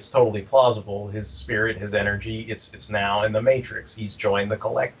me, it's totally plausible. His spirit, his energy, it's now in the Matrix. He's joined the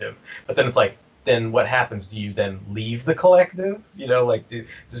collective. But then it's like, then what happens? Do you then leave the collective? You know, like,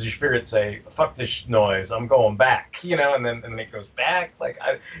 does your spirit say, fuck this noise, I'm going back, you know, and then it goes back? Like,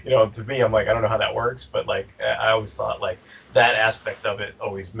 to me, I'm like, I don't know how that works, but like, I always thought like that aspect of it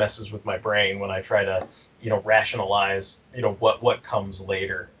always messes with my brain when I try to, rationalize, what comes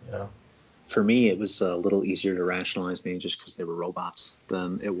later, For me, it was a little easier to rationalize maybe just because they were robots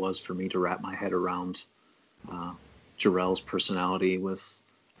than it was for me to wrap my head around Jarrell's personality with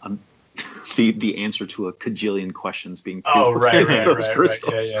the answer to a cajillion questions being those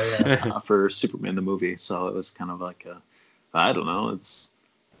crystals for Superman the movie. So it was kind of like I don't know, it's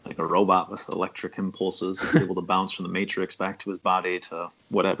like a robot with electric impulses. It's able to bounce from the Matrix back to his body to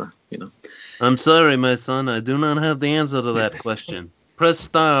whatever, I'm sorry, my son, I do not have the answer to that question. Press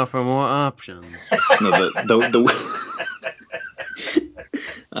star for more options. No,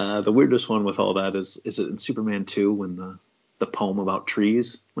 the weirdest one with all that is it in Superman 2 when the poem about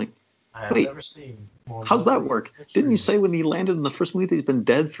trees? Like, I've never seen. How's that work? Didn't you say when he landed in the first movie that he's been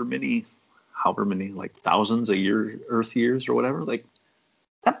dead for however many, like thousands of Earth years or whatever? Like,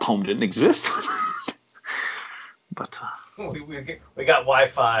 that poem didn't exist. But we got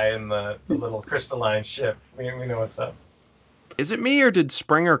Wi-Fi in the little crystalline ship. We know what's up. Is it me, or did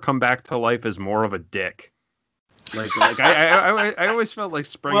Springer come back to life as more of a dick? Like I always felt like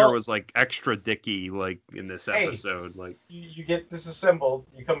Springer was like extra dicky, like in this episode. Like you get disassembled,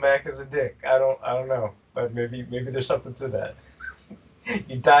 you come back as a dick. I don't know, but maybe there's something to that.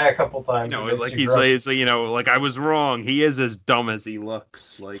 You die a couple times. Like he's like, like I was wrong. He is as dumb as he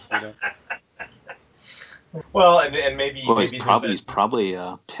looks. Like, Well, and maybe. Well, maybe he's probably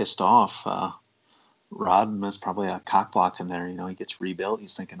pissed off. Rod has probably cock blocked him there. He gets rebuilt.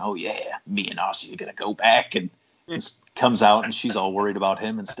 He's thinking, oh yeah, me and Aussie are gonna go back, and comes out and she's all worried about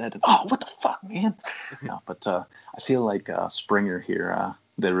him instead. And, oh, what the fuck, man? But I feel like Springer here,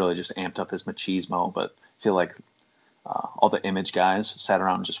 they really just amped up his machismo. But I feel like all the Image guys sat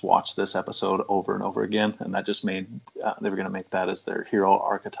around and just watched this episode over and over again, and that just made they were going to make that as their hero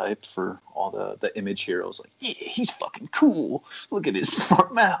archetype for all the Image heroes. Like, yeah, he's fucking cool. Look at his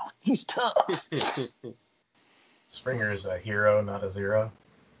smart mouth. He's tough. Springer is a hero, not a zero.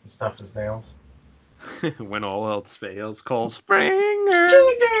 He's tough as nails. When all else fails, call Springer.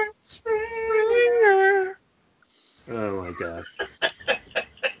 Springer. Oh my god.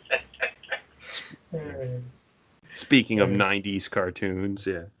 Speaking of 90s cartoons,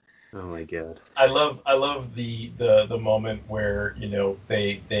 yeah. Oh my god. I love the moment where,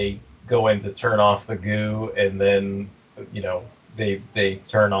 they go in to turn off the goo, and then, they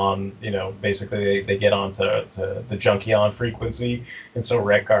turn on, basically they get onto the Junkion frequency, and so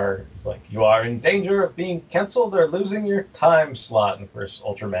Rekgar is like, you are in danger of being canceled or losing your time slot. And of course,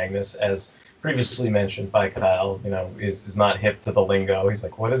 Ultra Magnus, as previously mentioned by Kyle, is not hip to the lingo. He's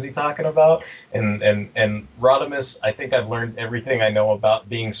like, what is he talking about? And Rodimus, I think I've learned everything I know about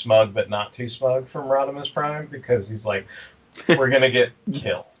being smug but not too smug from Rodimus Prime, because he's like, we're gonna get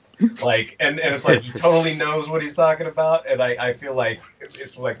killed. Like, and it's like he totally knows what he's talking about, and I feel like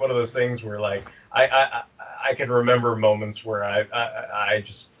it's like one of those things where like I can remember moments where I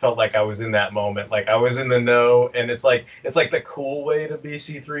just felt like I was in that moment, like I was in the know, and it's like the cool way to be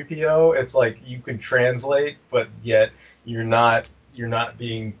C-3PO. It's like you can translate, but yet you're not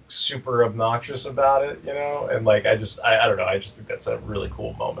being super obnoxious about it, and like I don't know, I just think that's a really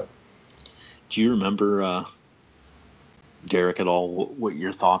cool moment. Do you remember Derek at all what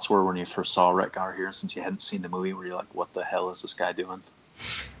your thoughts were when you first saw Rekgar here, since you hadn't seen the movie? Were you like, what the hell is this guy doing?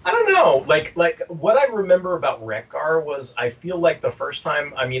 I don't know. Like what I remember about Rekgar was, I feel like the first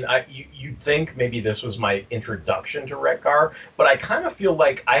time, I mean, you'd think maybe this was my introduction to Rekgar, but I kind of feel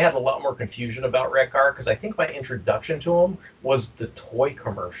like I had a lot more confusion about Rekgar, because I think my introduction to him was the toy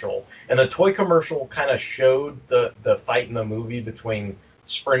commercial, and the toy commercial kind of showed the fight in the movie between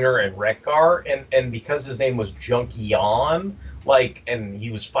Springer and Rekgar, and because his name was Junkion, and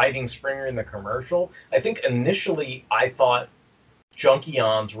he was fighting Springer in the commercial, I think initially I thought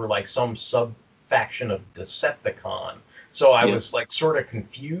Junkions were like some sub-faction of Decepticon. So I was like sort of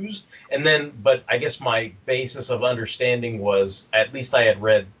confused. And then, but I guess my basis of understanding was, at least I had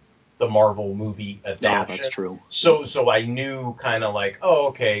read the Marvel movie adaptation. Yeah, that's true. So I knew kind of like, oh,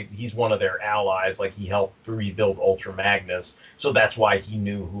 okay, he's one of their allies. Like, he helped rebuild Ultra Magnus. So that's why he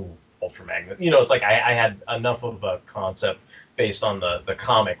knew who Ultra Magnus. It's like I had enough of a concept based on the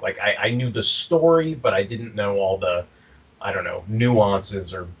comic. Like, I knew the story, but I didn't know all the I don't know,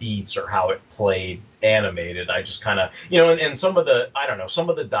 nuances or beats or how it played animated. I just kind of, and some of the, I don't know, some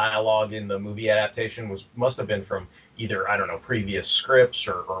of the dialogue in the movie adaptation must have been from either, I don't know, previous scripts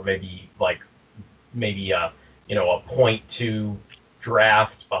or maybe a .2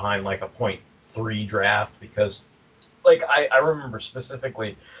 draft behind like a .3 draft, because like I remember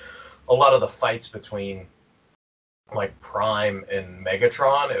specifically a lot of the fights between like Prime and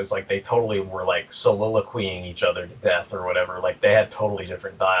Megatron. It was like they totally were like soliloquying each other to death or whatever. Like they had totally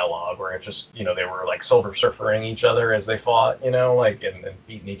different dialogue where it just, they were like Silver Surfering each other as they fought, like and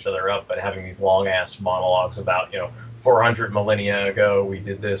beating each other up, but having these long ass monologues about, 400 millennia ago we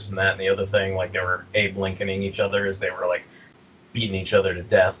did this and that and the other thing. Like they were Abe Lincolning each other as they were like beating each other to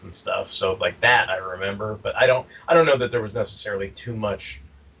death and stuff. So like that I remember, but I don't know that there was necessarily too much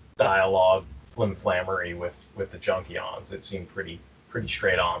dialogue flim-flammery with the Junkions. It seemed pretty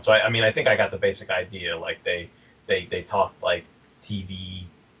straight on. So I think I got the basic idea. Like they talked like TV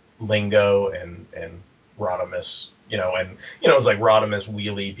lingo and Rodimus, and it was like Rodimus,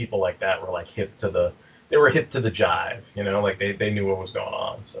 Wheelie, people like that were like hip to the jive, like they knew what was going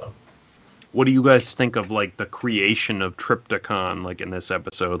on. So what do you guys think of like the creation of Trypticon, like in this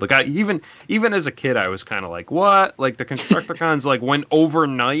episode? Like I even as a kid, I was kind of like, what? Like the Constructicons like went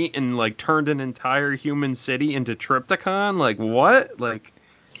overnight and like turned an entire human city into Trypticon? Like what? Like,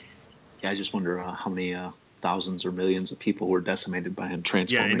 yeah, I just wonder how many thousands or millions of people were decimated by him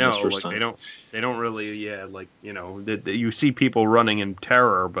transforming. Yeah, I know. His first like time. they don't really. Yeah, like you see people running in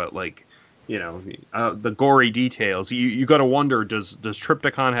terror, but like. The gory details. You got to wonder, does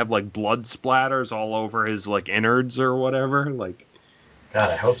Trypticon have like blood splatters all over his like innards or whatever? Like, God,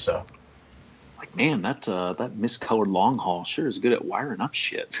 I hope so. Like, man, that miscolored long haul sure is good at wiring up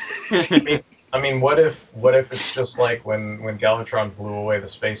shit. I mean, what if it's just like when Galvatron blew away the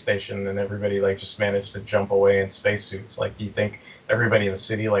space station and everybody like just managed to jump away in spacesuits? Like, do you think everybody in the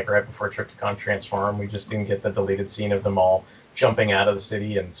city, like right before Trypticon transformed, we just didn't get the deleted scene of them all jumping out of the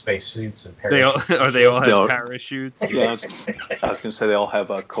city in spacesuits and parachutes? They all have parachutes? Yeah, I was going to say they all have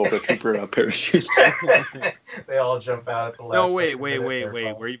Cobra Trooper parachutes. They all jump out at the last. No, wait.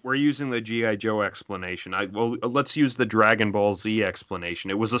 We're using the G.I. Joe explanation. Let's use the Dragon Ball Z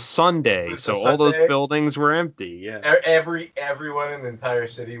explanation. It was a Sunday, all those buildings were empty. Yeah. Everyone in the entire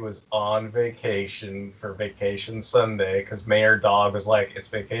city was on vacation for Vacation Sunday because Mayor Dog was like, "It's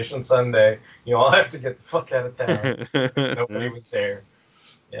Vacation Sunday. You all have to get the fuck out of town." Nobody was there.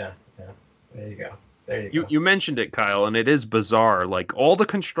 Yeah. There you go. You mentioned it, Kyle, and it is bizarre. Like, all the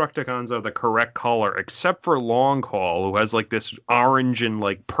Constructicons are the correct color, except for Long Haul, who has, like, this orange and,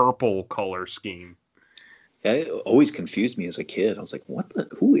 like, purple color scheme. Yeah, it always confused me as a kid. I was like,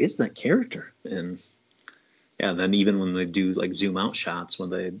 who is that character? And, yeah, then even when they do, like, zoom-out shots, when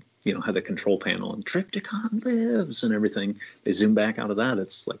they, have the control panel and Trypticon lives and everything, they zoom back out of that.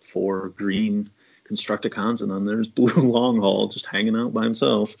 It's, like, 4 green Constructicons, and then there's Blue Long Haul just hanging out by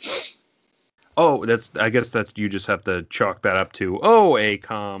himself. Oh, I guess that you just have to chalk that up to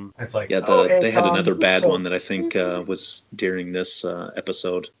ACOM. It's like, they had another bad one that I think was during this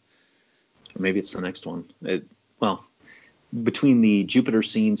episode, or maybe it's the next one. Between the Jupiter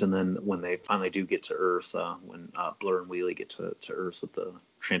scenes and then when they finally do get to Earth, when Blur and Wheelie get to Earth with the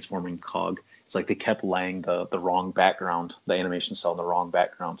transforming cog, it's like they kept laying the wrong background, the animation cell in the wrong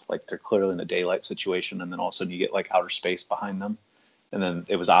background. Like they're clearly in a daylight situation, and then all of a sudden you get like outer space behind them. And then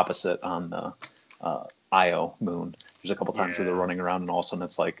it was opposite on the Io moon. There's a couple times where they're running around, and all of a sudden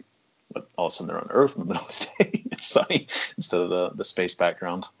it's like, all of a sudden they're on Earth in the middle of the day. It's sunny instead of the space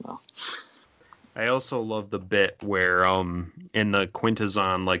background. Well. I also love the bit where in the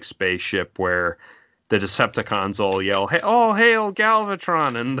Quintezon like spaceship where the Decepticons all yell, "Hey, all hail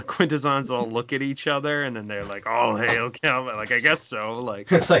Galvatron!" and the Quintezons all look at each other, and then they're like, "All hail Galvatron!" Like, I guess so. Like,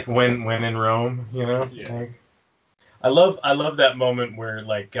 it's like when in Rome, Yeah. Like, I love that moment where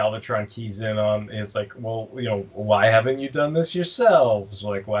like Galvatron keys in on is like, well, why haven't you done this yourselves?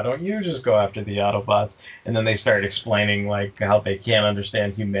 Like, why don't you just go after the Autobots? And then they start explaining like how they can't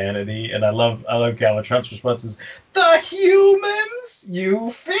understand humanity. And I love Galvatron's response is, "The humans?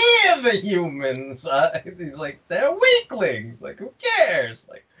 You fear the humans." He's like, "They're weaklings. Like, who cares?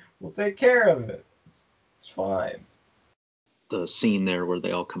 Like, we'll take care of it. It's fine." The scene there where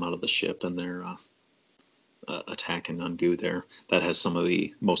they all come out of the ship and they're attacking on Goo there, that has some of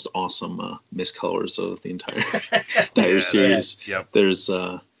the most awesome miscolors of the entire series. Yep. There's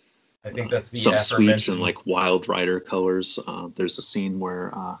I think that's the some sweeps and like Wild Rider colors. There's a scene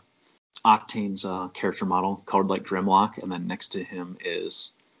where Octane's character model colored like Grimlock, and then next to him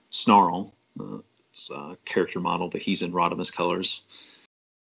is Snarl, character model, but he's in Rodimus colors.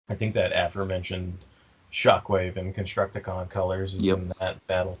 I think that aforementioned Shockwave and Constructicon colors is in that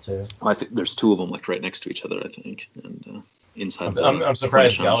battle too. Well, I think there's two of them like right next to each other, I think, and inside I'm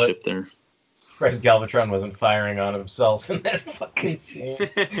surprised ship there. Surprised Galvatron wasn't firing on himself in that fucking scene.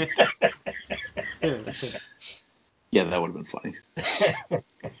 Yeah, that would have been funny.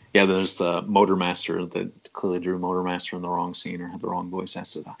 Yeah, there's the Motormaster that clearly drew Motormaster in the wrong scene or had the wrong voice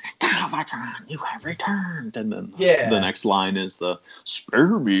actor. Galvatron, you have returned. And then the next line is the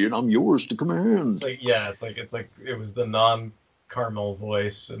spare me and I'm yours to command. It's like it was the non-Carmel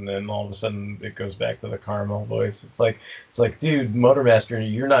voice, and then all of a sudden it goes back to the Carmel voice. It's like, dude, Motormaster,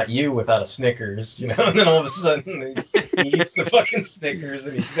 you're not you without a Snickers, you know. And then all of a sudden he eats the fucking Snickers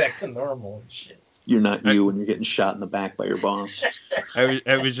and he's back to normal and shit. You're not you when you're getting shot in the back by your boss.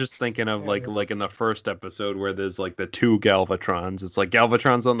 I was just thinking of like in the first episode where there's like the two Galvatrons. It's like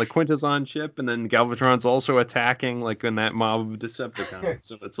Galvatron's on the Quintesson ship, and then Galvatron's also attacking like in that mob of Decepticons.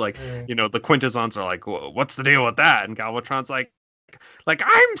 So it's like, you know, the Quintessons are like, what's the deal with that? And Galvatron's like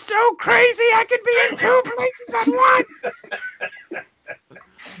I'm so crazy I could be in two places at once.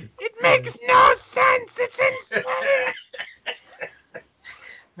 It makes no sense. It's insane.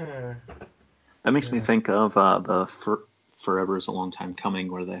 That makes me think of the Forever is a Long Time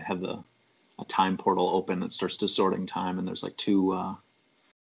Coming, where they have a time portal open that starts distorting time, and there's like two, I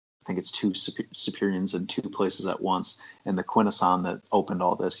think it's two Superiors in two places at once, and the Quintesson that opened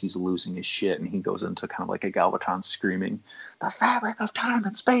all this, he's losing his shit, and he goes into kind of like a Galvatron screaming, "The fabric of time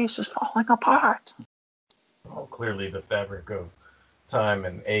and space is falling apart." Well, clearly the fabric of time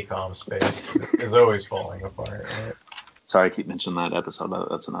and ACOM space is always falling apart, right? Sorry, I keep mentioning that episode.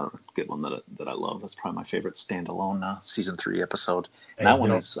 That's another good one that I love. That's probably my favorite standalone season 3 episode. And that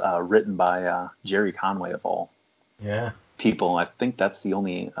one is written by Jerry Conway of all people. I think that's the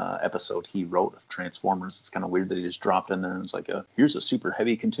only episode he wrote of Transformers. It's kind of weird that he just dropped in there and it's like, here's a super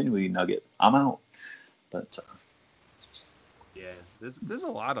heavy continuity nugget. I'm out. But there's a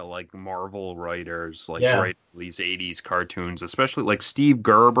lot of like Marvel writers write these 80s cartoons, especially like Steve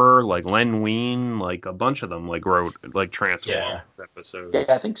Gerber, like Len Wein, like a bunch of them like wrote like Transformers episodes.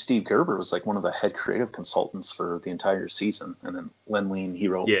 Yeah, I think Steve Gerber was like one of the head creative consultants for the entire season, and then Len Wein, he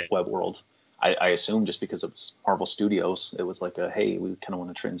wrote Web World. I assume just because it was Marvel Studios, it was like hey, we kind of want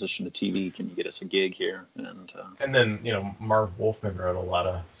to transition to TV. Can you get us a gig here? And then Marv Wolfman wrote a lot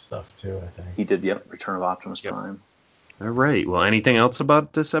of stuff too. I think he did. Yep, Return of Optimus Prime. All right. Well, anything else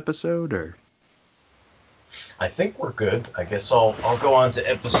about this episode, or? I think we're good. I guess I'll go on to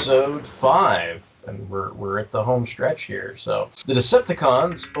episode 5, and we're at the home stretch here. So the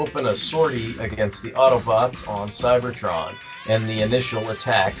Decepticons open a sortie against the Autobots on Cybertron, and the initial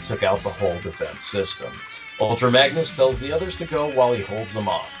attack took out the whole defense system. Ultra Magnus tells the others to go while he holds them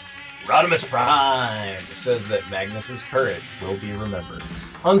off. Rodimus Prime says that Magnus's courage will be remembered.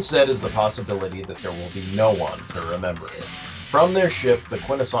 Unsaid is the possibility that there will be no one to remember it. From their ship, the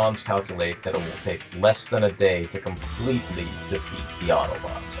Quintessons calculate that it will take less than a day to completely defeat the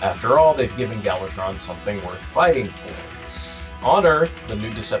Autobots. After all, they've given Galvatron something worth fighting for. On Earth, the new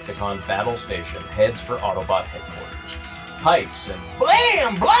Decepticon battle station heads for Autobot headquarters. Pipes and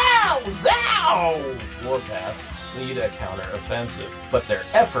blam, blow, zow! Warpath lead a counter-offensive, but their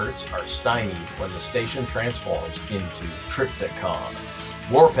efforts are stymied when the station transforms into Trypticon.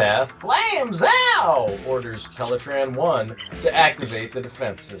 Warpath, blam, zow! Orders Teletran 1 to activate the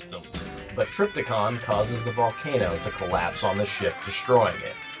defense systems, but Trypticon causes the volcano to collapse on the ship, destroying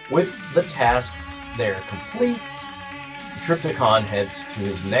it. With the task there complete, Trypticon heads to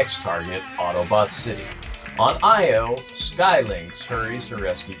his next target, Autobot City. On Io, Skylynx hurries to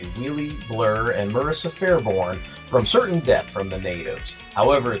rescue Wheelie, Blur, and Marissa Fairborn from certain death from the natives.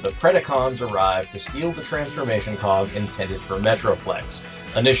 However, the Predacons arrive to steal the transformation cog intended for Metroplex.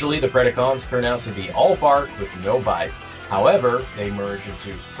 Initially, the Predacons turn out to be all bark with no bite. However, they merge into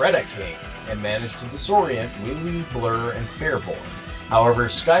Predaking and manage to disorient Wheelie, Blur, and Fairborn. However,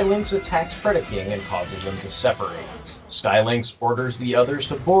 Skylynx attacks Predaking and causes them to separate. Skylynx orders the others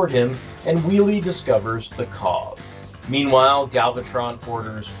to board him, and Wheelie discovers the cog. Meanwhile, Galvatron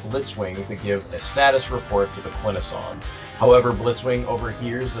orders Blitzwing to give a status report to the Quintessons. However, Blitzwing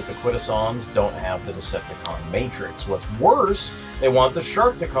overhears that the Quintessons don't have the Decepticon Matrix. What's worse, they want the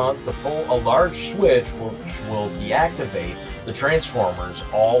Sharkticons to pull a large switch which will deactivate the Transformers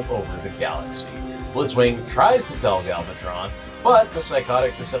all over the galaxy. Blitzwing tries to tell Galvatron, but the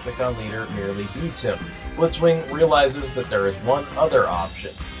psychotic Decepticon leader merely beats him. Blitzwing realizes that there is one other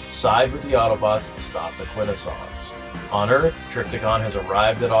option: side with the Autobots to stop the Quintessons. On Earth, Trypticon has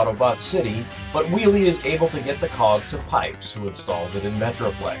arrived at Autobot City, but Wheelie is able to get the cog to Pipes, who installs it in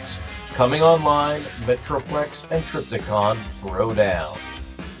Metroplex. Coming online, Metroplex and Trypticon throw down.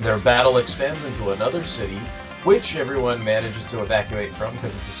 Their battle extends into another city, which everyone manages to evacuate from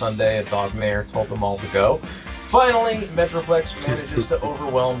because it's a Sunday. A dog mayor told them all to go. Finally, Metroplex manages to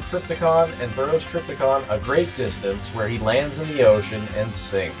overwhelm Trypticon and throws Trypticon a great distance, where he lands in the ocean and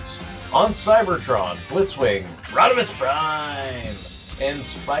sinks. On Cybertron, Blitzwing, Rodimus Prime, and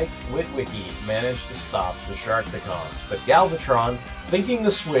Spike Witwicky manage to stop the Sharkticons, but Galvatron, thinking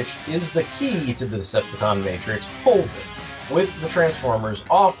the switch is the key to the Decepticon Matrix, pulls it. With the Transformers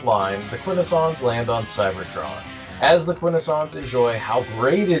offline, the Quintessons land on Cybertron. As the Quintessons enjoy how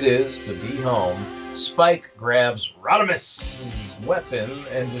great it is to be home, Spike grabs Rodimus' weapon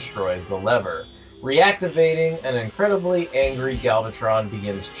and destroys the lever. Reactivating, an incredibly angry Galvatron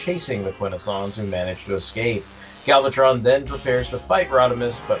begins chasing the Quintessons, who manage to escape. Galvatron then prepares to fight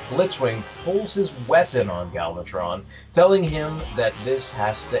Rodimus, but Blitzwing pulls his weapon on Galvatron, telling him that this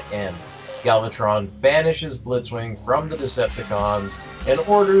has to end. Galvatron banishes Blitzwing from the Decepticons and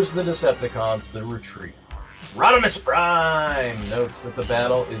orders the Decepticons to retreat. Rodimus Prime notes that the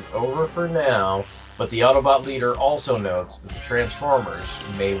battle is over for now, but the Autobot leader also notes that the Transformers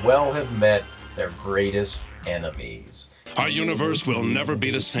may well have met their greatest enemies. Our universe will never be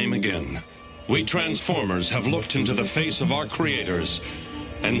the same again. We Transformers have looked into the face of our creators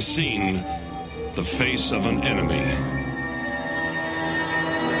and seen the face of an enemy.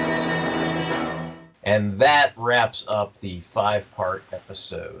 And that wraps up the 5-part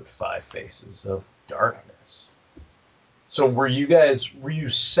episode, Five Faces of Darkness. So were you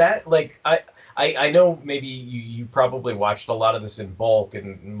set, like, I know maybe you probably watched a lot of this in bulk,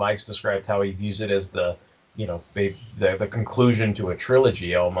 and Mike's described how he views it as the conclusion to a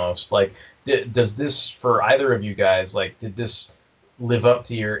trilogy almost. Like, does this, for either of you guys, like, did this live up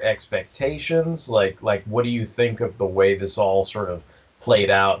to your expectations? Like what do you think of the way this all sort of played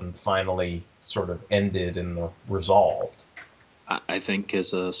out and finally sort of ended and resolved? I think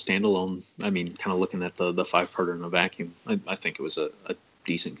as a standalone, I mean, kind of looking at the 5-parter in a vacuum, I think it was a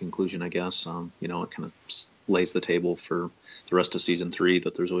decent conclusion, I guess. It kind of lays the table for the rest of season 3,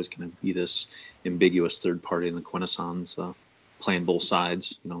 that there's always going to be this ambiguous third party in the Quintessons playing both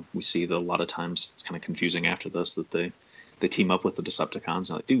sides. We see that a lot of times it's kind of confusing after this, that they team up with the Decepticons.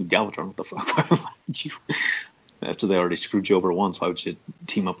 And like, dude, Galvatron, what the fuck? Why would you? After they already screwed you over once, why would you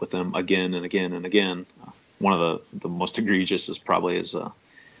team up with them again and again and again? One of the most egregious is probably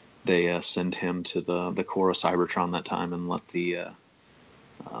they send him to the core of Cybertron that time and let the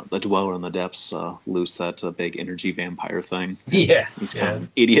Dweller in the Depths loose that big energy vampire thing. Yeah. He's kind of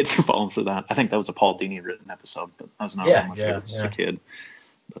an idiot for falling for that. I think that was a Paul Dini written episode, but that was not one of my favorites as a kid.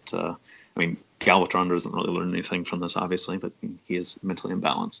 But, I mean, Galvatron doesn't really learn anything from this, obviously, but he is mentally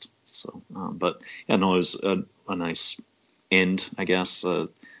imbalanced. So, but, yeah, no, it was a nice end, I guess. I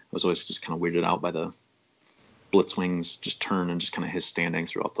was always just kind of weirded out by the Blitzwing's just turn and just kind of his standing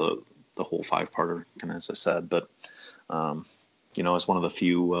throughout the whole 5-parter, kind of as I said. But, as one of the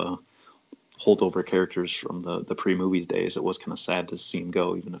few holdover characters from the pre-movies days, it was kind of sad to see him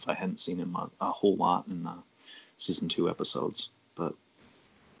go, even if I hadn't seen him a whole lot in season 2 episodes. But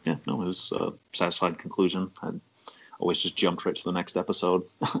yeah, no, it was a satisfied conclusion. I always just jumped right to the next episode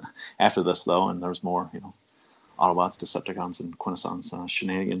after this, though, and there was more, Autobots, Decepticons, and Quintessons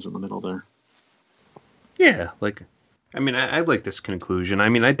shenanigans in the middle there. Yeah, I like this conclusion. I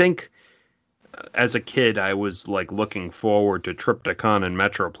mean, I think as a kid, I was looking forward to Trypticon and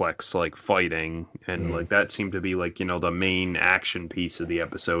Metroplex fighting, and that seemed to be the main action piece of the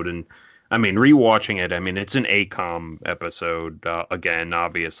episode. And I mean, rewatching it, I mean, it's an ACOM episode again,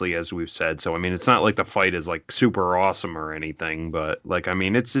 obviously, as we've said. So I mean, it's not like the fight is super awesome or anything, but I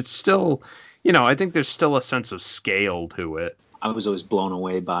mean, it's still, I think there's still a sense of scale to it. I was always blown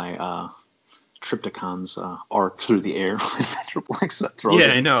away by Trypticon's arc through the air with Metroplex.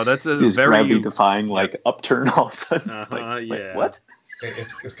 Yeah, I know. That's a his very gravity-defying upturn all of a sudden. Yeah. What?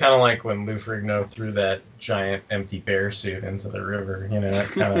 It's kind of like when Lou Ferrigno threw that giant empty bear suit into the river. It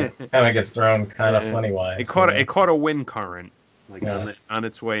kind of gets thrown kind of funny wise. It caught a wind current on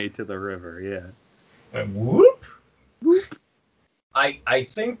its way to the river. Yeah. And whoop. I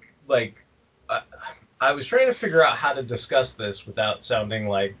think I was trying to figure out how to discuss this without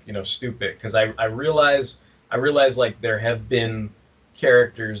sounding stupid, because I realize there have been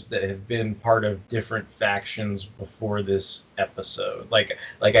characters that have been part of different factions before this episode. I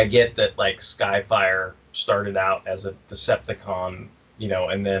get that Skyfire started out as a Decepticon,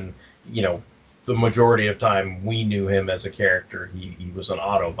 and then the majority of time we knew him as a character. He was an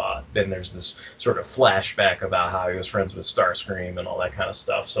Autobot. Then there's this sort of flashback about how he was friends with Starscream and all that kind of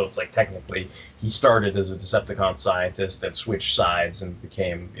stuff. So it's technically he started as a Decepticon scientist that switched sides and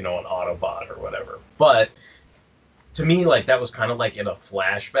became, an Autobot or whatever. But to me, like, that was kind of like in a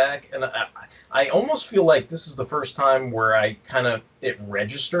flashback, and I almost feel like this is the first time where I kind of it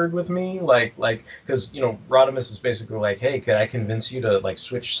registered with me, like because Rodimus is basically like, hey, can I convince you to like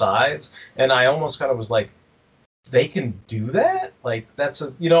switch sides? And I almost kind of was like, they can do that? Like that's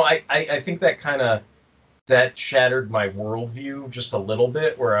I think that kind of that shattered my worldview just a little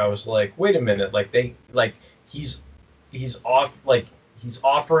bit, where I was like, wait a minute, he's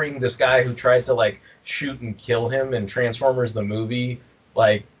offering this guy who tried to like shoot and kill him in Transformers the movie,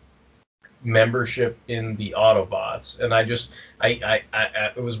 like membership in the Autobots. And I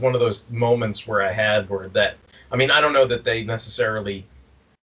it was one of those moments where I had where that, I mean, I don't know that they necessarily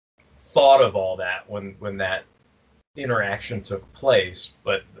thought of all that when that interaction took place,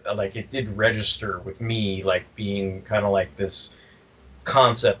 but like it did register with me, like being kind of like this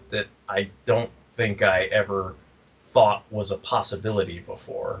concept that I don't think I ever thought was a possibility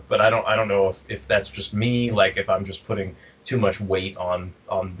before. But I don't know if that's just me, like if I'm just putting too much weight on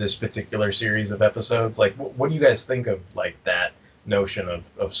this particular series of episodes. Like what do you guys think of like that notion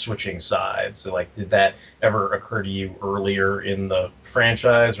of switching sides? So like, did that ever occur to you earlier in the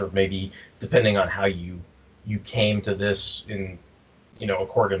franchise, or maybe depending on how you came to this in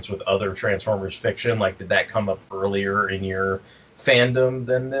accordance with other Transformers fiction, like did that come up earlier in your fandom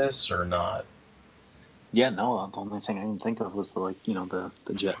than this or not? Yeah, no, the only thing I can think of was the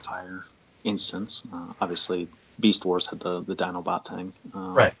Jetfire instance. Obviously, Beast Wars had the Dinobot thing.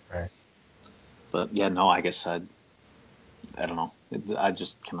 Right. But yeah, no, I guess I don't know. I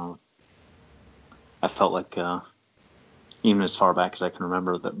just kind of, I felt like even as far back as I can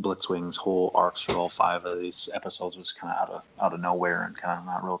remember, that Blitzwing's whole arc through all 5 of these episodes was kind of out of nowhere and kind of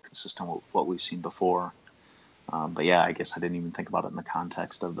not real consistent with what we've seen before. But yeah, I guess I didn't even think about it in the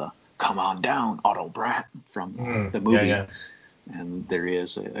context of the "Come on down, Otto Brat" from the movie. Yeah. And there he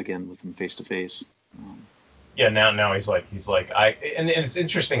is again with him face to face. Yeah, now he's like and it's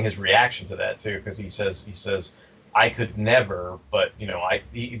interesting his reaction to that too, because he says I could never, but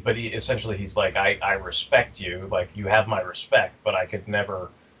he essentially he's like, I respect you, like you have my respect, but I could never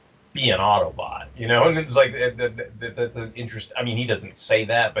be an Autobot, and it's like that's an interest. I mean, he doesn't say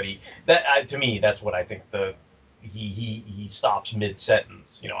that, but to me that's what I think he stops mid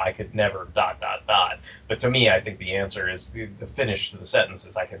sentence. I could never ... But to me, I think the answer is the finish to the sentence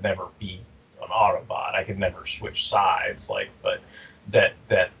is I could never be an Autobot. I could never switch sides. Like, but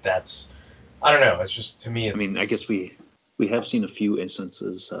that's. I don't know. It's just, to me, I mean, I guess we have seen a few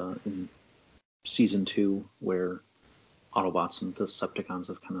instances in season 2 where Autobots and Decepticons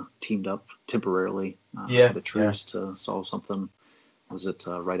have kind of teamed up temporarily. Had a truce to solve something. Was it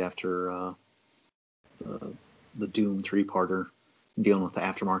right after the Doom 3-parter, dealing with the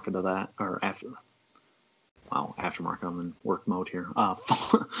aftermarket of that, or aftermarket, I'm in work mode here.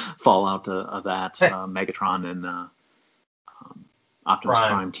 Fallout of that, Megatron and Optimus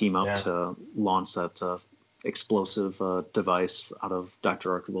Prime team up to launch that explosive device out of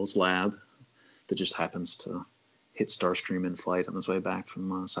Dr. Archibald's lab that just happens to hit Starscream in flight on his way back from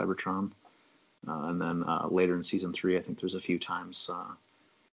Cybertron. And then later in season 3, I think there's a few times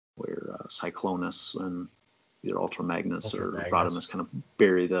where Cyclonus and either Ultra Magnus or Rodimus kind of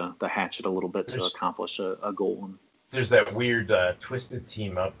bury the hatchet a little bit to accomplish a goal. And there's that weird twisted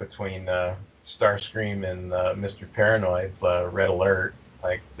team up between Starscream and Mr. Paranoid, Red Alert.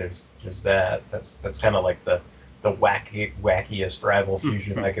 Like there's that. That's kind of like the wackiest rival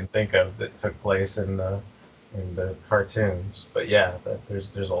fusion I can think of that took place in the cartoons. But yeah,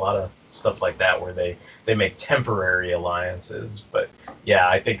 there's a lot of stuff like that where they make temporary alliances. But yeah,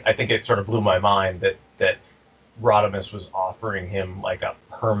 I think it sort of blew my mind that Rodimus was offering him like a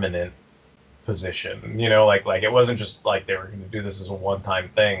permanent position, like it wasn't just like they were going to do this as a one-time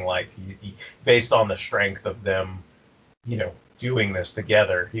thing. Like he based on the strength of them, doing this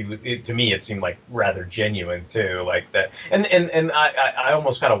together, to me it seemed like rather genuine too, like that. And I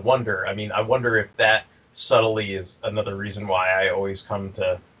almost kind of wonder. I mean, I wonder if that subtly is another reason why I always come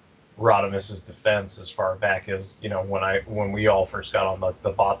to Rodimus's defense as far back as when we all first got on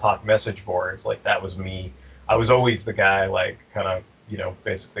the Batok message boards. Like that was me. I was always the guy, like kind of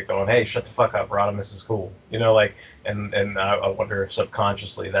basically going, hey, shut the fuck up, Rodimus is cool, and I wonder if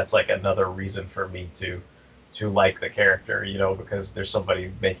subconsciously that's like another reason for me to like the character, because there's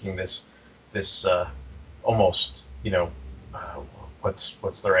somebody making this almost,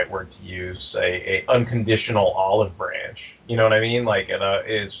 what's the right word to use, a unconditional olive branch, you know what I mean? Like,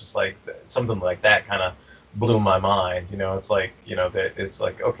 it's just like something like that kind of blew my mind. It's like, that it's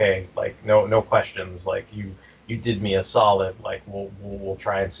like, okay, like no questions, like you did me a solid, like we'll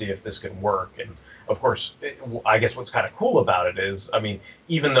try and see if this can work. And of course, I guess what's kind of cool about it is, I mean,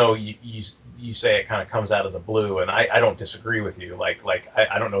 even though you say it kind of comes out of the blue, and I don't disagree with you.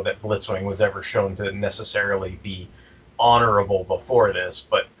 I don't know that Blitzwing was ever shown to necessarily be honorable before this,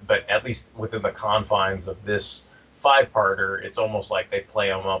 but at least within the confines of this 5-parter, it's almost like they play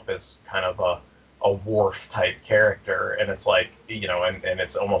him up as kind of a Worf type character, and it's like, you know, and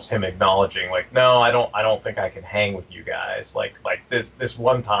it's almost him acknowledging, like, no, I don't think I can hang with you guys. Like this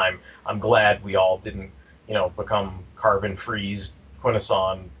one time, I'm glad we all didn't, you know, become carbon freeze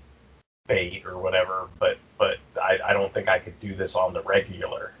Quintesson bait or whatever, but I don't think I could do this on the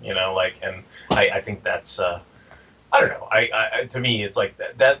regular, you know, like, and I think that's I don't know. I to me, it's like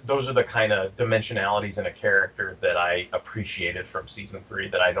that. Those are the kind of dimensionalities in a character that I appreciated from season 3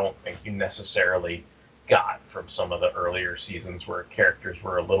 that I don't think you necessarily got from some of the earlier seasons, where characters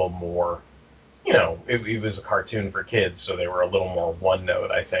were a little more, you know, it was a cartoon for kids, so they were a little more one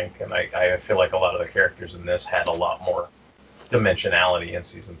note, I think. And I feel like a lot of the characters in this had a lot more dimensionality in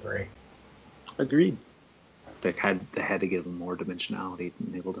season 3. Agreed. They had to give them more dimensionality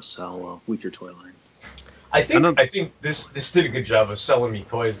and able to sell a weaker toy line. I think this did a good job of selling me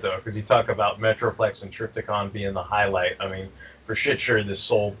toys, though, because you talk about Metroplex and Trypticon being the highlight. I mean, for shit sure, this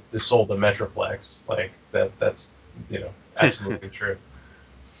sold the Metroplex. Like that's, you know, absolutely true.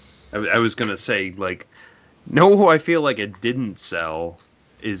 I was gonna say, like, no, who I feel like it didn't sell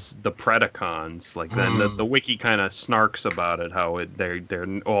is the Predacons. Like, then the wiki kind of snarks about it, how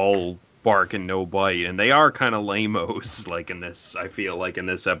they're all bark and no bite, and they are kind of lame-os, like, in this, I feel like, in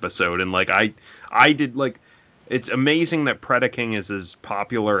this episode. And like I did, like, it's amazing that Predaking is as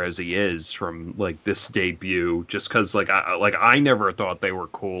popular as he is from, like, this debut, just because, like, I never thought they were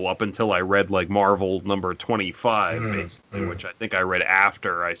cool up until I read, like, Marvel number 25, basically, which I think I read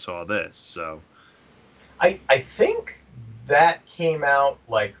after I saw this. So I think that came out,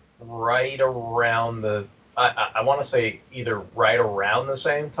 like, right around the I want to say either right around the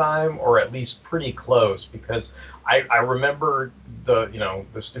same time or at least pretty close, because I remember the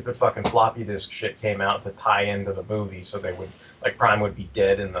stupid fucking floppy disk shit came out to tie into the movie, so they would, like, Prime would be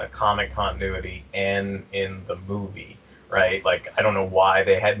dead in the comic continuity and in the movie, right? Like, I don't know why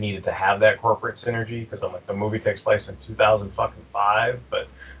they had needed to have that corporate synergy, because I'm like, the movie takes place in 2005, but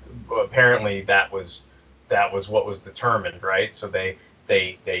apparently that was what was determined, right? So they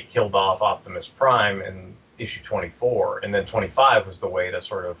killed off Optimus Prime in issue 24, and then 25 was the way to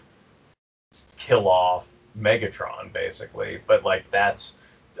sort of kill off Megatron, basically. But, like,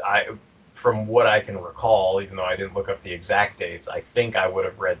 from what I can recall, even though I didn't look up the exact dates, I think I would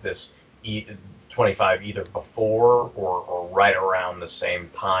have read this 25 either before or right around the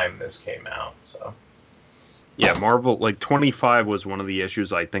same time this came out. So yeah, Marvel, like, 25 was one of the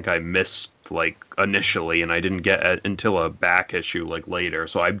issues I think I missed, like, initially, and I didn't get it until a back issue, like, later.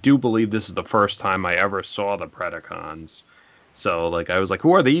 So I do believe this is the first time I ever saw the Predacons. So, like, I was like,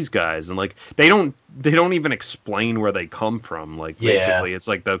 who are these guys? And, like, they don't even explain where they come from. Like, basically, it's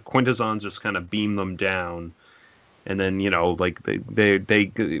like the Quintessons just kind of beam them down, and then, you know, like,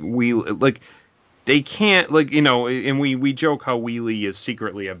 they can't, like, you know, and we joke how Wheelie is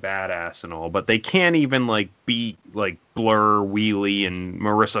secretly a badass and all, but they can't even, like, beat, like, Blur, Wheelie, and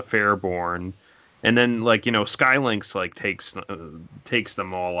Marissa Fairborn. And then, like, you know, Skylynx, like, takes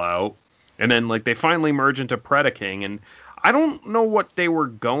them all out. And then, like, they finally merge into Predaking, and I don't know what they were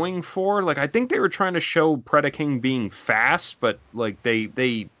going for. Like, I think they were trying to show Predaking being fast, but, like, they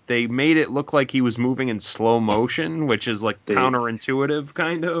made it look like he was moving in slow motion, which is, like, counterintuitive,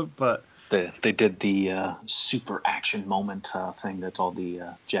 kind of, but They did the super action moment thing that all the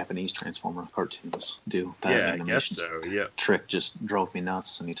Japanese Transformer cartoons do. That animation trick just drove me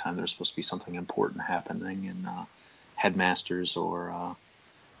nuts anytime there's supposed to be something important happening in Headmasters or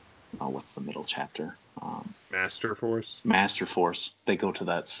what's the middle chapter? Master Force. Master Force. They go to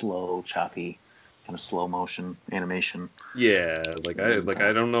that slow, choppy, kind of slow motion animation. Yeah,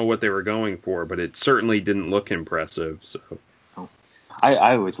 I don't know what they were going for, but it certainly didn't look impressive. So.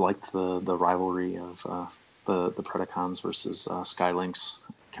 I always liked the rivalry of the Predacons versus Skylynx.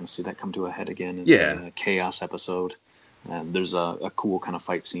 Kind of see that come to a head again in the Chaos episode. And there's a cool kind of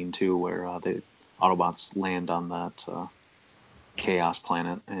fight scene too, where the Autobots land on that Chaos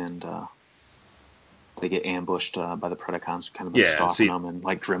planet, and they get ambushed by the Predacons, kind of stalking them, and,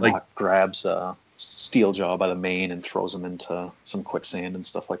 like, Grimlock grabs Steeljaw by the mane and throws him into some quicksand and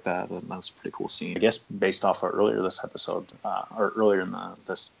stuff like that. And that's a pretty cool scene. I guess based off of earlier this episode, or earlier in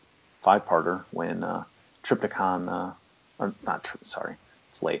this 5-parter, when Trypticon,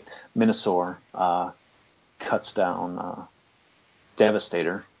 it's late, Minosaur cuts down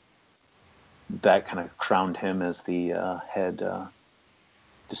Devastator. That kind of crowned him as the head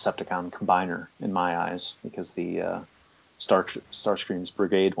Decepticon combiner in my eyes, because the Starscream's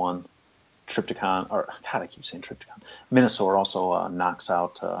Brigade one, Trypticon, or God, I keep saying Trypticon. Minosaur also knocks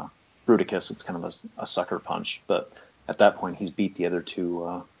out Bruticus. It's kind of a sucker punch, but at that point he's beat the other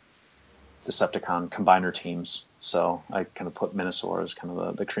two Decepticon combiner teams. So I kind of put Minosaur as kind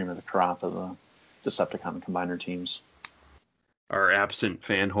of the cream of the crop of the Decepticon combiner teams. Our absent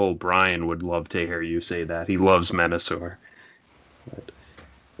fanhole Brian would love to hear you say that. He loves Minosaur.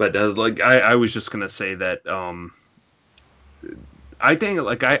 But I was just gonna say that I think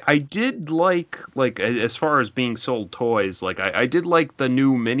I did like as far as being sold toys, I did like the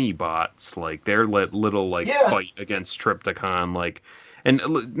new mini bots, like their little fight against Trypticon, and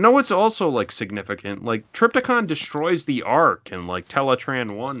no, it's also significant. Trypticon destroys the Ark and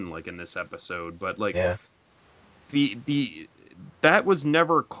Teletran 1 in this episode, but the that was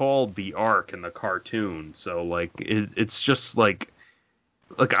never called the Ark in the cartoon, so it's just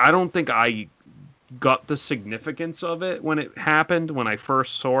I don't think I got the significance of it when it happened, when I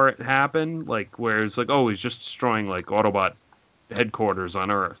first saw it happen, where it's oh, he's just destroying Autobot headquarters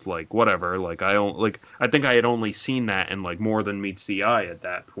on Earth, whatever. I think I had only seen that in More Than Meets the Eye at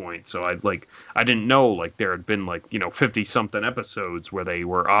that point, so I didn't know there had been 50 something episodes where they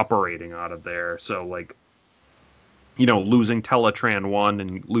were operating out of there, so losing Teletran 1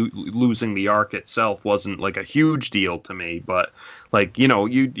 and losing the Ark itself wasn't a huge deal to me, but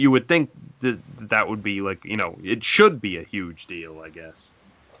you would think that would be it should be a huge deal, I guess.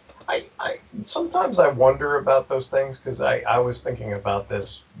 I sometimes I wonder about those things, because I was thinking about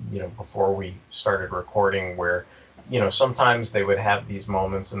this before we started recording, where sometimes they would have these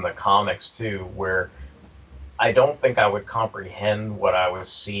moments in the comics too where I don't think I would comprehend what I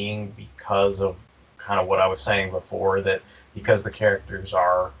was seeing, because of kind of what I was saying before, that because the characters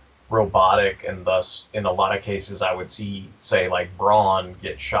are robotic, and thus in a lot of cases I would see, say, Brawn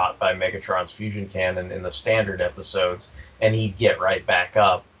get shot by Megatron's fusion cannon in the standard episodes, and he'd get right back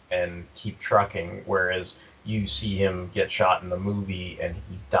up and keep trucking, whereas you see him get shot in the movie and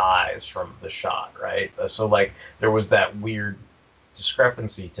he dies from the shot, right? So there was that weird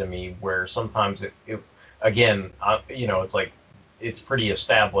discrepancy to me, where sometimes it again, it's it's pretty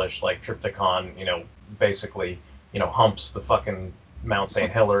established, Trypticon, basically, humps the fucking Mount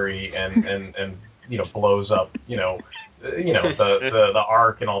St. Hilary and blows up, the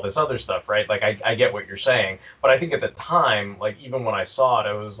Ark and all this other stuff, right? I get what you're saying, but I think at the time, even when I saw it,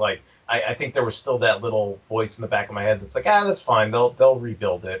 I was I think there was still that little voice in the back of my head that's that's fine. They'll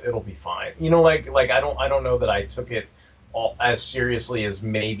rebuild it. It'll be fine. I don't know that I took it all as seriously as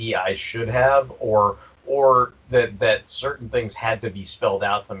maybe I should have, or that certain things had to be spelled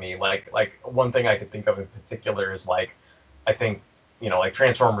out to me. One thing I could think of in particular is I think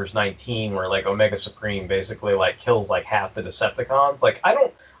Transformers 19, where Omega Supreme basically kills half the Decepticons. I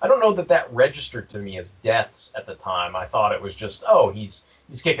don't know that registered to me as deaths at the time. I thought it was just, oh, he's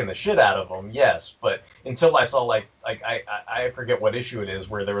kicking the shit out of them, yes. But until I saw I forget what issue it is,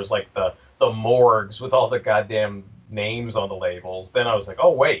 where there was the morgues with all the goddamn names on the labels, then I was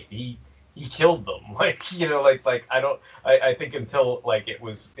oh wait, he killed them. I think until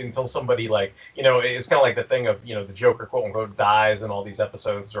until somebody it's kind of the thing of the Joker quote unquote dies in all these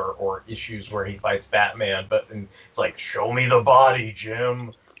episodes or issues where he fights Batman, but it's show me the body,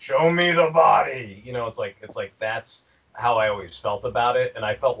 Jim, show me the body. It's that's how I always felt about it. And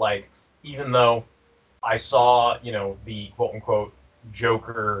I felt even though I saw the quote unquote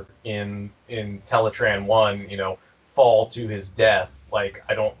Joker in Teletran 1 fall to his death, I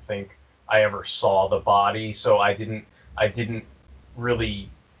don't think I ever saw the body, so I didn't really,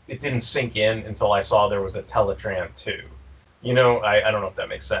 it didn't sink in until I saw there was a Teletran 2. I don't know if that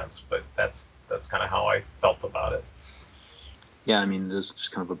makes sense, but that's kind of how I felt about it. Yeah, I mean, there's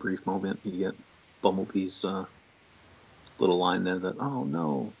just kind of a brief moment. You get Bumblebee's little line there that, oh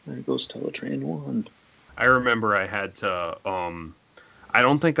no, there goes Teletran 1. I remember I had to, I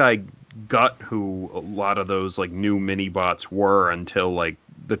don't think I got who a lot of those new mini bots were until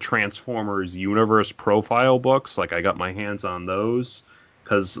the Transformers Universe profile books. I got my hands on those,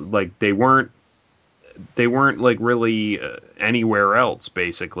 because they weren't really anywhere else,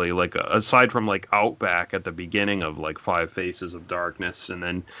 basically, aside from Outback at the beginning of Five Faces of Darkness. And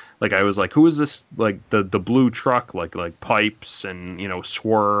then I was who is this, the blue truck, Pipes and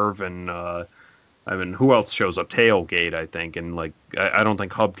Swerve, and I mean, who else shows up? Tailgate, I think, and I don't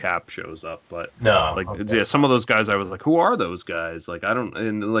think Hubcap shows up, but no, yeah, some of those guys I was who are those guys? I don't,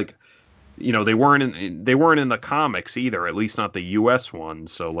 and they weren't in the comics either, at least not the US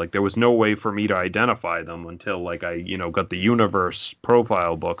ones. So there was no way for me to identify them until I got the Universe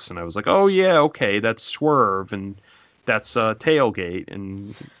profile books, and I was oh yeah, okay, that's Swerve, and that's Tailgate,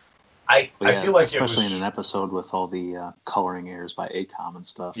 and I feel like especially in an episode with all the coloring errors by ACOM and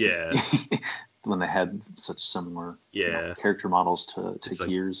stuff. Yeah. When they had such similar character models to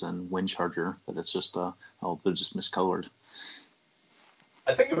Gears and Windcharger, that it's just they're just miscolored.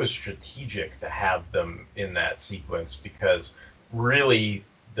 I think it was strategic to have them in that sequence because really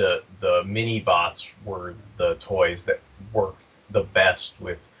the mini bots were the toys that worked the best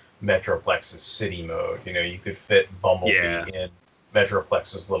with Metroplex's city mode. You know, you could fit Bumblebee in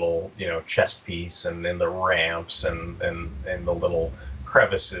Metroplex's little, chest piece and in the ramps and the little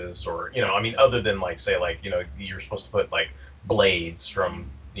crevices, or I mean, other than you're supposed to put like blades from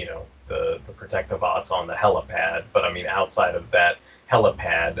the protective bots on the helipad, but I mean outside of that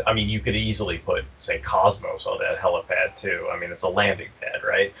helipad, I mean you could easily put say Cosmos on that helipad too. I mean it's a landing pad,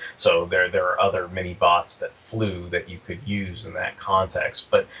 right? So there are other mini bots that flew that you could use in that context,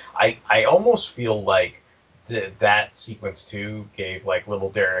 but I almost feel like that sequence too gave like little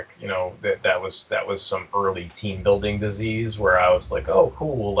Derek, that was some early team building disease where I was like, oh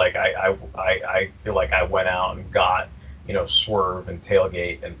cool, like I feel like I went out and got Swerve and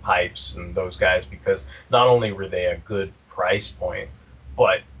Tailgate and Pipes and those guys because not only were they a good price point,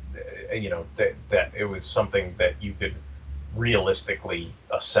 but that it was something that you could realistically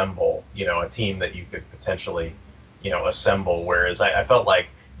assemble, a team that you could potentially assemble, whereas I felt like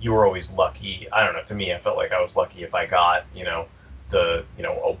you were always lucky. I don't know. To me, I felt like I was lucky if I got, a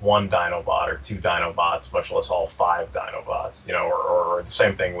 1 Dinobot or 2 Dinobots, much less all 5 Dinobots, or the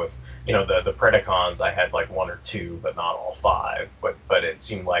same thing with, the Predacons. I had like 1 or 2, but not all 5. But it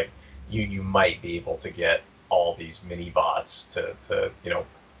seemed like you might be able to get all these mini bots to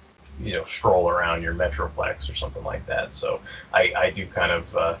stroll around your Metroplex or something like that. So I do kind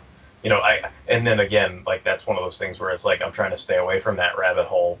of. And then again, like that's one of those things where it's like I'm trying to stay away from that rabbit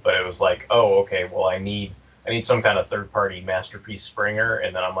hole, but it was like, oh, okay, well I need some kind of third-party Masterpiece Springer,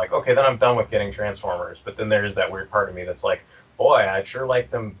 and then I'm like, okay, then I'm done with getting Transformers. But then there's that weird part of me that's like, boy, I'd sure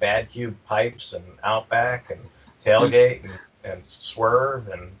like them Bad Cube Pipes and Outback and Tailgate and Swerve,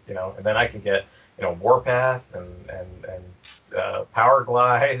 and and then I can get Warpath and Power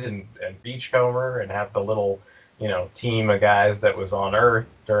Glide and Beachcomber and have the little team of guys that was on Earth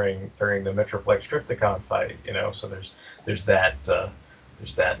during the Metroplex Trypticon fight, so there's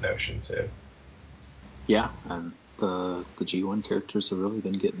that notion too. Yeah, and the G1 characters have really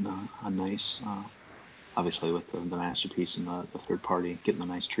been getting a nice, obviously with the Masterpiece and the third party getting a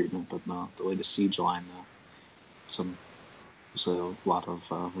nice treatment, but the latest Siege line, a lot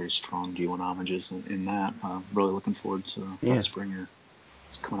of very strong G1 homages in that. Really looking forward to that Springer.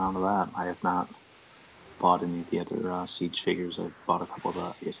 It's coming out of that. I have not bought any of the other Siege figures. I bought a couple of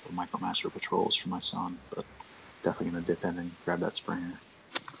the Micromaster Patrols for my son, but definitely going to dip in and grab that Springer.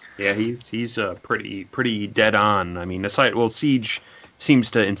 Yeah, he's pretty dead on. I mean, Siege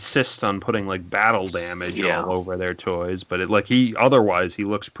seems to insist on putting like battle damage all over their toys, but otherwise he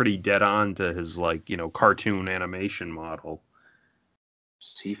looks pretty dead on to his cartoon animation model.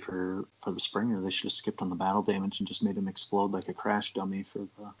 See, for the Springer, they should have skipped on the battle damage and just made him explode like a crash dummy for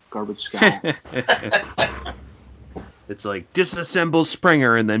the garbage scowl. It's like, disassemble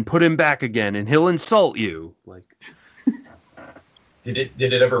Springer and then put him back again and he'll insult you. Like, Did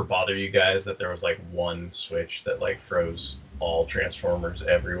it ever bother you guys that there was like one switch that like froze all Transformers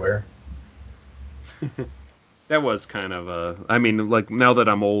everywhere? That was kind of I mean, like now that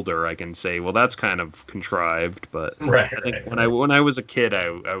I'm older, I can say, well, that's kind of contrived. But I think when I was a kid,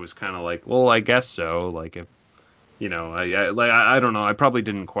 I was kind of like, well, I guess so. Like if I don't know, I probably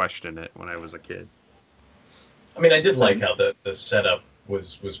didn't question it when I was a kid. I mean, I did like how the setup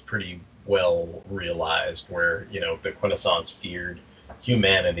was pretty well realized, where the Quintessence feared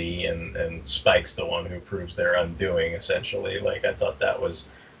humanity and Spike's the one who proves their undoing. Essentially, like I thought that was,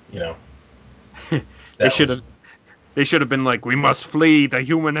 They should have been like, we must flee. The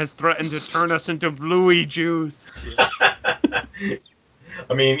human has threatened to turn us into bluey juice. I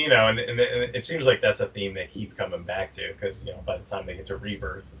mean, and it seems like that's a theme they keep coming back to, because, by the time they get to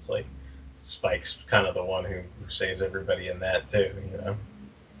Rebirth, it's like Spike's kind of the one who saves everybody in that too,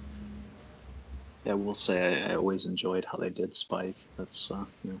 Yeah, I will say I always enjoyed how they did Spike. That's,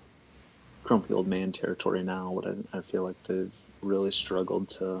 grumpy old man territory now, but I feel like they've really struggled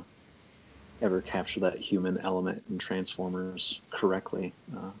to ever capture that human element in Transformers correctly.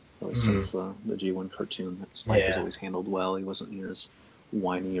 Really since the G1 cartoon, that Spike was always handled well. He wasn't near as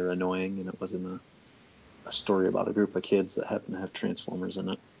whiny or annoying, and it wasn't a story about a group of kids that happen to have Transformers in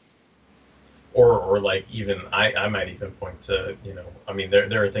it. Or like even I might even point to, I mean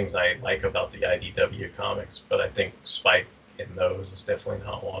there are things I like about the IDW comics, but I think Spike in those is definitely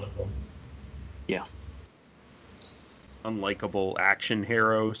not one of them. Yeah. unlikable action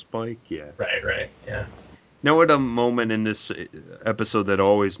hero Spike. Yeah. Right. Yeah. Now, at a moment in this episode that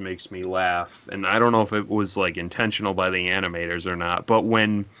always makes me laugh, and I don't know if it was like intentional by the animators or not, but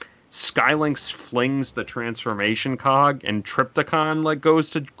when Skylinks flings the transformation cog and Trypticon like goes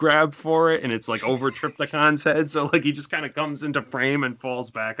to grab for it, and it's like over Trypticon's head, so like he just kind of comes into frame and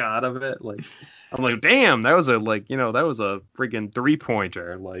falls back out of it. Like, I'm like, damn, that was a friggin'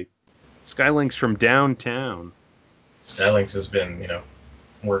 3-pointer. Like, Skylinks from downtown. Skylinks has been,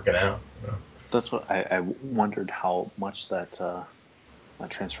 working out. That's what I wondered how much that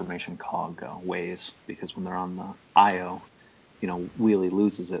transformation cog weighs, because when they're on the IO, Wheelie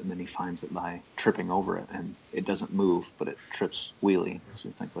loses it and then he finds it by tripping over it, and it doesn't move, but it trips Wheelie. So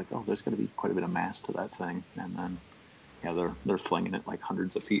you think like, oh, there's going to be quite a bit of mass to that thing, and then they're flinging it like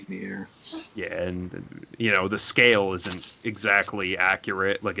hundreds of feet in the air. Yeah, and the scale isn't exactly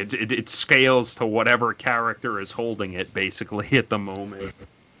accurate. Like it scales to whatever character is holding it basically at the moment.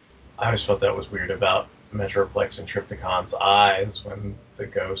 I always thought that was weird about Metroplex and Trypticon's eyes when the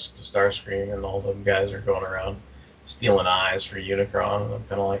Ghost to Starscream and all them guys are going around stealing eyes for Unicron. And I'm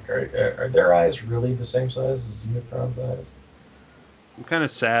kind of like, are their eyes really the same size as Unicron's eyes? I'm kind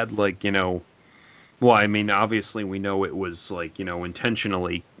of sad, well, I mean, obviously we know it was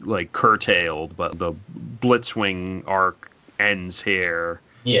intentionally curtailed, but the Blitzwing arc ends here.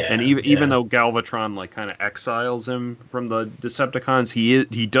 Yeah, and even though Galvatron kind of exiles him from the Decepticons,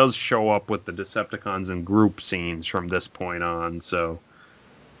 he does show up with the Decepticons in group scenes from this point on. So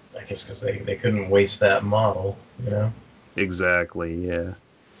I guess because they couldn't waste that model, Exactly, yeah.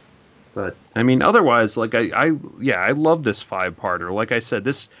 But I mean, otherwise, I love this 5-parter. Like I said,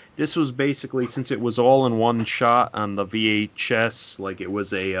 this was basically, since it was all in one shot on the VHS, it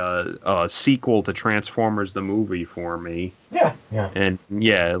was a sequel to Transformers the movie for me. Yeah. And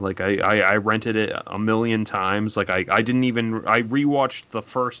yeah, I rented it a million times. I rewatched the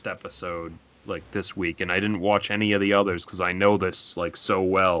first episode this week, and I didn't watch any of the others because I know this so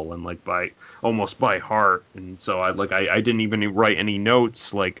well and almost by heart, and so I didn't even write any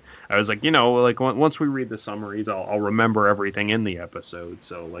notes. I was once we read the summaries, I'll remember everything in the episode.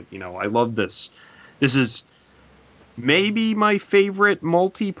 So I love this. This is maybe my favorite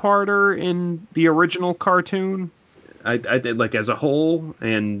multi-parter in the original cartoon. I did as a whole,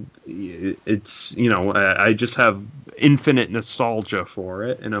 and it's I just have infinite nostalgia for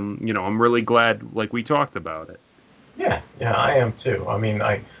it, and I'm really glad we talked about it. Yeah, I am too. I mean,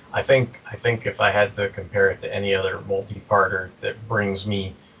 I think if I had to compare it to any other multi-parter that brings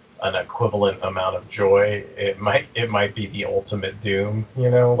me an equivalent amount of joy, it might be the Ultimate Doom.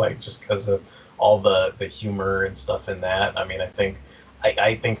 Just because of all the humor and stuff in that. I mean, I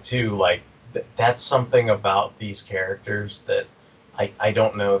think too that's something about these characters that I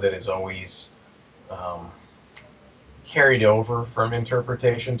don't know that is always carried over from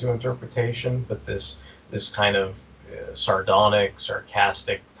interpretation to interpretation, but this kind of sardonic,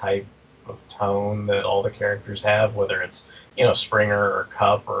 sarcastic type of tone that all the characters have, whether it's Springer or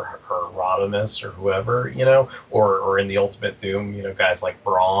Cup or Rodimus or whoever, or in the Ultimate Doom, guys like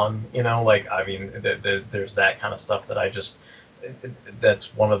Brawn, there's that kind of stuff that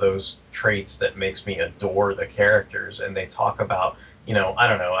that's one of those traits that makes me adore the characters. And they talk about, I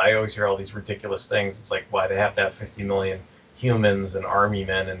don't know, I always hear all these ridiculous things. It's like, why they have to have 50 million humans and army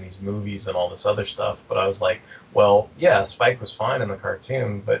men in these movies and all this other stuff. But I was like, well, yeah, Spike was fine in the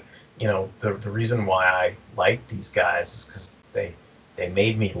cartoon, but the reason why I like these guys is because they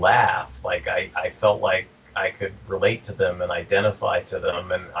made me laugh. I felt like I could relate to them and identify to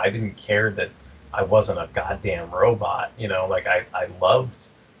them, and I didn't care that I wasn't a goddamn robot. I loved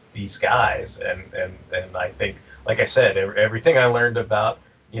these guys, and I think, like I said, everything I learned about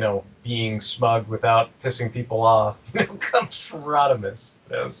being smug without pissing people off comes from Rodimus.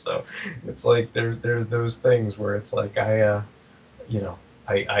 So it's like there's those things where it's like I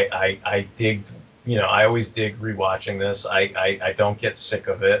digged. I always dig rewatching this. I don't get sick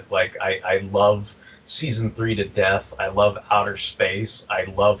of it. I love Season 3 to death. I love Outer Space. I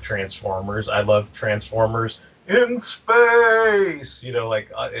love Transformers. I love Transformers in space.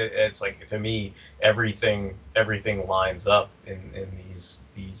 It's like, to me, everything lines up in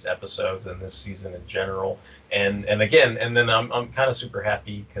these episodes and this season in general. And again, and then I'm kind of super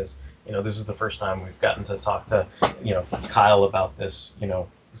happy because this is the first time we've gotten to talk to Kyle about this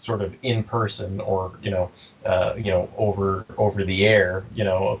sort of in person or over the air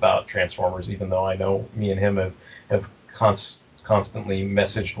about Transformers, even though I know me and him have constantly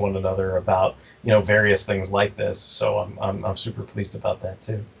messaged one another about various things like this. So I'm super pleased about that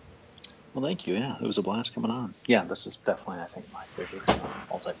too. Well, thank you. Yeah, it was a blast coming on. Yeah, this is definitely, I think, my favorite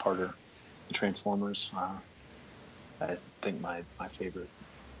multi-parter, Transformers. I think my favorite,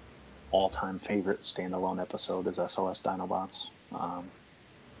 all-time favorite standalone episode is SOS Dinobots.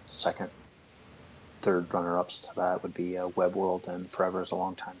 Second, third runner-ups to that would be Web World and Forever is a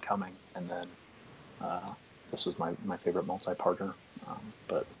Long Time Coming. And then this was my favorite multi-parter.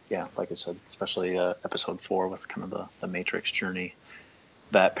 But yeah, like I said, especially episode 4 with kind of the Matrix journey.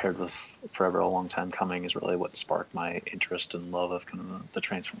 That paired with Forever a Long Time Coming is really what sparked my interest and love of kind of the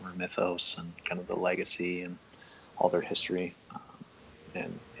Transformer mythos and kind of the legacy and all their history.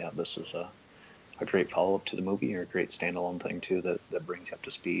 And yeah, this is a great follow-up to the movie, or a great standalone thing too that brings you up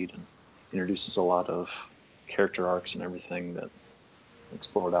to speed and introduces a lot of character arcs and everything that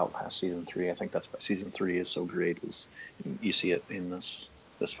explored out past season 3. I think that's why season 3 is so great, is you see it in this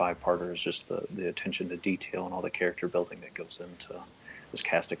 5-parter, is just the attention to detail and all the character building that goes into this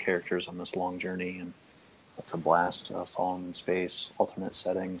cast of characters on this long journey. And it's a blast. Falling in space, alternate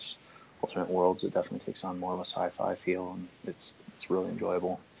settings, alternate worlds. It definitely takes on more of a sci-fi feel, and it's really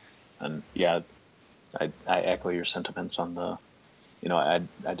enjoyable. And yeah, I echo your sentiments on the, I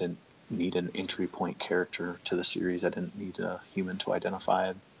didn't need an entry point character to the series. I didn't need a human to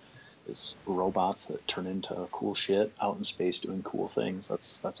identify. It's robots that turn into cool shit out in space doing cool things.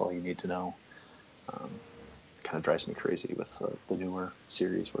 That's all you need to know. Kind of drives me crazy with the newer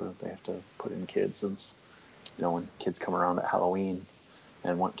series where they have to put in kids. And when kids come around at Halloween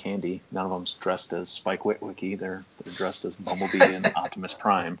and want candy, none of them's dressed as Spike Witwicky. They're dressed as Bumblebee and Optimus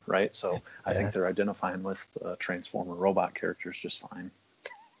Prime, right? So I think they're identifying with Transformer robot characters just fine.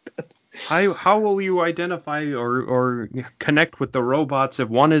 How will you identify or connect with the robots if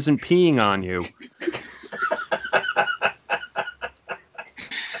one isn't peeing on you?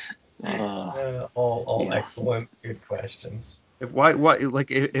 All excellent, good questions. If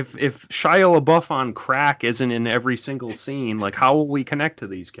Shia LaBeouf on crack isn't in every single scene, like how will we connect to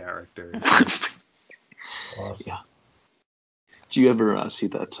these characters? Awesome. Yeah. Do you ever see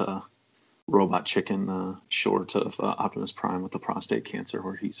that Robot Chicken short of Optimus Prime with the prostate cancer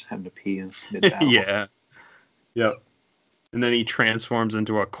where he's having to pee in mid-battle? Yeah. Yep. And then he transforms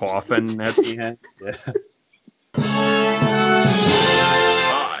into a coffin at the end. Yeah.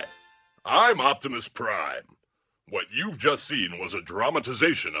 Hi, I'm Optimus Prime. What you've just seen was a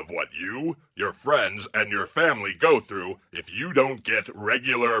dramatization of what you, your friends, and your family go through if you don't get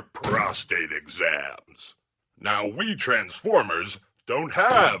regular prostate exams. Now, we Transformers don't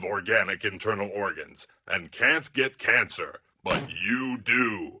have organic internal organs and can't get cancer, but you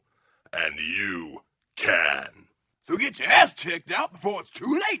do, and you can. So get your ass checked out before it's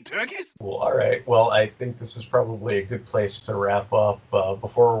too late, turkeys! Well, all right. Well, I think this is probably a good place to wrap up.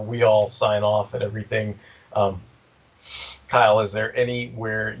 Before we all sign off and everything, Kyle, is there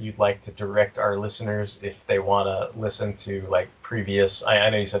anywhere you'd like to direct our listeners if they want to listen to like previous? I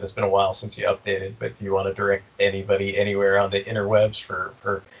know you said it's been a while since you updated, but do you want to direct anybody anywhere on the interwebs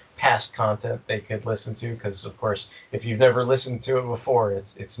for past content they could listen to? Because of course, if you've never listened to it before,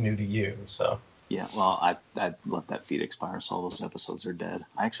 it's new to you. So yeah, well, I let that feed expire, so all those episodes are dead.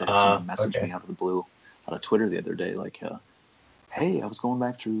 I actually had someone message me out of the blue, out of Twitter the other day, like, "Hey, I was going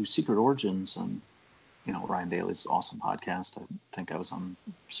back through Secret Origins and." Ryan Daly's awesome podcast. I think I was on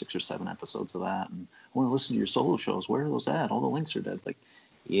 6 or 7 episodes of that. And I want to listen to your solo shows. Where are those at? All the links are dead. Like,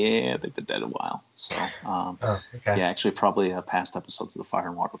 yeah, they've been dead a while. So, yeah, actually probably past episodes of the Fire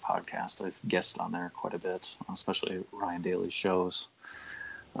and Water podcast. I've guested on there quite a bit, especially Ryan Daly's shows.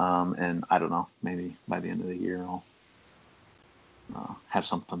 And I don't know, maybe by the end of the year I'll have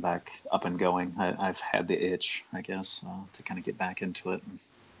something back up and going. I've had the itch, I guess, to kind of get back into it. And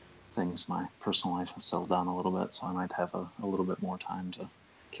things, my personal life have settled down a little bit, so I might have a little bit more time to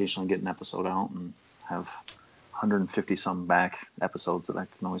occasionally get an episode out and have 150 some back episodes that I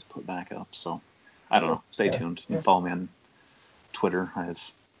can always put back up. So I don't know. Stay tuned. You can follow me on Twitter. I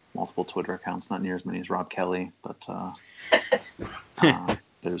have multiple Twitter accounts, not near as many as Rob Kelly, but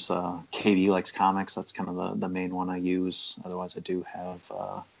there's KD Likes Comics. That's kind of the main one I use. Otherwise, I do have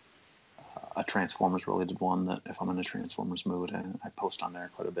a Transformers related one that if I'm in a Transformers mood, I post on there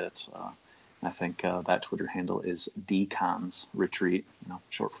quite a bit. I think that Twitter handle is DCons Retreat,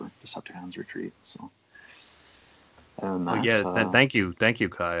 short for Decepticons Retreat. So thank you,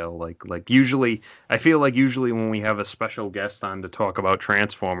 Kyle. Like usually, I feel like usually when we have a special guest on to talk about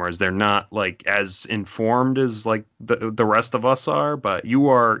Transformers, they're not like as informed as like the rest of us are. But you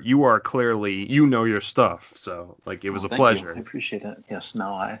are clearly your stuff. So like it was a pleasure. I appreciate it. Yes,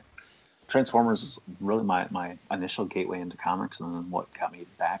 Transformers is really my initial gateway into comics, and then what got me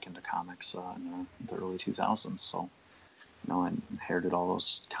back into comics in the early 2000s. So, I inherited all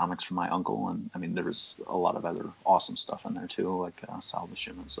those comics from my uncle, and I mean, there was a lot of other awesome stuff in there too, like Sal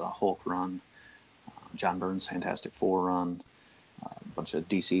Buscema's Hulk run, John Byrne's Fantastic Four run, a bunch of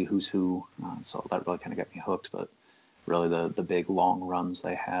DC Who's Who. So that really kind of got me hooked. But really, the big long runs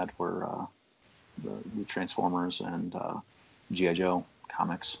they had were the Transformers and G.I. Joe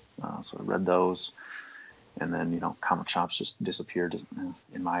comics. So I read those. And then, comic shops just disappeared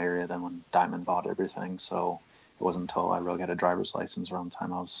in my area then when Diamond bought everything. So it wasn't until I really got a driver's license around the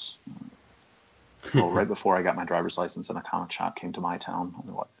time I was, right before I got my driver's license, and a comic shop came to my town.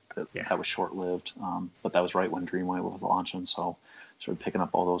 That was short-lived. But that was right when Dreamwave was launching. So I started picking up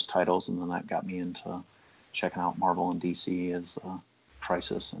all those titles, and then that got me into checking out Marvel and DC as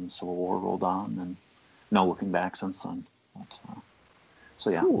Crisis and Civil War rolled on, and no looking back since then. But,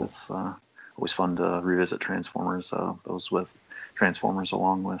 cool. It's always fun to revisit Transformers. Those with Transformers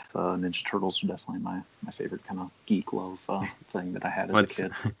along with Ninja Turtles are definitely my favorite kind of geek love thing that I had as a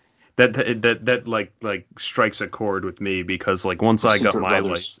kid. That like strikes a chord with me, because like once I got my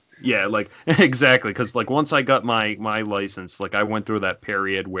license, exactly, because like once I got my license, like I went through that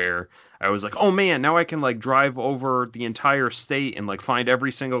period where I was like, oh man, now I can like drive over the entire state and like find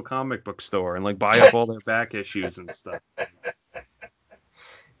every single comic book store and like buy up all their back issues and stuff.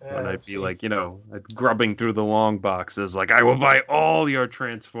 When I'd be like, grubbing through the long boxes, like, I will buy all your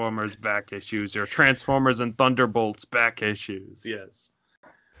Transformers back issues, your Transformers and Thunderbolts back issues. Yes.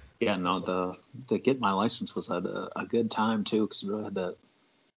 Yeah, no, the get my license was at a good time too, because really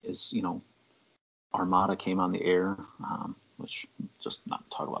Armada came on the air, which just not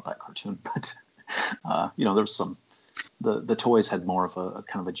talk about that cartoon, but there was some the toys had more of a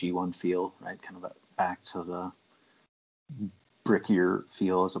kind of a G1 feel, right? Kind of back to the brickier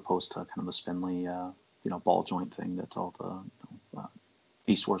feel as opposed to kind of the spindly, ball joint thing that all the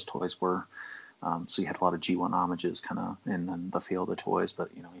Beast Wars toys were. So you had a lot of G1 homages kind of, and then the feel of the toys, but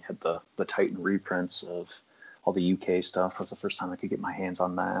you had the Titan reprints of all the UK stuff. That was the first time I could get my hands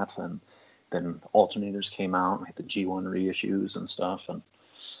on that, and then alternators came out, and I had the G1 reissues and stuff, and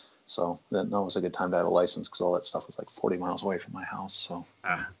so that was a good time to have a license, because all that stuff was like 40 miles away from my house. So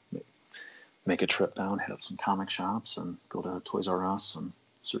make a trip down, hit up some comic shops, and go to Toys R Us and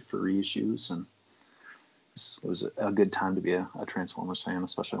search for reissues. And it was a good time to be a Transformers fan,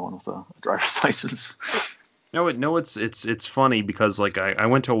 especially one with a driver's license. It's funny because like I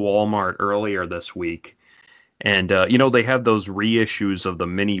went to Walmart earlier this week, and they have those reissues of the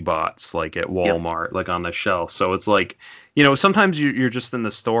mini bots like at Walmart, like on the shelf. So it's like, sometimes you're just in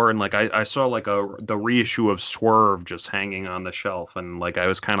the store, and like I saw like the reissue of Swerve just hanging on the shelf, and like I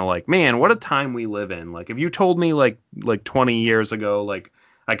was kind of like, man, what a time we live in. Like if you told me like 20 years ago, like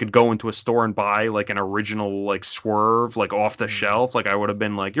I could go into a store and buy like an original like Swerve like off the shelf, like I would have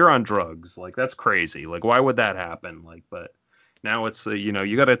been like, you're on drugs. Like that's crazy. Like why would that happen? Like, but now it's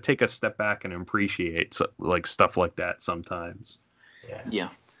you got to take a step back and appreciate like stuff like that sometimes. Yeah.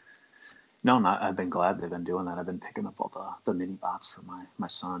 No, I've been glad they've been doing that. I've been picking up all the mini bots for my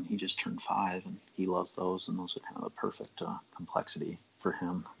son. He just turned 5, and he loves those, and those are kind of the perfect complexity for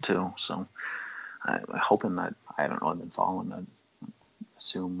him too. So I'm hoping that, I don't know, I've been following. I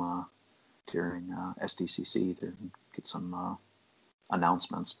assume during SDCC to get some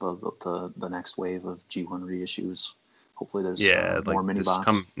announcements about the next wave of G1 reissues. Hopefully there's more mini bots.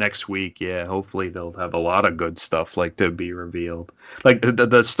 Come next week. Yeah, hopefully they'll have a lot of good stuff like to be revealed. Like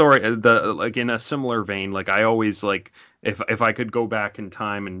the story, like in a similar vein, like I always like if I could go back in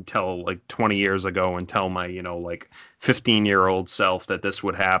time and tell like 20 years ago and tell my like 15-year-old self that this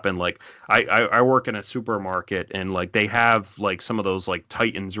would happen. Like I work in a supermarket, and like they have like some of those like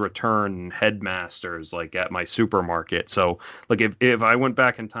Titans Return headmasters like at my supermarket. So like if I went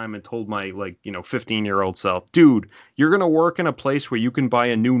back in time and told my 15-year-old self, dude, you're gonna work in a place where you can buy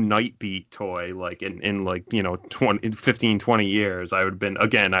a new Nightbeat toy like in 20 years, I would have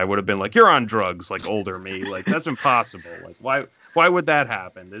been like, you're on drugs, like older me, like that's impossible. Like why would that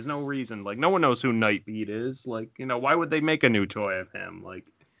happen? There's no reason. Like no one knows who Nightbeat is. Like why would they make a new toy of him? Like,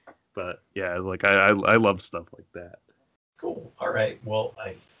 but yeah, like I love stuff like that. Cool. All right. Well,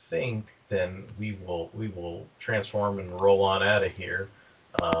 I think then we will transform and roll on out of here.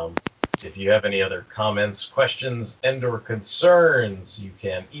 If you have any other comments, questions, and/or concerns, you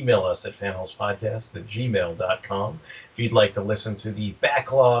can email us at fanholespodcast@gmail.com. If you'd like to listen to the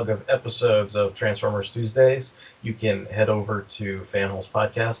backlog of episodes of Transformers Tuesdays, you can head over to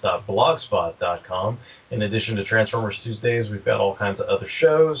fanholespodcast.blogspot.com. In addition to Transformers Tuesdays, we've got all kinds of other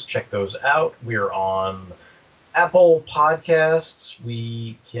shows. Check those out. We're on Apple Podcasts.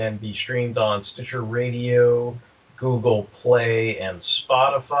 We can be streamed on Stitcher Radio, Google Play, and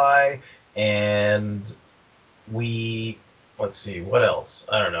Spotify. And let's see, what else?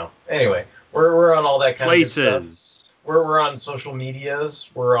 I don't know. Anyway, we're on all that kind of stuff. we're on social medias.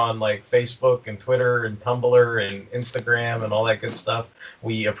 We're on like Facebook and Twitter and Tumblr and Instagram and all that good stuff.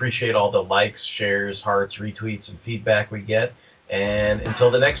 We appreciate all the likes, shares, hearts, retweets, and feedback we get. And until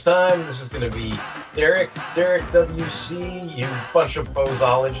the next time, this is going to be Derek WC, you bunch of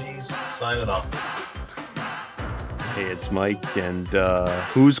posologies, signing off. Hey, it's Mike, and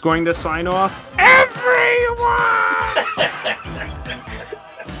who's going to sign off? Everyone!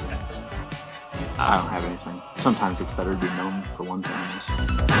 I don't have anything. Sometimes it's better to be known for one's enemies.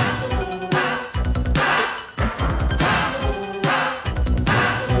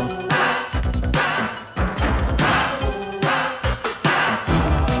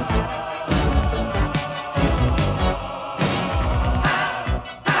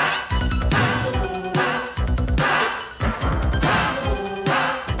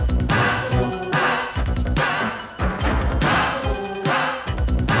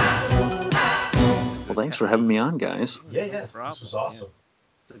 Thanks for having me on, guys. Yeah, this was awesome.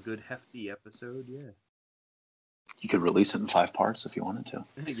 Yeah. It's a good, hefty episode, yeah. You could release it in 5 parts if you wanted to.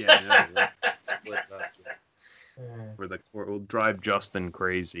 Yeah. We'll drive Justin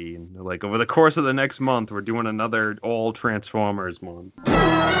crazy. And like, over the course of the next month, we're doing another all Transformers month.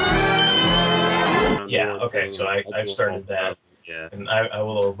 Yeah, okay, so I've started that. Yeah. And I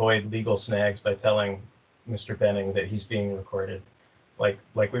will avoid legal snags by telling Mr. Benning that he's being recorded. Like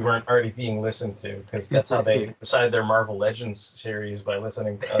we weren't already being listened to, because that's how they decided their Marvel Legends series, by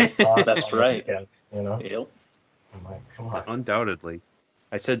listening to us talk. That's right. Weekends, you know? Yep. I'm like, come on. Undoubtedly.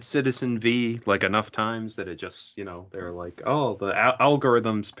 I said Citizen V like enough times that it just, they're like, oh, the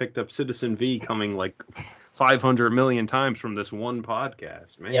algorithms picked up Citizen V coming like 500 million times from this one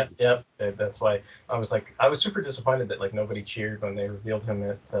podcast, man. Yep. That's why I was super disappointed that like nobody cheered when they revealed him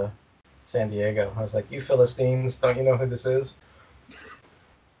at San Diego. I was like, you Philistines, don't you know who this is?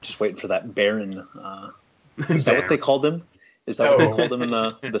 Just waiting for that Baron. Is that what they called him? Is that what they called him in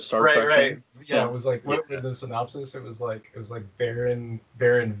the Star Trek? Right. Yeah, it was like what in the synopsis? It was like Baron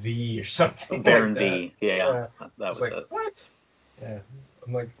V or something. Baron like V. Yeah. That was like, it. What? Yeah.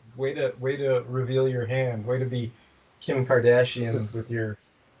 I'm like, way to reveal your hand. Way to be Kim Kardashian with your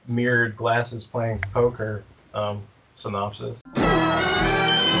mirrored glasses playing poker. Synopsis.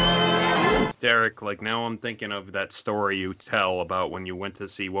 Derek, like now I'm thinking of that story you tell about when you went to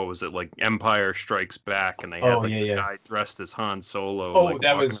see, what was it, like Empire Strikes Back, and they had a guy dressed as Han Solo. Oh, like,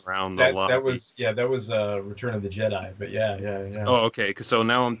 that was around the lobby. that was Return of the Jedi. But yeah. Oh, okay. So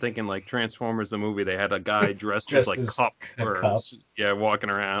now I'm thinking like Transformers the movie. They had a guy dressed as like Cup. Yeah,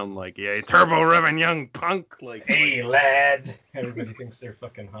 walking around like, turbo revving young punk. Like, hey lad. Everybody thinks they're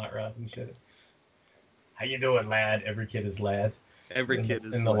fucking hot rod and shit. How you doing, lad? Every kid is lad. Every kid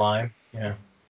is in the line. Yeah.